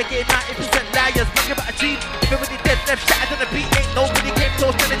peek at the game, 90% liars. Bring about a dream. Everybody dead, left shattered on the beat. Ain't nobody came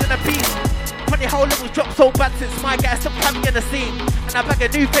close to it in a piece. Funny how levels dropped so bad since my guy stopped having in the scene. And I bag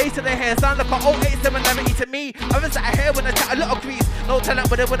a new face to the hair, sound like an 087 lavity to me. I was at hair when I chat a lot of grease. No talent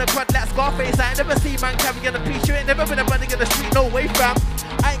with a crud like Scarface. I ain't never seen man carrying a piece. You ain't never been a running in the street, no way fam.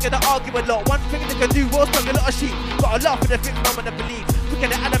 I ain't gonna argue a lot. One thing they can do, roast a lot of sheep. Got a laugh for the things I'm gonna believe. Picking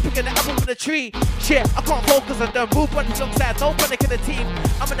the apple, picking the apple from the tree. Shit, I can't focus on them. Move on alongside, no panic in the team.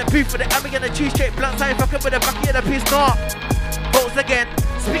 I'm in the booth for the ammo and the tree straight blunt side. Fucking with the back of the piece, nah. Votes again.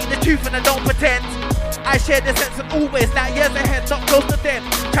 Speak the truth and I don't pretend. I share the sense and always like years ahead, not close to them.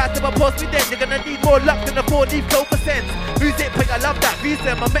 Try to oppose me then, you're gonna need more luck than a 4-leaf clover sense. Music, but I love that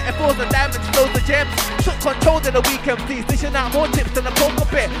reason. My metaphors are diamonds, flows are gems. Took control of the weekend, please. Dishing out more tips than a poker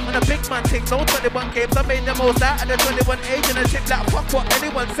bet. On a big man thing, no 21 games. I made the most out of the 21 age and a tip like fuck what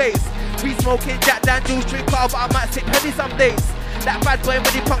anyone says. We smoking Jack Daniels, drink car, but I might sip Henny some days. That bad boy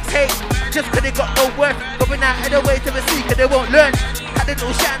when he punks hate. Just cause they got no worth. Going out of the way to receive cause they won't learn. Had a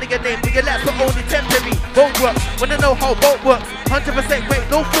little shine in your name, but your laps were only temporary. Won't work, wanna know how boat works. 100% great,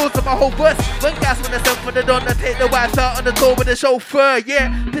 no flaws in my whole verse. When gas when I sell for the don, I take the wives out on the tour with the chauffeur. Yeah,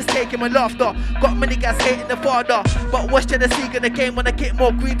 piss taking my laughter. Got many guys hating the father. But what's the seek in the game when I get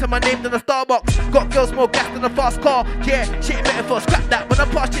more green to my name than a Starbucks? Got girls more gas than a fast car. Yeah, shit metaphor, scrap that. When I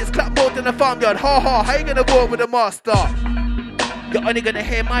pass shit's clap more than a farmyard. Ha ha, how you gonna war with a master? You're only gonna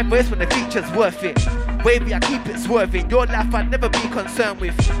hear my voice when the feature's worth it. Wavy, I keep it swerving. Your life I'd never be concerned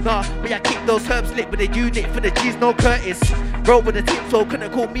with. Nah, me I keep those herbs lit with a unit for the G's, no Curtis. Roll with the tip, so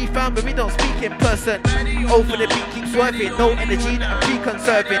couldn't call me fam, but we don't speak in person. Over the beat, keep swerving. No energy that I'm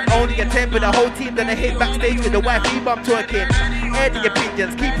pre-conserving. Only a 10 with the whole team, then I hit backstage with the wifey bum twerking. Air the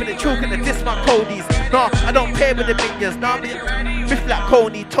opinions, keeping it true, and diss my codies. Nah, I don't pair with the minions. Nah, me riff like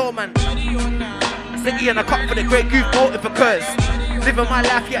Coney, Toman. Singing and I cut for the great goof motive occurs. Living my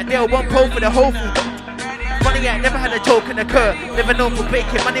life, yeah, they're one pro for the whole food. Funny, yeah, never had a joke in occur. Never known for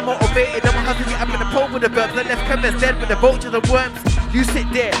baking, money motivated. I'm a hustle, get up in the pole with the verbs. I left chemists dead with the vultures and worms. You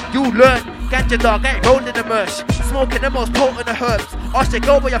sit there, you learn. Ganja dog, I ain't rolling the merch. Smoking the most potent of herbs. Ask your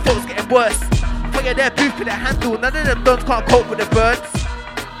girl where your folks getting worse. Fire their booth with a handle. None of them dons can't cope with the birds.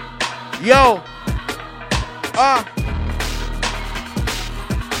 Yo.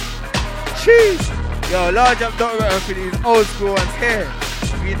 Cheese. Yo, large up not right for these old school ones here.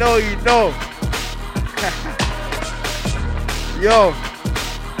 If you know, you know. Yo.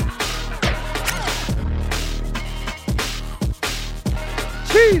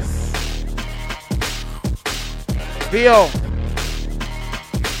 Cheese. VO.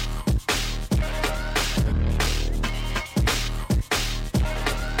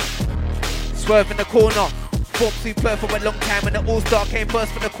 Swerve in the corner. Form superb for a long time when the all-star came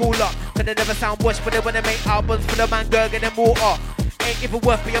first for the cooler. Cause they never sound washed, but they wanna make albums for the man Gergen and water. Ain't even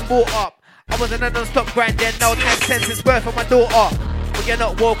worth being bought up. I was in a non-stop grind then, now 10 cents is worth for my daughter. But you're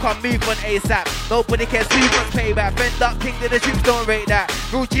not woke on, move on ASAP. Nobody cares who wants payback. Friend up, king to the troops, don't rate that.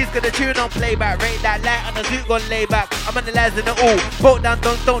 Real G's gonna tune on playback. Rate that light on the zoot, gon' lay back. I'm analysing it all. Vote down,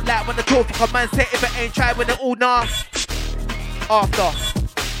 don't like when the talk for a man say if it ain't try with it all, nah. After.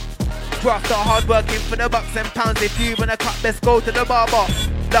 Grafter, hard working for the bucks and pounds. If you wanna cut, best go to the barber.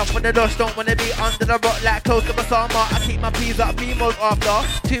 Love for the dosh, don't wanna be under the rock like close to my summer. I keep my peas up, females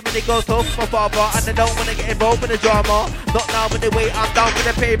after. Too many girls talk for my father, and I don't wanna get involved in the drama. Not now when they wait, I'm down for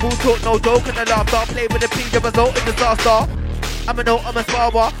the pay. Bull talk, no joke and the laughter. Play with the peas, the result is disaster. I'm a note, I'm a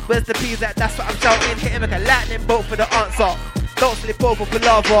sparrow. Where's the peas at? That's what I'm shouting. Hit him like a lightning bolt for the answer. Don't slip over for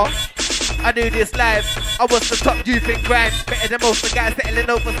lava. I do this live. I was the top youth in grime. Better than most of the guys settling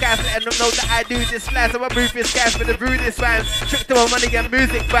over skies, letting them know that I do this live. So I move this guys for the rudest rhymes. Trick to my money and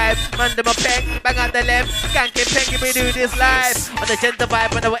music vibe. Under my pen, bang out the lamp. Skanking pen, give me do this live. On the gender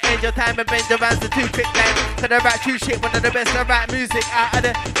vibe, when I will end your time and bend your rounds to 2 quick lines. To the right true shit, one of the best to write music out of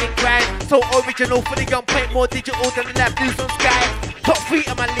the ink grind. So original for the young point, more digital than the lab news on Sky. Top 3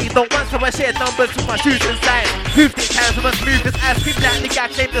 on my lead, don't once have I shared numbers with my shoes inside. Moved it times with my smoothest ass, keep like the guy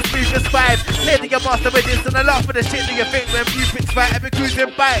claim the smoothest vibe. Play to your master with this and I laugh for the shit that you think when you fix right. I've been cruising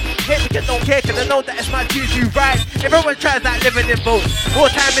by. Hate because don't care cause I know that it's my juju right. Everyone tries that living in boats.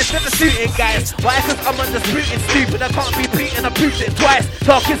 More time is never suiting guys. Why? Cause I'm undisputed stupid. I can't be beaten, I proved it twice.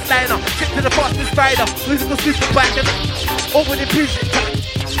 Darkest liner, trip to the fastest rider. Musical super bike and over the proved it.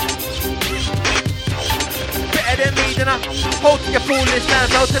 Than me, then I hold to your foolish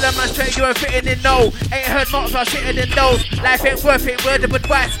lines. I'll tell them man straight you ain't fitting in, no. Ain't heard marks are shitter than those. Life ain't worth it, word of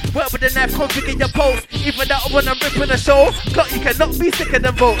advice. Work with the knife, config in your post. Even that when I'm ripping the show, clock you cannot be sicker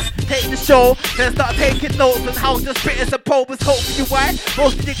than votes. Take the show, then start taking notes on how the spit is a pole was hope for you, why?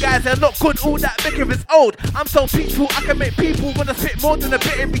 Most of you guys are not good, all that liquor is old. I'm so peaceful, I can make people wanna spit more than a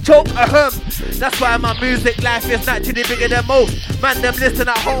bit and be choked. That's why my music life is naturally bigger than most. Man, them listen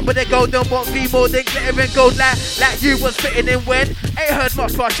at home, but they go, don't want V more than glitter and gold like you was fitting in when. Ain't heard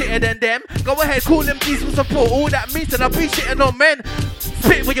much far shitter than them. Go ahead, call them decent support, all that means and I'll be shitting on men.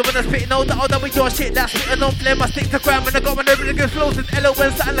 Spit when you wanna spit, no that other with your shit, that's spitting on phlegm. I stick to crime and I got one of the good flows and LON,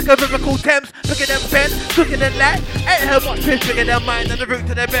 something like a river called Thames. Look at them pen, cooking them light. Ain't heard much piss bigger than mine, and the route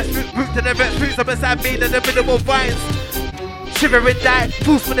to the best, route to the best, roots up beside me, and the minimal vines. Shivering die,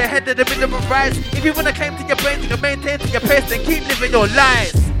 fools for the head of the minimum rise. If you wanna claim to your brain, you can maintain to your pace, then keep living your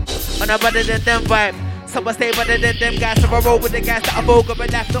lies. On a better than them vibe. Some I stay better than them guys, so I roll with the guys that are vulgar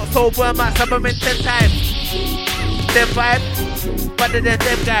but life not sober. I might sub 'em in 10 times. Them vibe, better than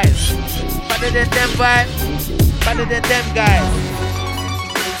them guys. Better than them vibe, better than them guys.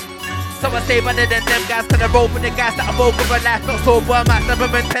 So I stay better than them guys, cause I roll with the guys that are vulgar but life not sober. I might sub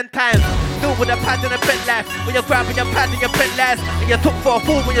 'em in 10 times. Do with a pad and a pen life. When you're grabbing your pad and your pen lies. And you took for a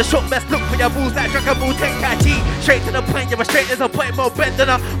fool when you're short mess. Look for your rules like Dragon Ball 10 catchy. Straight to the point, you're straight as a point. More bend than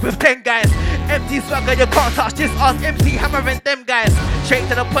up with 10 guys. Empty swagger, you can't touch this ass. Empty hammering them guys. Straight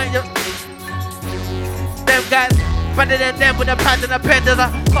to the point, you're them guys. Better than them with a pad and a pen. There's a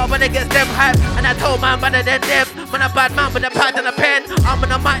carbon against them hype. And I told man better than them. Man a bad man with a pad and a pen. I'm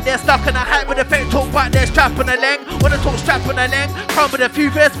in a mic, they're stuck in a hype with a fake talk back there, strap on a length. Wanna talk strap on a length. Come with a few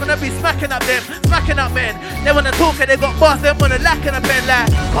verses, wanna be smacking up them. Smacking up men. They wanna talk and they got boss, them wanna lack in a pen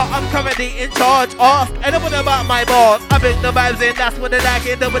like. Cause I'm currently in charge. Ask anyone about my boss. I bring the vibes in, that's what they like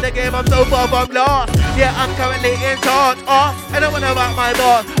it. Double the game, I'm so far from lost. Yeah, I'm currently in charge. Ask anyone about my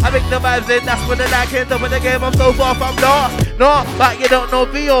boss. I bring the vibes in, that's what they like it. Double the game, I'm so far from lost. No, but you don't know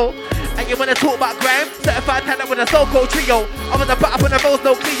Vio. And you wanna talk about grime? Certified talent with a so-called trio. I'm gonna put up on the roads,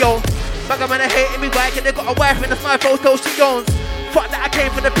 no Clio. Bugger man, I hate me bike and they got a wife in the smile photo she owns. Fuck that I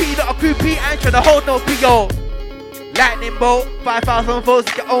came from the P, not a crew P, I ain't tryna hold no PO. Lightning bolt, 5,000 volts,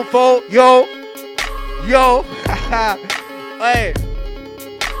 it's your own fault. Yo, yo, haha. Hey,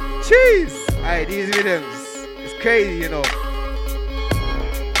 jeez. Hey, these rhythms, it's crazy, you know.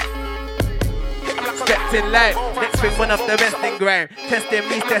 Stepped in life, next thing one of the best in grime. Testing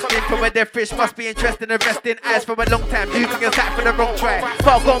me, testing from where they're fish. Must be interested in resting eyes for a long time. Using a sack for the wrong try.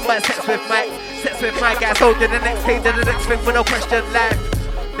 Far gone by sets with my guys. Holding the next page of the next thing for no question life.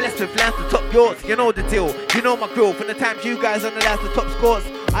 Blessed with lands to top yours, you know the deal. You know my crew from the times you guys analyze the top scores.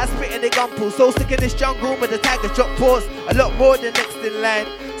 I spit in the gun pool, so sick in this jungle with the tigers drop paws. A lot more than next in line.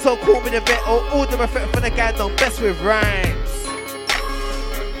 So cool with the vet, all the respect for the guy done best with rhymes.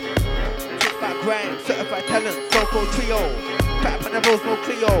 Grind, certified talent, so-called trio. Pat on the roads, no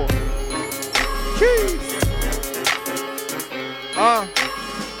Clio. Jeez.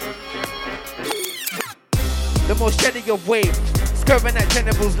 The most shady of waves, skirting at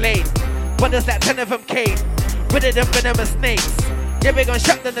Geneville's lane. Brothers like 10 of them came, with them venomous snakes. Yeah, we gon'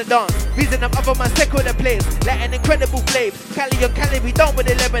 shut down the dance. Reason them other man sick with the place. Like an incredible flame. Cali on Cali, we done with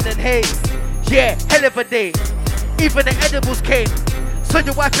the lemon and haze. Yeah, hell of a day. Even the edibles came. So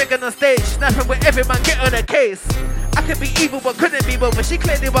your wife big on the stage, snapping with every man get on a case. I could be evil but couldn't be but she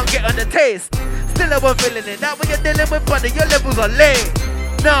clearly won't get on the taste. Still I wasn't feeling it, now when you're dealing with brother, your levels are late.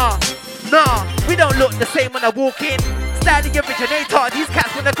 Nah, we don't look the same when I walk in. Style the originator, these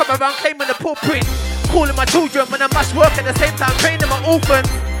cats when they come around claiming the footprint. Calling my children when I must work at the same time training my orphans.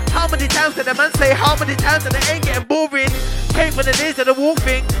 How many times did the man say, how many times and it ain't getting boring? Came from the days of the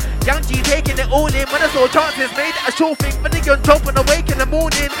wolfing. Young G taking it all in. When I saw chances, made it a sure thing. When they gun jump when I wake in the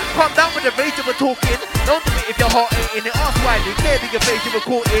morning. Calm down with the rage you were talking. Don't do it if your heart ain't in it. Ask why you clearly your face you were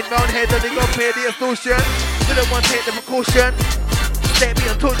caught in. Round head and they gon' pay the extortion. Didn't want to take the precaution. Stay me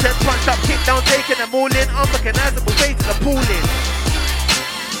on torture, punch up, kick down, taking them all in. Unrecognizable faces appalling.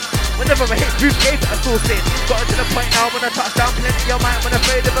 Whenever I hit roof, gave it a sourcing. Got to the point now when I touch down, plenty your mind when I'm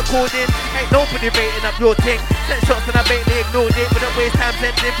afraid of recording. Ain't nobody rating up your thing. Sent shots and I bet they ignored it. Wouldn't waste time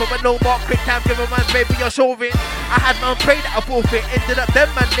sending from a no mark, quick time, give a man's baby you're showing. I had man pray that I forfeit, ended up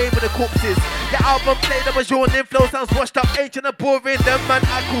them man name with the corpses. The album played that was yawning, flow sounds washed up, ancient and boring. Them man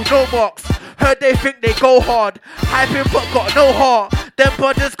I call no marks. Heard they think they go hard. Hyping but got no heart. Them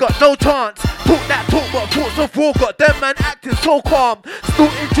brothers got no chance. Talk that talk but thoughts of war. Got them man acting so calm.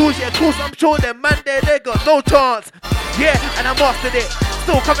 Snorting jewels, yeah, of course I'm sure them man they got no chance. Yeah, and I mastered it.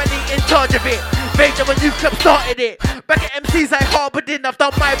 Still currently in charge of it. Rage when you club started it. Back at MCs I harbored in. I've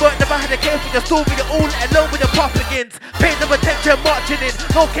done my work, never had a care for your story. You're all alone with your path begins. Pay no attention, marching in.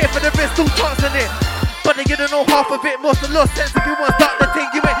 No care for the rest, still chancing it. But you don't know half of it, most of lost sense. If you want to start the thing,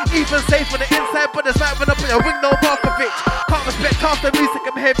 you ain't even safe on the inside. But it's like when I put your ring, no Markovic. Can't respect half the music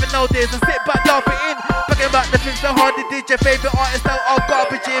I'm hearing nowadays. And sit back laughing in. Talking about the things that hardly did. Your favourite artist now are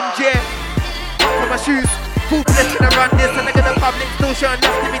garbage MJ. For my shoes, full blessing around this. And I got the public still showing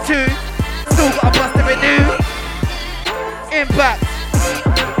love to me too. Still got a bust to renew. Impact.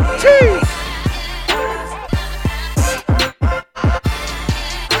 Cheese.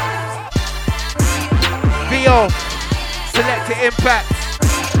 VO, Selector Impact.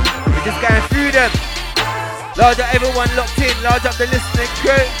 We're just going through them. Large up everyone locked in, large up the listening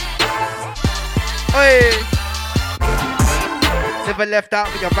crew. Oi. Never left out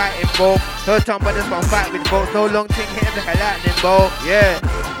with your writing bolt. Third time but this one fight with bolts. No long thing hitting like a lightning bolt. Yeah.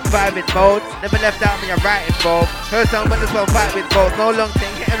 Fight with bolt. Never left out with your writing bolt. Third time but this one fight with bolts. No long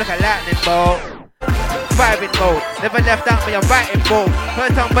thing hitting like a lightning bolt. Firing mode, never left out with your writing bolt.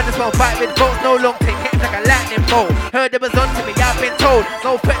 First time but this one fight with bolts. No long thing hitting like a lightning bolt. Heard it was on to me, I've been told.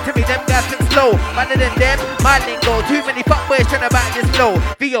 No threat to me, them guys think slow. Rather than them, my lingo. Too many fuckboys trying to back this flow.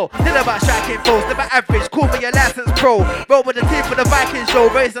 VO, still about striking foes, never average. Call me a licensed pro. Roll with the team for the Viking show.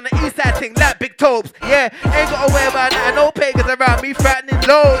 Raised on the east side thing like big topes. Yeah, ain't got to worry about that. No pagans around me threatening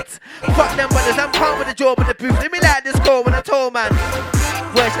loads. Fuck them brothers, I'm calm with the jaw with the proof. Let me like this call when I told man.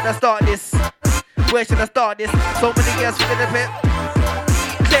 Where should I start this? Where should I start this? So many girls for the pit.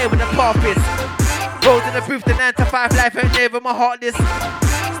 Clear with the path is. Roads in the proof, the 9 to 5 life ain't never my heartless.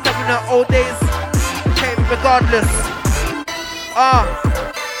 Stuck in the old days. Came regardless.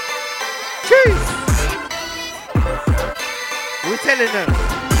 Cheese. We're telling them.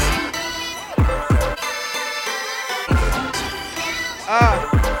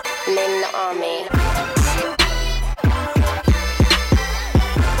 In the army.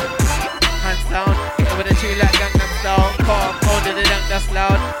 Hands down, hit it with a tune like Gangnam Style. Calm, older than dunk that's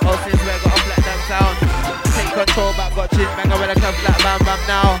loud. All since we got off like damn sound. Take control back, got chin banger with a club like bam bam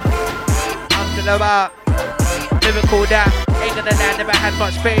now. I'm still about lyrical that ain't gonna lie, never had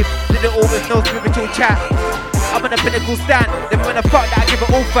much faith. Did it all with no spiritual chat. I'm on a pinnacle stand, never when I fuck that I give it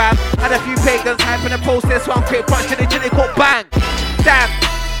all fam. Had a few pagans hyping a post this one quick punch till it caught bang. Damn.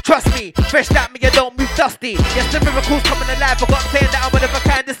 Trust me, fresh that me, you don't move dusty. Yes, the miracles coming alive. I got saying that I'm one of a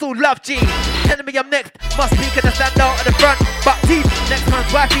kind, this all love G. Telling me I'm next, must be cause I stand out at the front. But teeth, next man's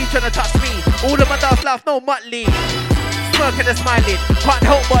wifey trying to touch me. All of my dogs laugh, no Muttley. Smirking and smiling, can't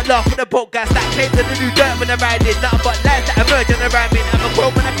help but laugh with the boat guys that claim to the new dirt when they're riding. Nothing but lies that emerge and they're rhyming. I'm a grown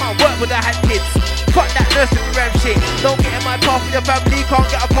when I can't work with I had kids. Fuck that nursing ram shit. Don't get in my path with your family, can't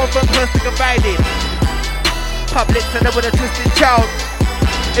get a phone from person and riding. Public center with a twisted child.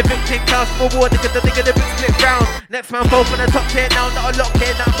 If it take counts for war, nigga, the nigga, the big split round. Next man, both on the top tier now, not a lot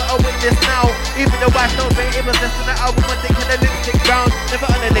here now, but a witness now. Even the wife knows me, it was less than an album, one thing in the lipstick round. Never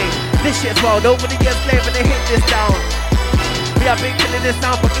on a lane, this shit's wild, over the years play when they hit this down. We have been killing this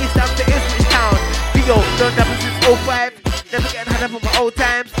sound from East Town to Ipswich Town. VO, done that since 05, never getting had up on my old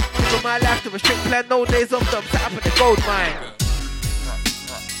times. Living my life to a strict plan, no days off, I'm set up in the gold mine.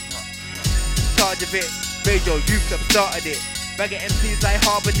 Charge of it, radio, youth club started it. Bag of MCs like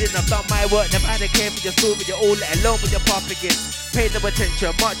Harvard in, I've done my work, never had a care for your story, you're all let alone with your path again. Pay no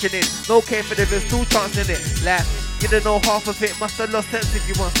attention, marching in, no care for the rest, two chancing it. Like, you don't know half of it, must have lost sense if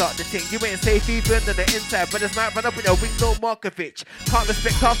you want to start the thing. You ain't safe even on the inside, brothers might run up with your wing, no Markovic. Can't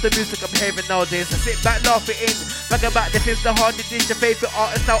respect half the music I'm hearing nowadays, so sit back, laugh it in. Bag about the things the hard it is, your favourite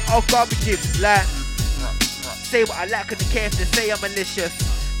artist out of garbage. Like, say what I like, couldn't care if they say I'm malicious.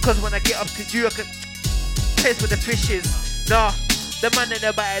 Cause when I get up to you, I can taste where the fish is. Nah, the man in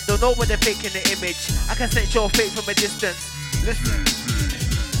the battle don't know when they're faking the image. I can sense your fate from a distance. Listen.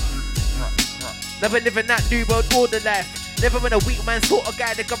 Never living that new world order life. Never when a weak man sort of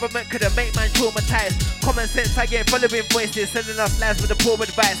guy the government couldn't make man traumatized. Common sense I get following voices, sending us lies with a poor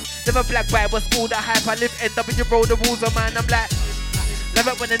advice. Never black by what's all that hype. I live NW, roll the rules on man, I'm like.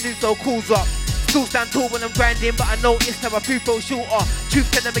 Never when the news so cools up. Still stand tall when I'm grinding, but I know it's time I feel so shorter.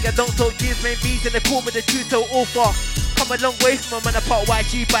 Truth can never get don't so G's, main B's in the call with the truth so awful. Come a long way from a man apart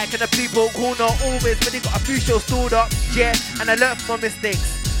YG bike and a people corner. Always really got a few shows stored up, yeah, and I learned from my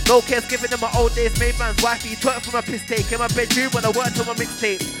mistakes. No cares giving them my old days, made man's wifey twerk from a piss take. In my bedroom when I worked on my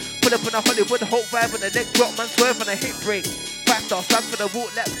mixtape. Pull up on a Hollywood Hope vibe when the neck drop, man swerve on a hit break. 5-star stand for the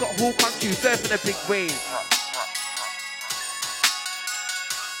walk, let's got whole country surfing a big wave.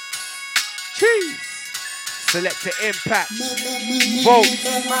 Cheese. Selector Impact. Vote.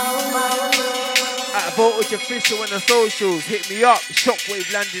 At Voltage Official on the socials. Hit me up.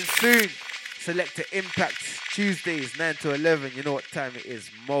 Shockwave landing soon. Selector Impact. Tuesdays 9 to 11. You know what time it is.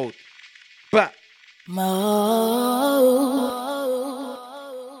 Mode. But. Mode.